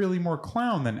 Carrie is really more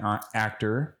clown than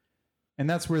actor. And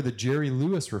that's where the Jerry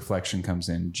Lewis reflection comes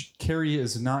in. Carrie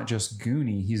is not just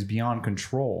goony, he's beyond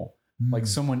control. Like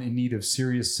someone in need of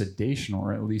serious sedation,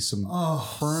 or at least some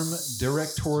firm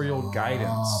directorial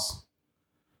guidance.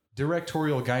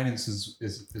 Directorial guidance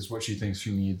is what she thinks she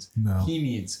needs. No. He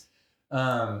needs.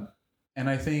 And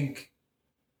I think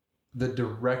the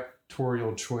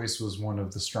directorial choice was one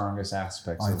of the strongest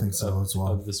aspects I think so as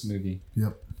well. of this movie.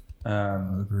 Yep.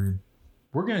 Agreed.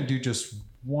 We're going to do just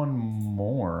one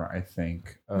more, I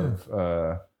think, of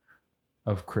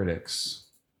critics,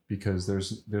 because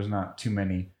there's not too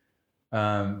many.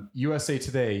 USA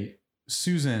Today,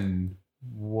 Susan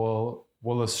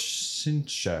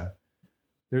Woloszynska.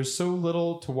 There's so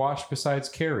little to watch besides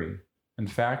Carrie. In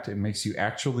fact, it makes you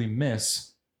actually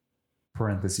miss,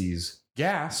 parentheses,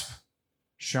 gasp,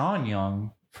 Sean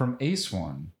Young from Ace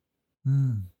One.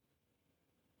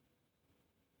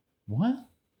 What?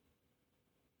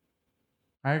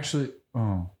 I actually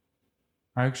am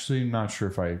not sure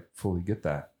if I fully get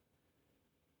that.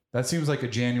 That seems like a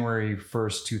January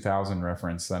 1st, 2000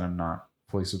 reference that I'm not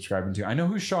fully subscribing to. I know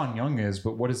who Sean Young is,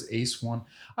 but what is Ace One?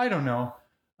 I don't know.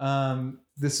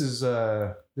 This is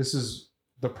the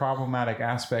problematic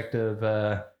aspect of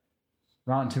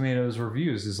Rotten Tomatoes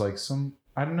reviews, is like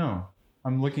I don't know.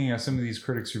 I'm looking at some of these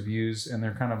critics' reviews, and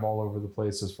they're kind of all over the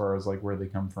place as far as like where they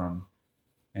come from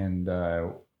and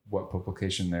what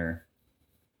publication they're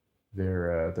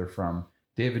from.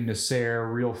 David Nasser,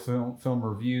 Real Film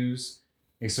Reviews.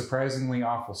 A surprisingly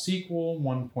awful sequel,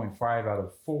 1.5 out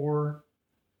of 4.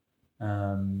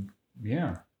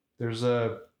 Yeah, there's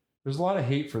a lot of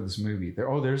hate for this movie.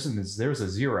 There's a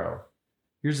 0.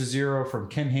 Here's a 0 from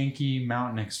Ken Hankey,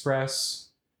 Mountain Express.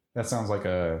 That sounds like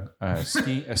a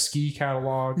ski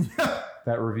catalog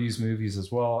that reviews movies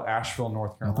as well. Asheville,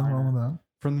 North Carolina. Nothing wrong with that.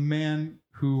 From the man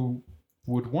who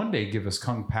would one day give us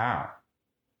Kung Pao.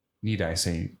 Need I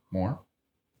say more?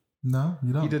 No,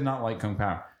 you don't. He did not like Kung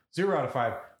Pao. 0 out of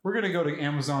 5. We're going to go to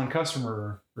Amazon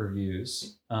customer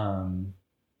reviews. 5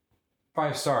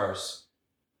 stars.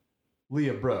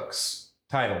 Leah Brooks.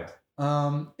 Titled,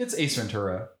 it's Ace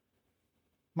Ventura.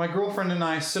 My girlfriend and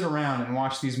I sit around and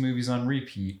watch these movies on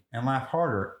repeat and laugh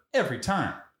harder every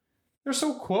time. They're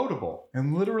so quotable,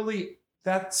 and literally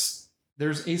there's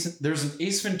an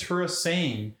Ace Ventura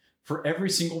saying for every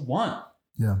single one.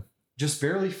 Yeah. Just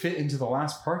barely fit into the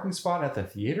last parking spot at the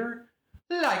theater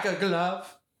like a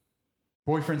glove.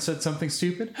 Boyfriend said something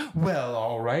stupid. Well,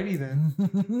 alrighty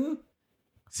then.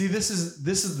 See, this is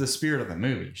the spirit of the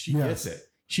movie. She gets it.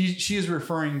 She is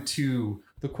referring to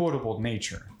the quotable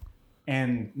nature,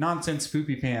 and nonsense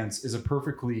poopy pants is a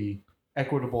perfectly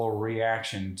equitable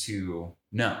reaction to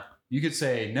no. You could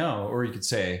say no, or you could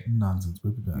say nonsense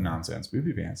poopy pants. Nonsense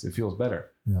poopy pants. It feels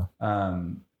better. Yeah.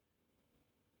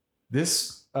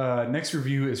 This next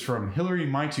review is from Hillary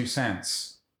My Two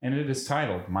Cents, and it is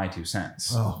titled My Two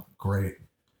Cents. Oh, great.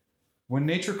 When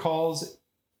Nature Calls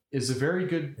is a very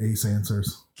good Ace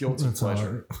Answers. Guilty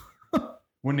pleasure.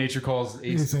 When Nature Calls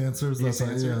Ace Answers. That's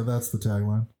the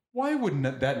tagline. Why wouldn't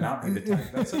that not be the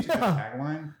tagline? That's such a good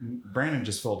tagline. Brandon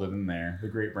just filled it in there. The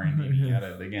great Brandon. He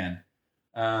added it again.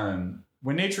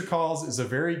 When Nature Calls is a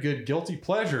very good guilty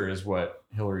pleasure, is what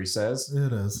Hillary says.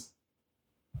 It is.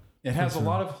 It has a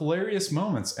lot of hilarious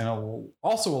moments and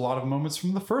also a lot of moments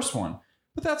from the first one.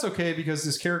 But that's okay because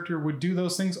this character would do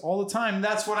those things all the time.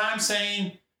 That's what I'm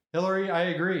saying. Hillary, I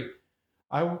agree.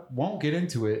 I won't get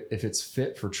into it if it's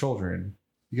fit for children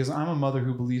because I'm a mother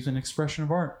who believes in expression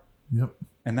of art. Yep.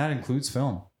 And that includes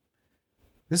film.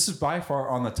 This is by far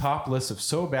on the top list of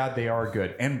so bad they are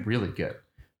good and really good.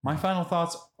 My final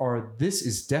thoughts are this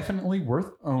is definitely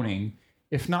worth owning,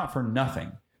 if not for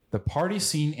nothing. The party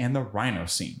scene and the rhino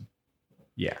scene.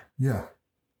 Yeah. Yeah.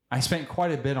 I spent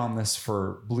quite a bit on this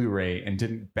for Blu-ray and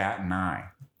didn't bat an eye.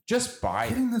 Just buy it.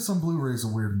 Getting this on Blu-ray is a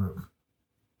weird move.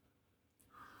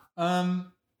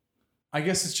 I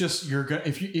guess it's just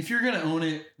if you're gonna own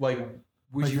it, like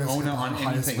would you own it on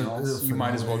anything else? You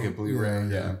might as well get Blu-ray.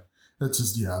 Yeah. It's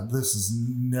just this is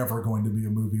never going to be a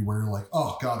movie where you're like,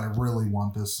 oh god, I really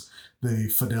want this. The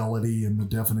fidelity and the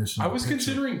definition. I was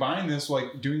considering buying this,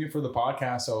 like doing it for the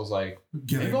podcast. I was like,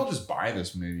 maybe I'll just buy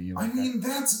this movie. I mean,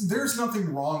 there's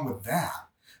nothing wrong with that,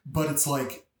 but it's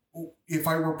like if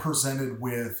I were presented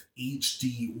with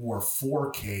HD or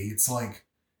 4K, it's like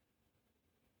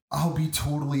I'll be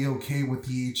totally okay with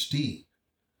the HD.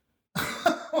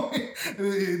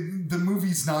 The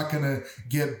movie's not gonna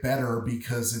get better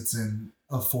because it's in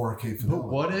a 4K fidelity. But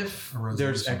what if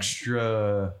there's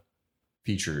extra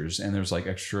features and there's like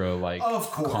extra like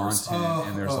content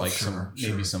and there's like some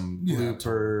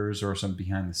bloopers or some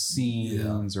behind the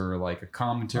scenes or like a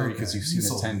commentary because you've seen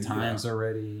it 10 times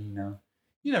already, you know?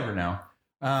 You never know.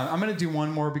 I'm going to do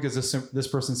one more because this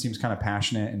person seems kind of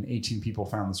passionate and 18 people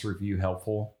found this review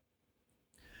helpful.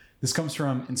 This comes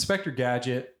from Inspector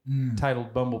Gadget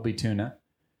titled Bumblebee Tuna.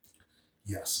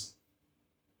 Yes.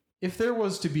 If there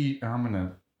was to be, I'm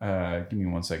going to, give me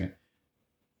 1 second.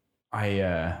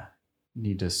 I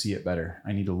need to see it better.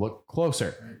 I need to look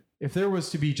closer. If there was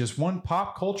to be just one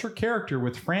pop culture character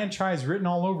with franchise written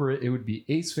all over it, it would be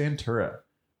Ace Ventura.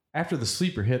 After the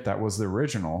sleeper hit that was the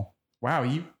original. Wow,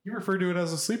 you refer to it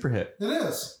as a sleeper hit. It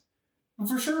is.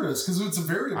 For sure it is, because it's a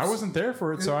very... I wasn't there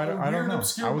for it, so I don't know.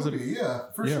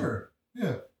 Sure.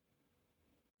 Yeah.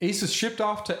 Ace is shipped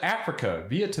off to Africa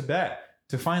via Tibet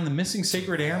to find the missing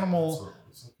sacred animal...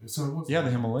 the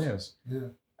Himalayas. Yeah.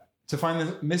 To find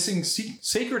the missing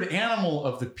sacred animal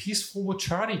of the peaceful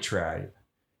Wachati tribe.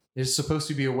 It is supposed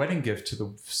to be a wedding gift to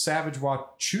the savage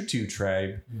Wachutu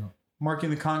tribe,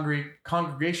 marking the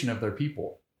congregation of their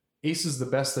people. Ace is the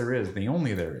best there is, the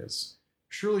only there is.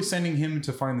 Surely sending him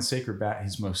to find the sacred bat,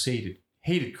 his most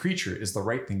hated creature, is the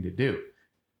right thing to do.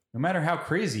 No matter how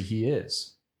crazy he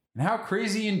is. And how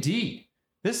crazy indeed.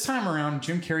 This time around,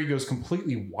 Jim Carrey goes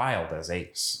completely wild as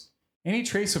Ace. Any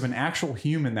trace of an actual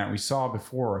human that we saw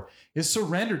before is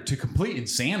surrendered to complete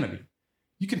insanity.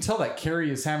 You can tell that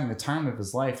Carrey is having the time of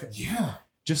his life. Yeah.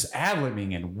 Just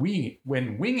ad-libbing and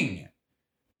winging it.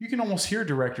 You can almost hear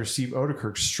director Steve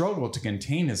Odekirk struggle to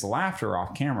contain his laughter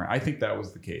off camera. I think that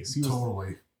was the case.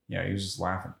 Totally. Yeah, he was just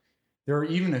laughing. There are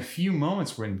even a few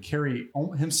moments when Carrey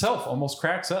himself almost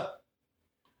cracks up.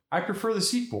 I prefer the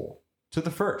sequel to the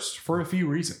first for a few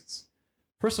reasons.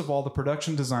 First of all, the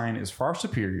production design is far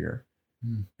superior,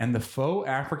 and the faux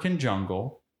African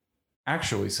jungle,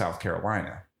 actually South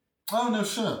Carolina. Oh, no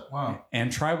shit. Wow.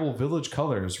 And tribal village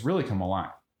colors really come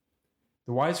alive.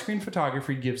 The widescreen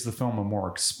photography gives the film a more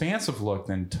expansive look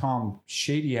than Tom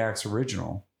Shadyak's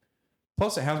original.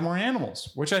 Plus, it has more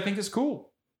animals, which I think is cool.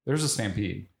 There's a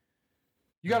stampede.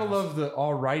 You gotta love the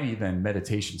alrighty then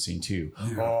meditation scene too.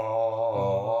 Yeah.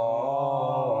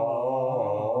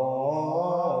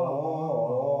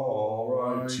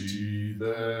 Alrighty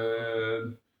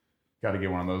then. Got to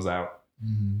get one of those out.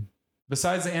 Mm-hmm.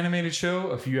 Besides the animated show,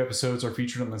 a few episodes are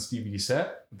featured on this DVD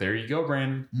set. There you go,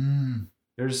 Brandon. Mm.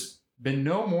 There's been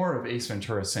no more of Ace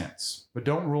Ventura since, but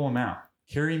don't rule him out.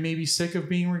 Carrey may be sick of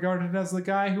being regarded as the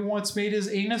guy who once made his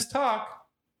anus talk,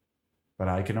 but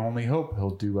I can only hope he'll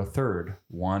do a third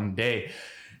one day.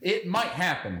 It might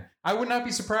happen. I would not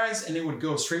be surprised, and it would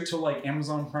go straight to like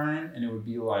Amazon Prime, and it would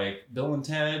be like Bill and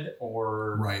Ted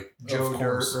or Right. Joe Of Dirt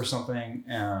course. or something.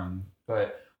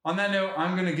 But on that note,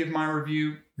 I'm going to give my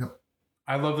review. Yep.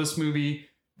 I love this movie.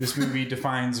 This movie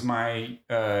defines my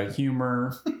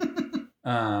humor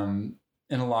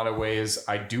in a lot of ways.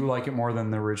 I do like it more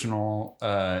than the original.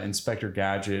 Inspector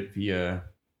Gadget via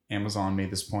Amazon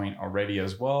made this point already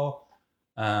as well.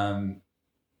 I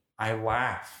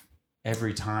laugh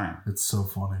every time. It's so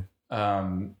funny.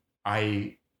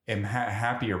 I am a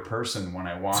happier person when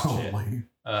I watch Totally.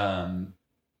 it.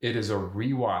 It is a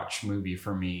rewatch movie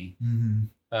for me. Mm-hmm.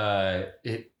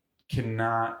 It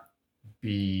cannot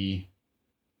be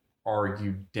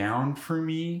argued down for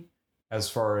me as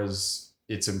far as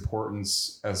its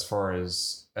importance, as far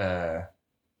as a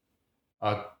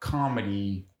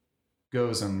comedy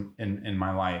goes in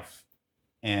my life.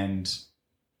 And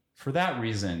for that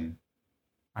reason,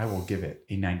 I will give it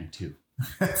a 92.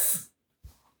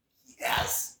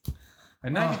 Yes. A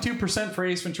 92% for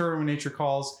Ace Ventura When Nature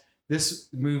Calls. This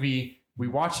movie, we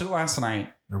watched it last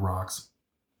night. It rocks.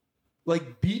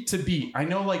 Like beat to beat. I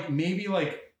know like maybe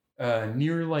like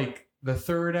near like the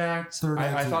third act.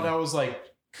 I thought I was like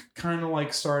kind of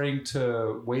like starting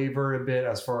to waver a bit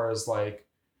as far as like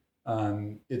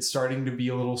it's starting to be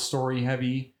a little story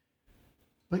heavy.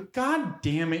 But god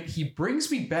damn it, he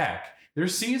brings me back.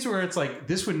 There's scenes where it's like,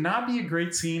 this would not be a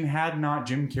great scene had not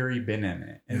Jim Carrey been in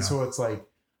it. And so it's like,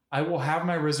 I will have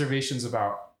my reservations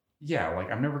about, like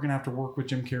I'm never going to have to work with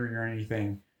Jim Carrey or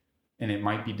anything. And it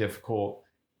might be difficult.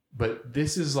 But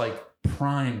this is like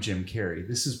prime Jim Carrey.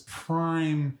 This is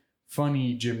prime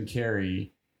funny Jim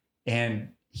Carrey. And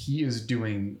he is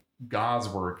doing God's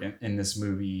work in this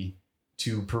movie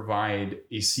to provide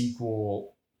a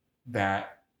sequel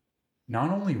that not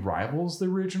only rivals the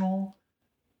original,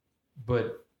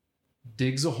 but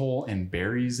digs a hole and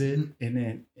buries it in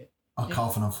it. A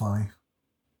coffin of funny.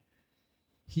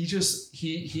 He just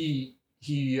he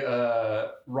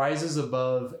rises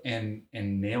above and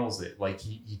nails it. Like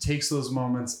he takes those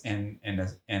moments and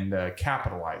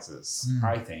capitalizes.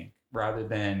 I think, rather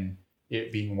than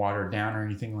it being watered down or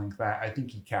anything like that. I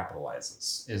think he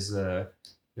capitalizes.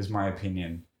 Is my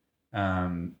opinion.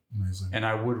 Amazing. And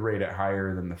I would rate it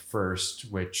higher than the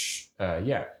first, which I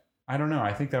don't know.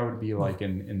 I think that would be like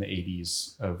in the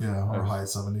 80s or high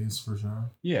 70s for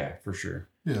sure. Yeah, for sure.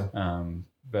 Yeah.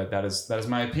 But that is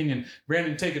my opinion.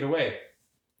 Brandon, take it away.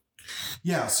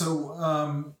 Yeah.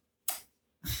 So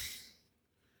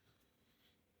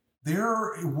there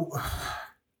are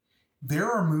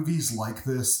movies like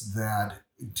this that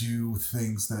do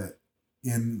things that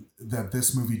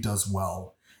this movie does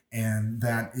well, and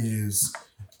that is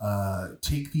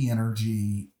take the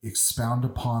energy, expound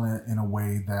upon it in a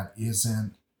way that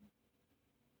isn't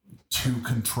too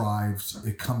contrived.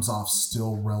 It comes off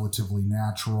still relatively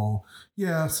natural.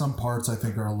 Yeah, some parts I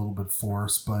think are a little bit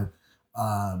forced, but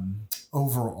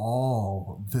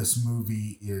overall, this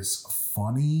movie is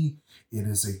funny. It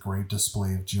is a great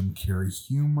display of Jim Carrey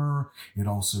humor. It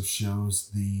also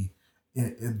shows the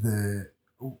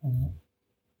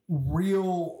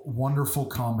real wonderful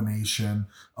combination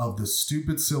of the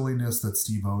stupid silliness that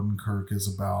Steve Odenkirk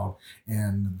is about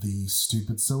and the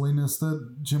stupid silliness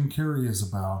that Jim Carrey is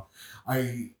about.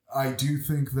 I do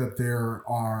think that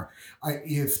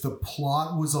if the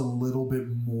plot was a little bit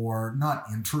more, not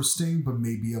interesting, but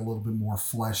maybe a little bit more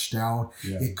fleshed out,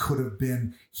 it could have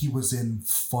been, he was in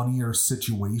funnier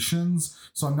situations.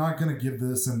 So I'm not going to give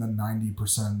this in the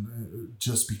 90%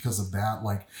 just because of that.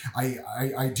 Like,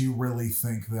 I do really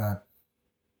think that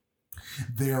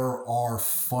there are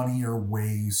funnier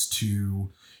ways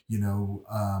to,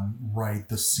 write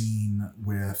the scene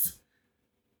with.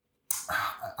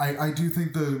 I do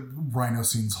think the rhino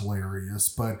scene's hilarious,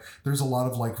 but there's a lot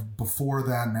of like before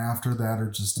that and after that are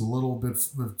just a little bit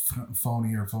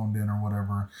phony or phoned in or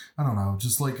whatever. I don't know.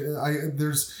 Just like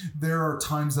there are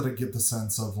times that I get the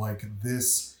sense of like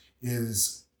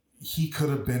he could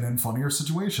have been in funnier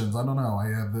situations. I don't know. I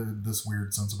have this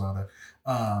weird sense about it.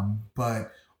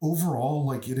 But overall,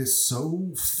 like it is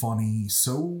so funny,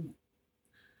 Jim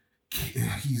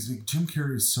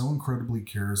Carrey is so incredibly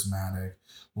charismatic.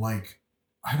 Like,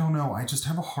 I don't know. I just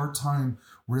have a hard time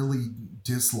really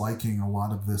disliking a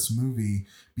lot of this movie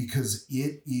because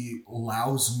it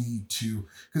allows me to,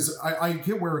 because I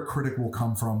get where a critic will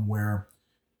come from where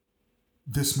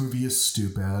this movie is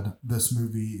stupid. This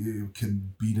movie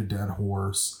can beat a dead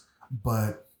horse,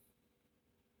 but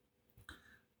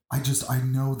I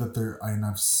know that and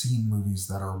I've seen movies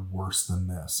that are worse than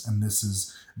this, and this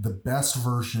is the best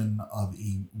version of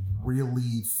a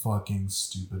really fucking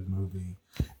stupid movie,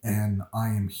 and I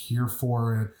am here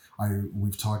for it.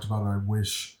 We've talked about it. I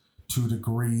wish to a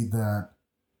degree that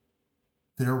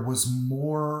there was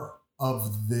more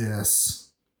of this,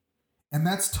 and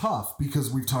that's tough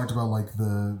because we've talked about like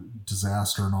the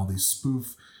disaster and all these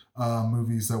spoof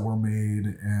movies that were made,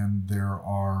 and there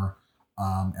are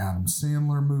Adam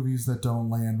Sandler movies that don't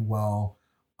land well.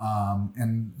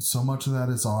 And so much of that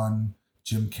is on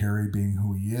Jim Carrey being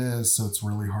who he is. So it's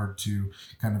really hard to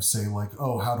kind of say like,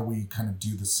 oh, how do we kind of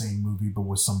do the same movie, but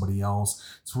with somebody else?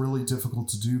 It's really difficult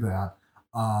to do that.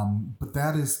 But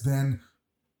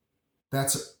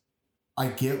I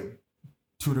get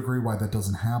to a degree why that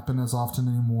doesn't happen as often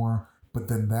anymore. But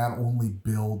then that only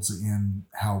builds in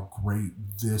how great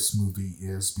this movie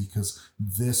is, because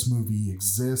this movie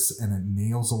exists and it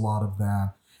nails a lot of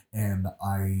that. And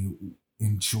I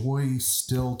enjoy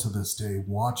still to this day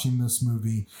watching this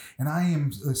movie. And I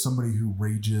am somebody who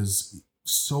rages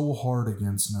so hard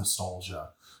against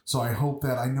nostalgia. So I hope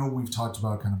that, I know we've talked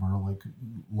about kind of our like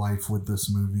life with this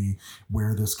movie,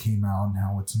 where this came out and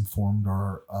how it's informed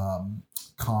our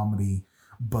comedy.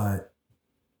 But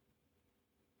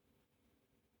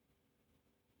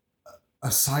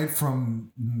aside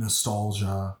from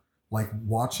nostalgia, like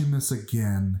watching this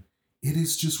again, it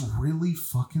is just really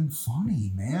fucking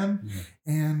funny, man. Yeah.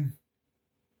 And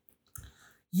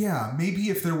yeah,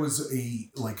 maybe if there was a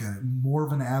more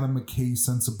of an Adam McKay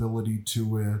sensibility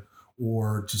to it,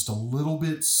 or just a little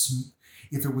bit,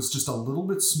 if it was just a little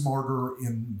bit smarter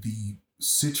in the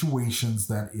situations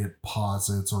that it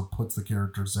posits or puts the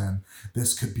characters in,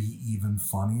 this could be even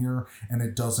funnier. And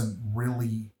it doesn't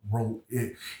really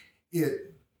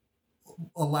it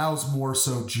allows more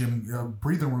so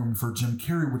breathing room for Jim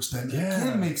Carrey, which then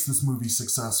again makes this movie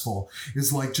successful,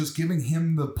 is like just giving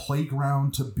him the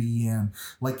playground to be in.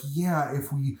 Like, yeah, if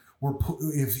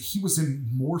he was in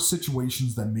more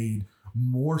situations that made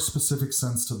more specific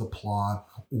sense to the plot,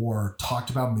 or talked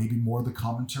about maybe more the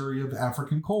commentary of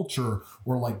African culture,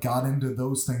 or like got into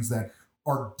those things that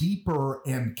are deeper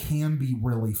and can be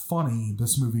really funny,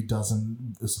 this movie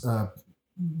doesn't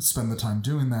spend the time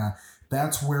doing that.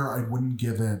 That's where I wouldn't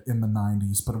give it in the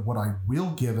 90s. But what I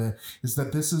will give it is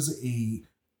that this is a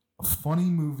funny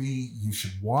movie. You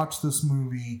should watch this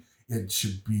movie. It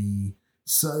should be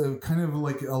so kind of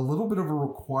like a little bit of a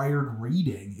required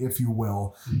reading, if you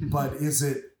will. But is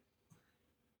it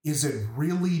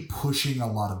really pushing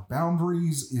a lot of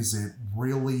boundaries? Is it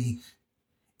really...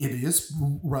 It is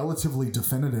relatively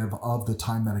definitive of the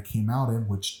time that it came out in,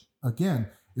 which, again,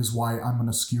 is why I'm going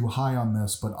to skew high on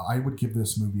this, but I would give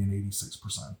this movie an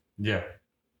 86%. Yeah.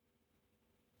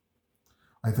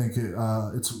 I think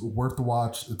it's worth the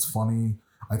watch. It's funny.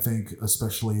 I think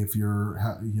especially if you're,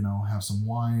 have some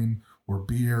wine or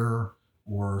beer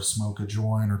or smoke a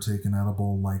joint or take an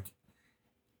edible, like,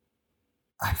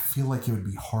 I feel like it would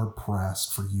be hard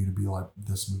pressed for you to be like,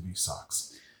 this movie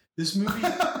sucks. This movie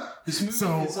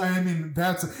so, is I mean,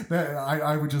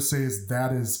 I would just say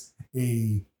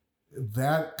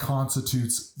that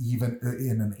constitutes even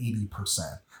in an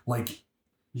 80%. Like,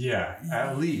 yeah,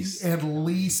 at least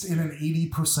in an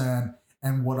 80%.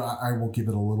 And what I will give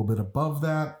it a little bit above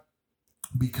that,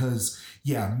 because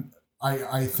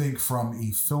I think from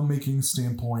a filmmaking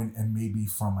standpoint, and maybe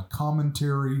from a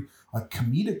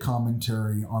comedic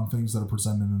commentary on things that are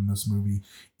presented in this movie,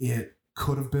 it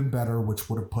could have been better, which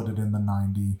would have put it in the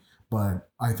 90. But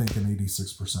I think an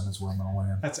 86% is where I'm going to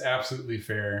land. That's absolutely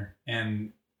fair.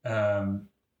 And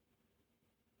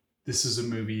this is a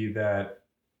movie that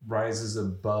rises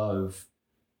above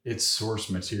its source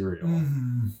material.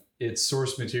 Mm-hmm. Its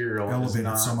source material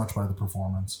elevated so much by the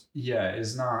performance. Yeah,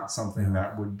 is not something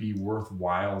that would be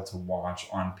worthwhile to watch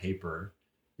on paper.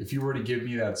 If you were to give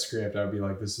me that script, I'd be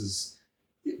like, this is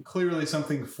clearly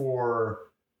something for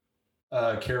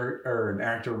a character or an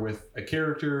actor with a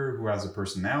character who has a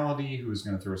personality, who's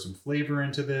going to throw some flavor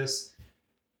into this.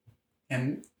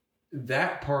 And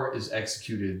that part is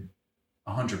executed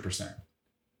 100%.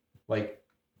 Like,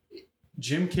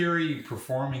 Jim Carrey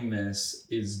performing this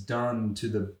is done to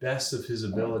the best of his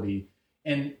ability.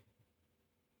 And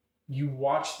you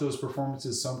watch those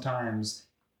performances sometimes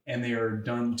and they are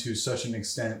done to such an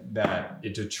extent that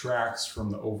it detracts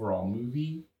from the overall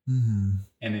movie. Mm-hmm.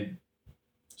 And it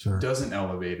doesn't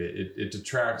elevate it. It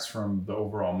detracts from the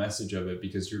overall message of it,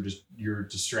 because you're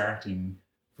distracting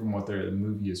from what the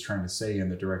movie is trying to say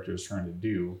and the director is trying to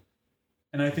do.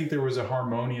 And I think there was a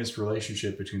harmonious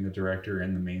relationship between the director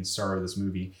and the main star of this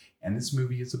movie. And this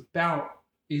movie is about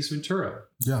Ace Ventura.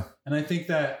 Yeah. And I think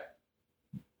that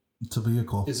it's a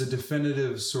vehicle. Is a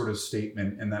definitive sort of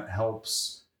statement, and that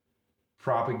helps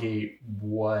propagate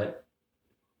what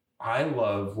I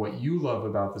love, what you love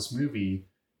about this movie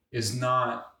is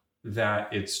not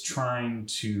that it's trying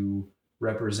to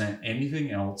represent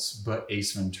anything else but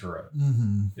Ace Ventura.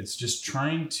 Mm-hmm. It's just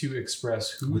trying to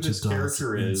express who Which this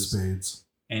character is. Spades.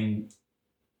 And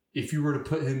if you were to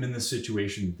put him in this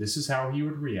situation, this is how he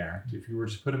would react. If you were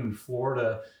to put him in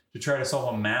Florida to try to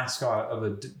solve a mascot of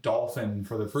a dolphin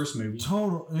for the first movie,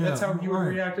 that's how he would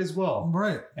react as well.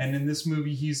 Right. And in this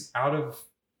movie, he's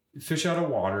fish out of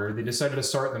water. They decided to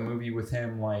start the movie with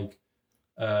him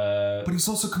but he's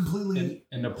also completely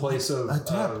in a place of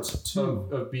adept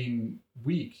of being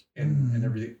weak and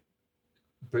everything.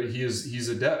 But he's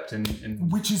adept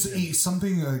and which is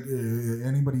something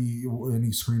any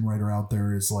screenwriter out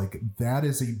there is like, that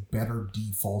is a better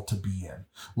default to be in.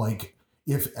 Like,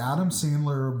 if Adam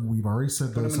Sandler, we've already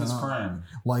said put this, him in his prime.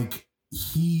 Like,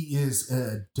 he is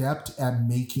adept at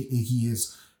making. He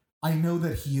is. I know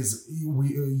that he is.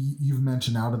 You've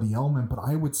mentioned Out of the Element, but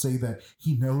I would say that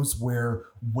he knows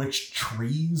which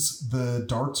trees the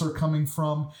darts are coming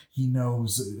from. He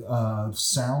knows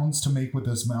sounds to make with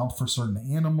his mouth for certain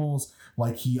animals.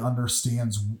 Like, he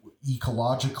understands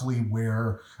ecologically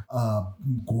where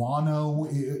guano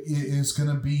is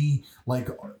going to be. Like,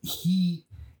 he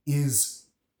is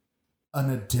an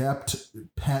adept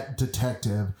pet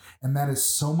detective, and that is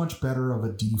so much better of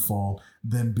a default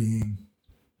than being,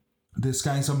 this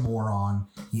guy's a moron,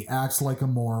 he acts like a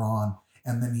moron,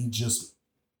 and then he just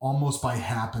almost by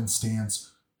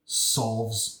happenstance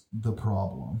solves the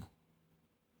problem.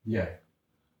 Yeah.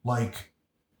 Like,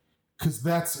 because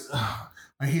that's,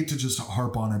 I hate to just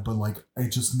harp on it, but like, I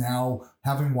just now,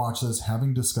 having watched this,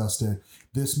 having discussed it,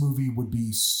 this movie would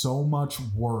be so much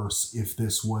worse if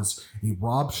this was a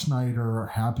Rob Schneider,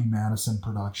 Happy Madison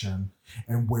production,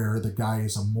 and where the guy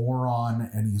is a moron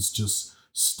and he's just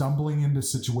stumbling into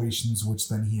situations which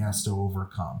then he has to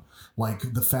overcome.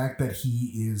 Like, the fact that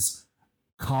he is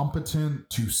competent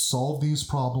to solve these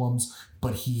problems,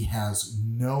 but he has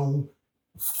no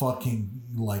fucking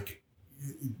like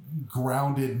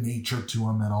grounded nature to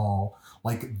him at all.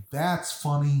 Like, that's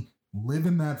funny, live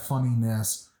in that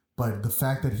funniness, but the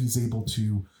fact that he's able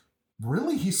to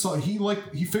really, he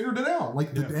figured it out.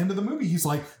 Like, the end of the movie, he's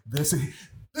like, this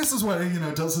is what,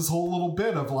 does his whole little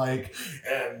bit of like,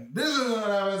 and this is what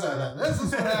happens, and then this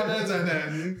is what happens, and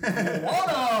then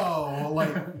whoa,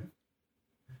 like,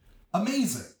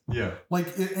 amazing. Yeah. Like,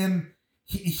 and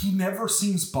he never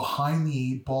seems behind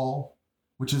the 8 ball,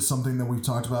 which is something that we've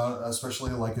talked about,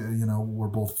 especially like, we're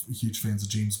both huge fans of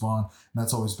James Bond. And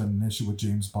that's always been an issue with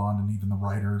James Bond. And even the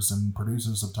writers and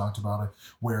producers have talked about it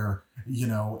where,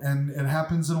 and it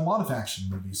happens in a lot of action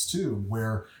movies too,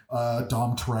 where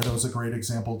Dom Toretto is a great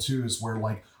example too, is where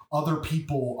like other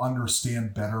people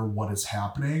understand better what is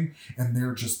happening and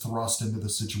they're just thrust into the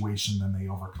situation and they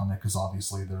overcome it because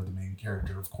obviously they're the main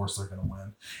character. Of course they're going to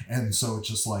win. And so it's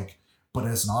just like, but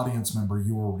as an audience member,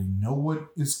 you already know what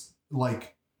is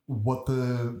like, what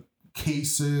the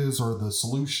case is or the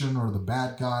solution or the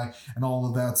bad guy and all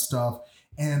of that stuff.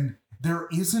 And there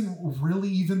isn't really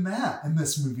even that in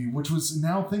this movie, which was,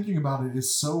 now thinking about it,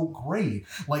 is so great.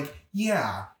 Like,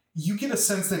 yeah, you get a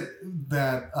sense that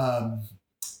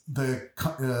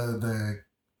the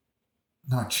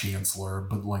not chancellor,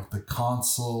 but like the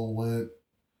consulate,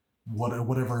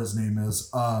 whatever his name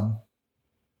is a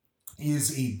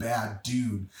bad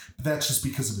dude. But that's just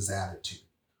because of his attitude.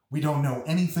 We don't know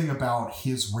anything about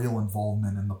his real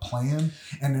involvement in the plan.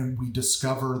 And then we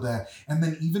discover that, and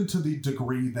then even to the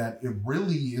degree that it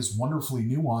really is wonderfully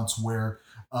nuanced, where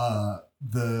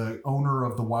the owner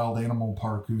of the wild animal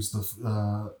park, who's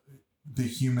the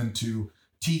human to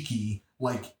Tiki,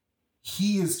 like,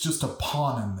 he is just a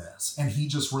pawn in this. And he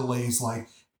just relays like,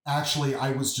 actually,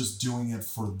 I was just doing it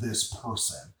for this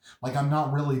person. Like, I'm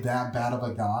not really that bad of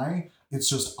a guy. It's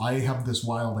just, I have this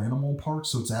wild animal park,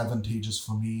 so it's advantageous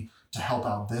for me to help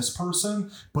out this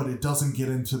person. But it doesn't get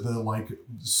into the like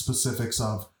specifics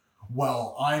of,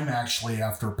 well, I'm actually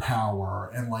after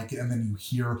power. And like, and then you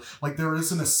hear, like, there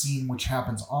isn't a scene which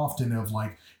happens often of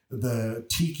like the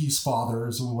Tiki's father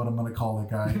is what I'm going to call the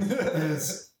guy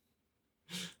is.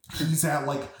 He's at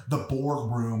like the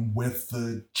boardroom with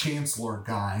the chancellor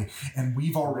guy, and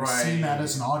we've already seen that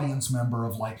as an audience member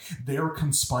of like, they're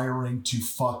conspiring to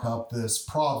fuck up this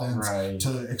province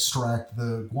to extract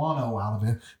the guano out of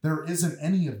it. There isn't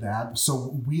any of that.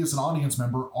 So we as an audience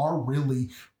member are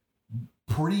really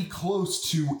pretty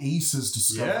close to Ace's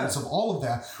discoveries of all of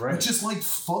that, Right. which is like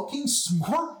fucking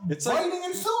smart writing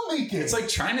and filmmaking. It's like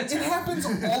Chinatown. It happens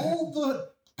all the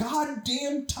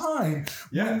goddamn time.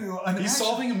 Yeah. He's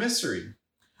solving a mystery.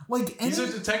 Like He's a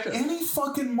detective. Any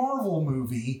fucking Marvel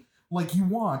movie, like you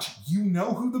watch, you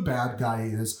know who the bad guy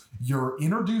is. You're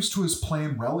introduced to his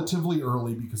plan relatively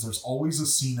early because there's always a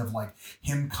scene of like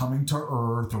him coming to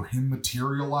Earth or him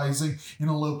materializing in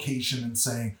a location and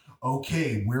saying,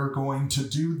 okay, we're going to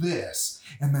do this.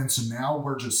 And then so now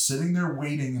we're just sitting there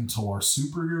waiting until our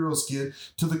superheroes get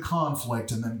to the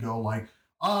conflict and then go like,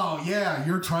 oh yeah,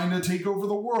 you're trying to take over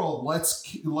the world. Let's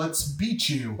beat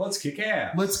you. Let's kick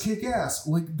ass. Let's kick ass.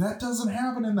 Like that doesn't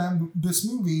happen in this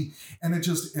movie, and it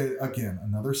again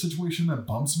another situation that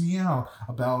bumps me out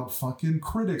about fucking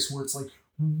critics, where it's like,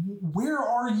 where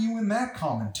are you in that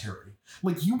commentary?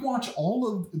 Like you watch all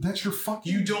of that's your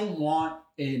fucking. You don't want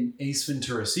an Ace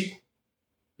Ventura sequel.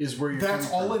 Is where you're. That's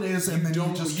all it is, and then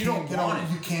you just you don't want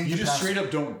it. You can't. You get just past straight it.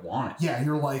 up don't want it. Yeah,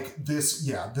 you're like this.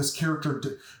 Yeah, this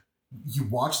character. You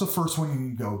watch the first one and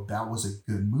you go, that was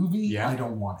a good movie. Yeah. I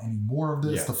don't want any more of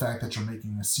this. Yeah. The fact that you're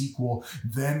making a sequel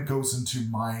then goes into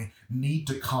my need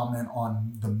to comment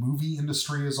on the movie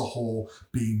industry as a whole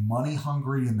being money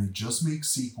hungry and they just make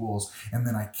sequels. And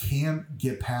then I can't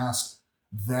get past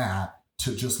that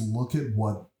to just look at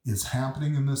what is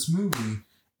happening in this movie.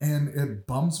 And it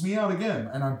bums me out again.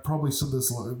 And I've probably said this,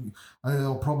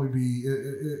 it'll probably be,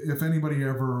 if anybody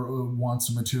ever wants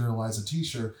to materialize a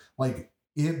t-shirt, like,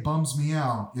 it bums me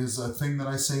out is a thing that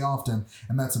I say often.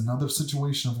 And that's another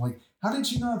situation of like, how did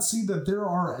you not see that there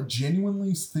are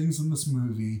genuinely things in this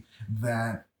movie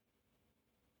that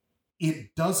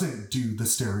it doesn't do the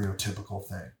stereotypical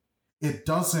thing. It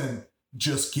doesn't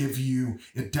just give you,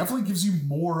 it definitely gives you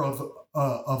more of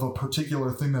a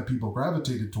particular thing that people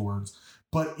gravitated towards,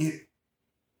 but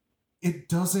it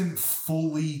doesn't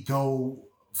fully go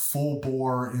full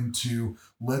bore into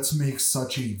let's make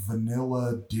such a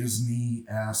vanilla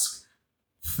Disney-esque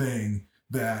thing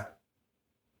that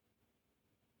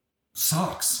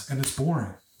sucks and it's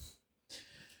boring.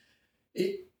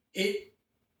 It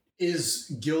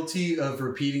is guilty of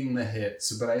repeating the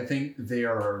hits, but I think they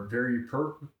are very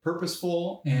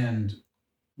purposeful and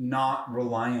not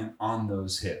reliant on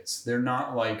those hits. They're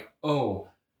not like, oh,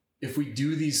 if we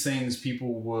do these things,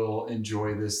 people will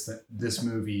enjoy this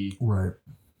movie. Right.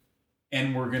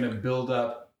 And we're going to build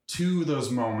up to those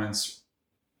moments.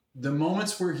 The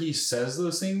moments where he says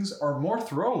those things are more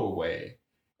throwaway.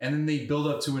 And then they build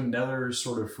up to another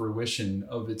sort of fruition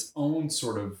of its own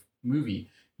sort of movie.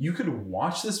 You could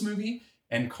watch this movie,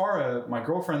 and Cara, my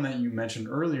girlfriend that you mentioned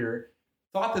earlier,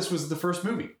 thought this was the first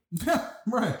movie. Yeah,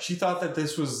 right. She thought that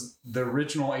this was the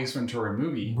original Ace Ventura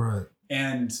movie. Right.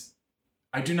 And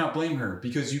I do not blame her,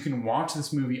 because you can watch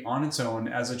this movie on its own.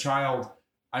 As a child,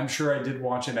 I'm sure I did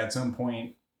watch it at some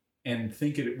point and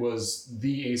think it was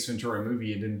the Ace Ventura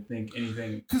movie. I didn't think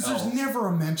anything because there's else. never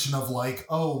a mention of like,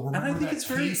 oh, remember And I think that it's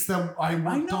very- case that I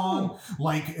worked on,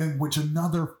 like, in which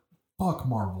another fuck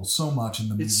Marvel so much in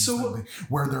the movies, It's so-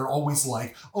 where they're always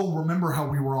like, oh, remember how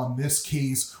we were on this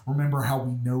case? Remember how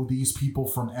we know these people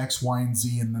from X, Y, and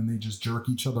Z, and then they just jerk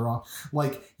each other off?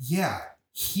 Like, yeah,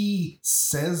 he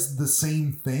says the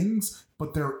same things,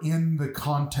 but they're in the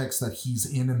context that he's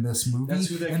in this movie. That's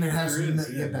who that and it has character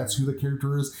is, yeah. that's who the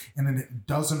character is. And then it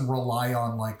doesn't rely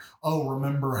on like, oh,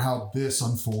 remember how this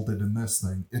unfolded in this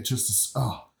thing. It just is,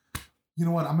 oh, you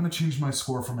know what? I'm going to change my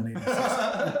score from an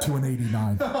 86 to an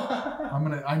 89.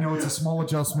 I know it's a small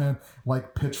adjustment,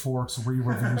 like Pitchfork's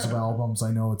re-reviews of albums. I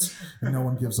know no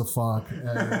one gives a fuck.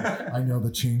 I know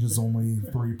the change is only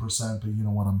 3%, but you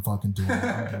know what I'm fucking doing?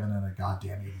 I'm giving it a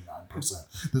goddamn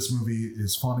 89%. This movie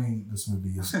is funny. This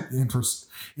movie is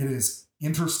it is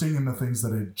interesting in the things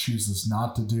that it chooses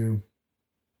not to do.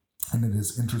 And it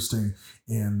is interesting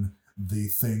in the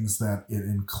things that it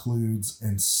includes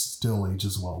and still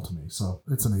ages well to me. So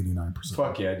it's an 89%.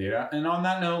 Fuck yeah, dude. And on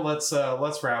that note, let's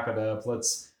wrap it up.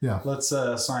 Let's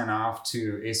sign off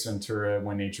to Ace Ventura: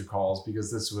 When Nature Calls,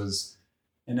 because this was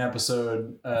an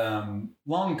episode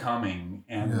long coming,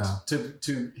 and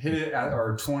to hit it at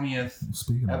our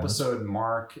 20th episode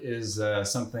mark is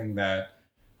something that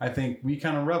I think we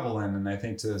kind of revel in. And I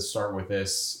think to start with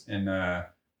this in a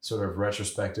sort of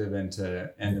retrospective and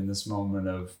to end in this moment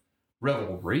of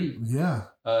revelry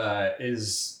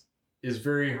is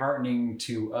very heartening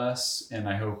to us, and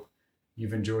I hope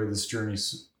you've enjoyed this journey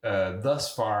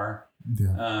thus far.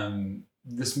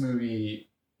 This movie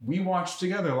we watched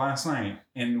together last night,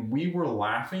 and we were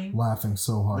laughing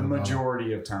so hard the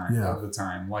majority of the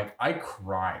time. Like I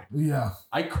cried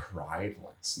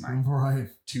last night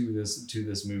to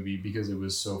this movie because it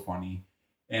was so funny.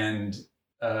 And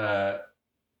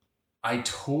I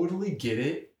totally get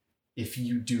it if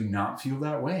you do not feel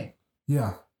that way.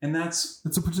 Yeah. And that's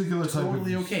It's a particular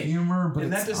totally type of okay. humor, but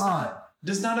and it's that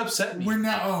does not upset me.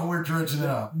 We're dredging it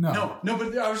up. No. No,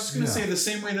 but I was just gonna Yeah. say the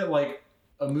same way that like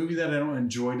a movie that I don't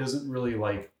enjoy doesn't really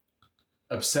like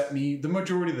upset me the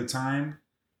majority of the time.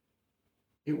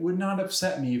 It would not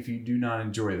upset me if you do not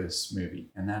enjoy this movie,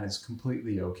 and that is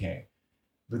completely okay.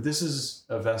 But this is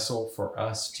a vessel for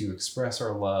us to express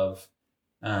our love.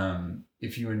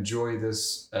 If you enjoy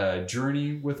this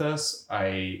journey with us,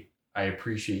 I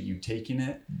appreciate you taking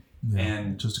it. Yeah,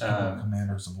 And, just a couple of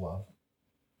commanders of love.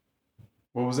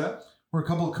 What was that? We're a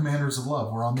couple of commanders of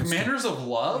love. We're on this Commanders of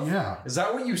Love? Yeah. Is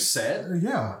that what you said?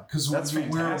 Yeah, because That's we're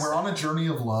fantastic. on a journey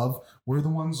of love. We're the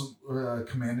ones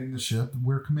commanding the ship.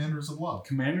 We're commanders of love.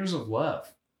 Commanders of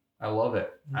Love. I love it.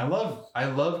 I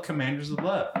love Commanders of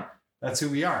Love. That's who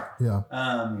we are. Yeah.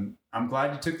 I'm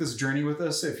glad you took this journey with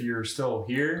us. If you're still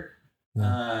here,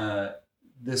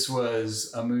 this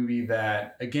was a movie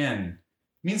that again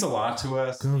means a lot to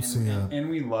us. Go see it. And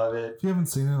we love it. If you haven't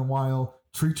seen it in a while,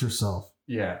 treat yourself.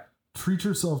 Yeah. Treat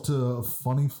yourself to a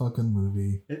funny fucking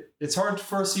movie. It's hard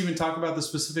for us to even talk about the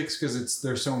specifics because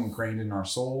they're so ingrained in our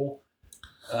soul.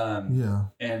 Yeah.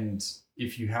 And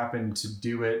if you happen to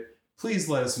do it, please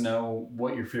let us know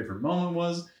what your favorite moment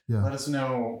was. Yeah. Let us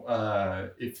know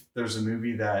if there's a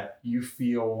movie that you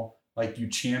feel like you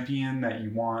champion that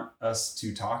you want us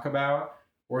to talk about,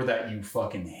 or that you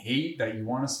fucking hate that you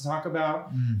want us to talk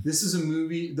about. This is a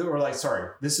movie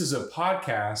this is a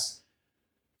podcast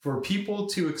for people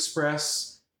to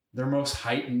express their most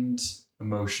heightened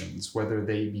emotions, whether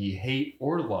they be hate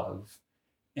or love.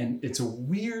 And it's a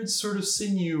weird sort of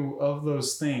sinew of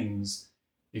those things.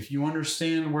 If you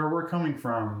understand where we're coming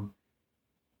from,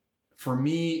 for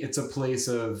me, it's a place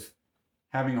of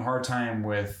having a hard time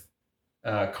with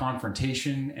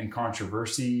confrontation and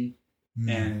controversy.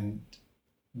 And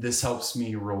this helps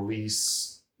me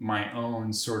release my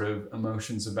own sort of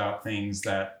emotions about things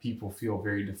that people feel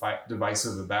very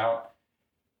divisive about.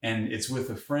 And it's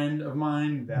with a friend of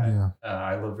mine that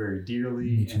I love very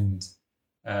dearly. And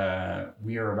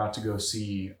we are about to go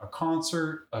see a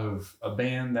concert of a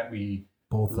band that we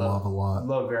both love a lot.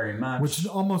 Love very much. Which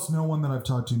almost no one that I've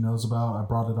talked to knows about. I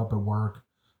brought it up at work.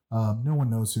 No one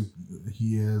knows who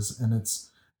he is. And it's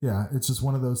just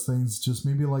one of those things, just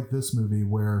maybe like this movie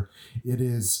where it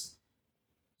is,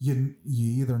 you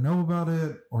either know about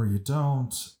it or you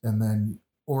don't. And then,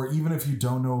 or even if you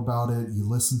don't know about it, you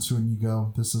listen to it and you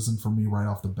go, this isn't for me right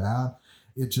off the bat.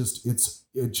 It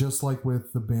just like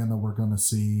with the band that we're going to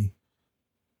see,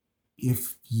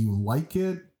 if you like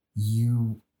it,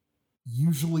 you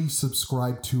usually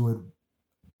subscribe to it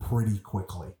pretty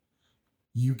quickly.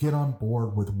 You get on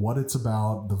board with what it's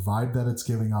about, the vibe that it's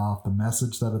giving off, the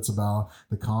message that it's about,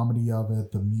 the comedy of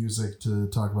it, the music to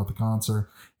talk about the concert.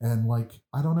 And like,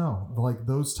 I don't know, like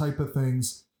those type of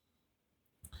things,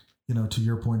 you know, to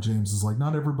your point, James, is like,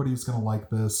 not everybody's going to like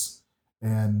this,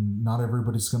 and not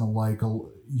everybody's going to like,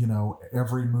 you know,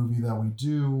 every movie that we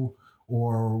do,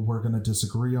 or we're going to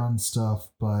disagree on stuff.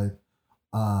 But,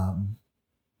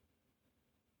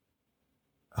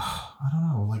 I don't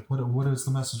know, like what is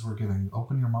the message we're giving?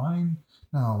 Open your mind?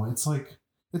 No, it's like,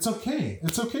 it's okay.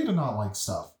 It's okay to not like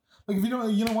stuff. Like if you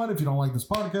don't, you know what, if you don't like this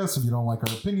podcast, if you don't like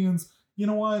our opinions, you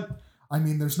know what? I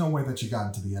mean, there's no way that you got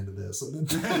into the end of this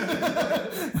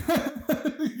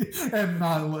and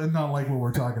not like what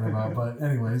we're talking about. But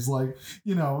anyways, like,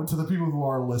 you know, to the people who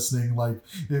are listening, like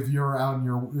if you're out in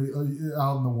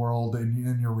the world and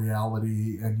in your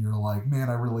reality and you're like, man,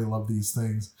 I really love these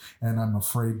things and I'm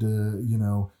afraid to, you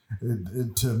know,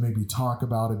 to maybe talk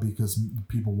about it because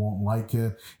people won't like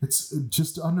it. It's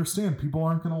just to understand people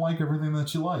aren't going to like everything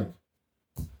that you like.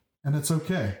 And it's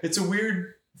okay. It's a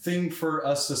weird thing for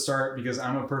us to start because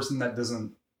I'm a person that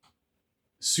doesn't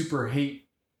super hate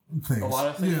things. A lot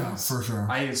of things. Yeah, for sure.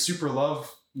 I super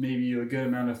love maybe a good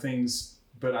amount of things,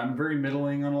 but I'm very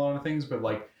middling on a lot of things. But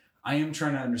like, I am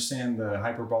trying to understand the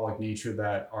hyperbolic nature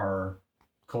that our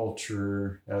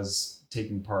culture has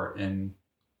taken part in.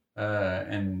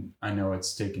 And I know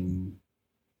it's taken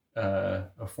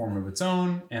a form of its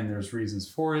own and there's reasons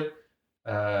for it.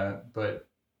 But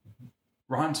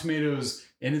Rotten Tomatoes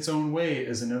in its own way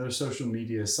is another social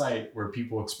media site where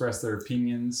people express their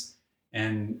opinions,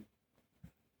 and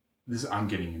this I'm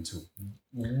getting into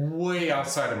way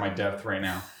outside of my depth right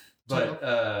now.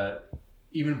 But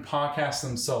even podcasts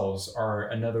themselves are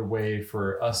another way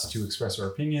for us to express our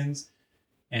opinions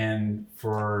and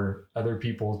for other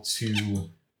people to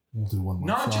We'll do one more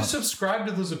not shot. just subscribe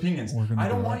to those opinions. I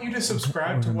don't want you to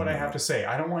subscribe to what I have to say.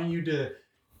 I don't want you to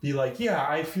be like, yeah,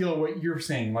 I feel what you're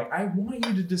saying. Like, I want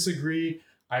you to disagree.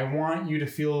 I want you to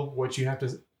feel what you have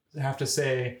to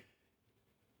say.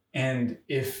 And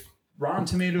if Rotten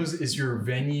Tomatoes is your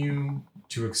venue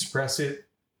to express it,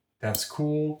 that's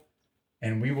cool.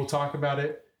 And we will talk about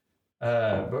it.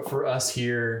 But for us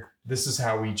here, this is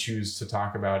how we choose to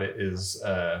talk about it is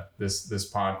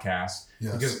this podcast.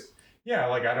 Yes. Because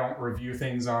like I don't review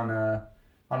things on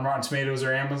Rotten Tomatoes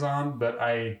or Amazon, but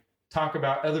I talk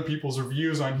about other people's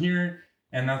reviews on here,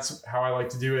 and that's how I like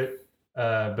to do it.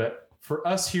 But for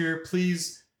us here,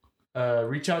 please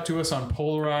reach out to us on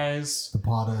Polarize, the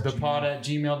pod at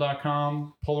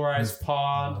gmail.com, Polarize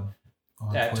Pod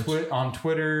on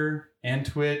Twitter and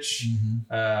Twitch.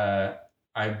 Mm-hmm.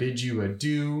 I bid you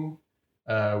adieu.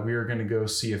 We are going to go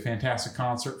see a fantastic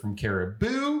concert from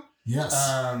Caribou. Yes.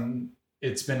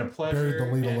 It's been a pleasure.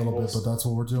 Buried the lead a little bit, but that's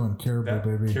what we're doing. Caribou,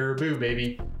 baby. Caribou,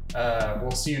 baby.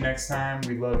 We'll see you next time.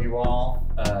 We love you all.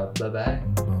 Bye-bye.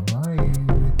 Bye.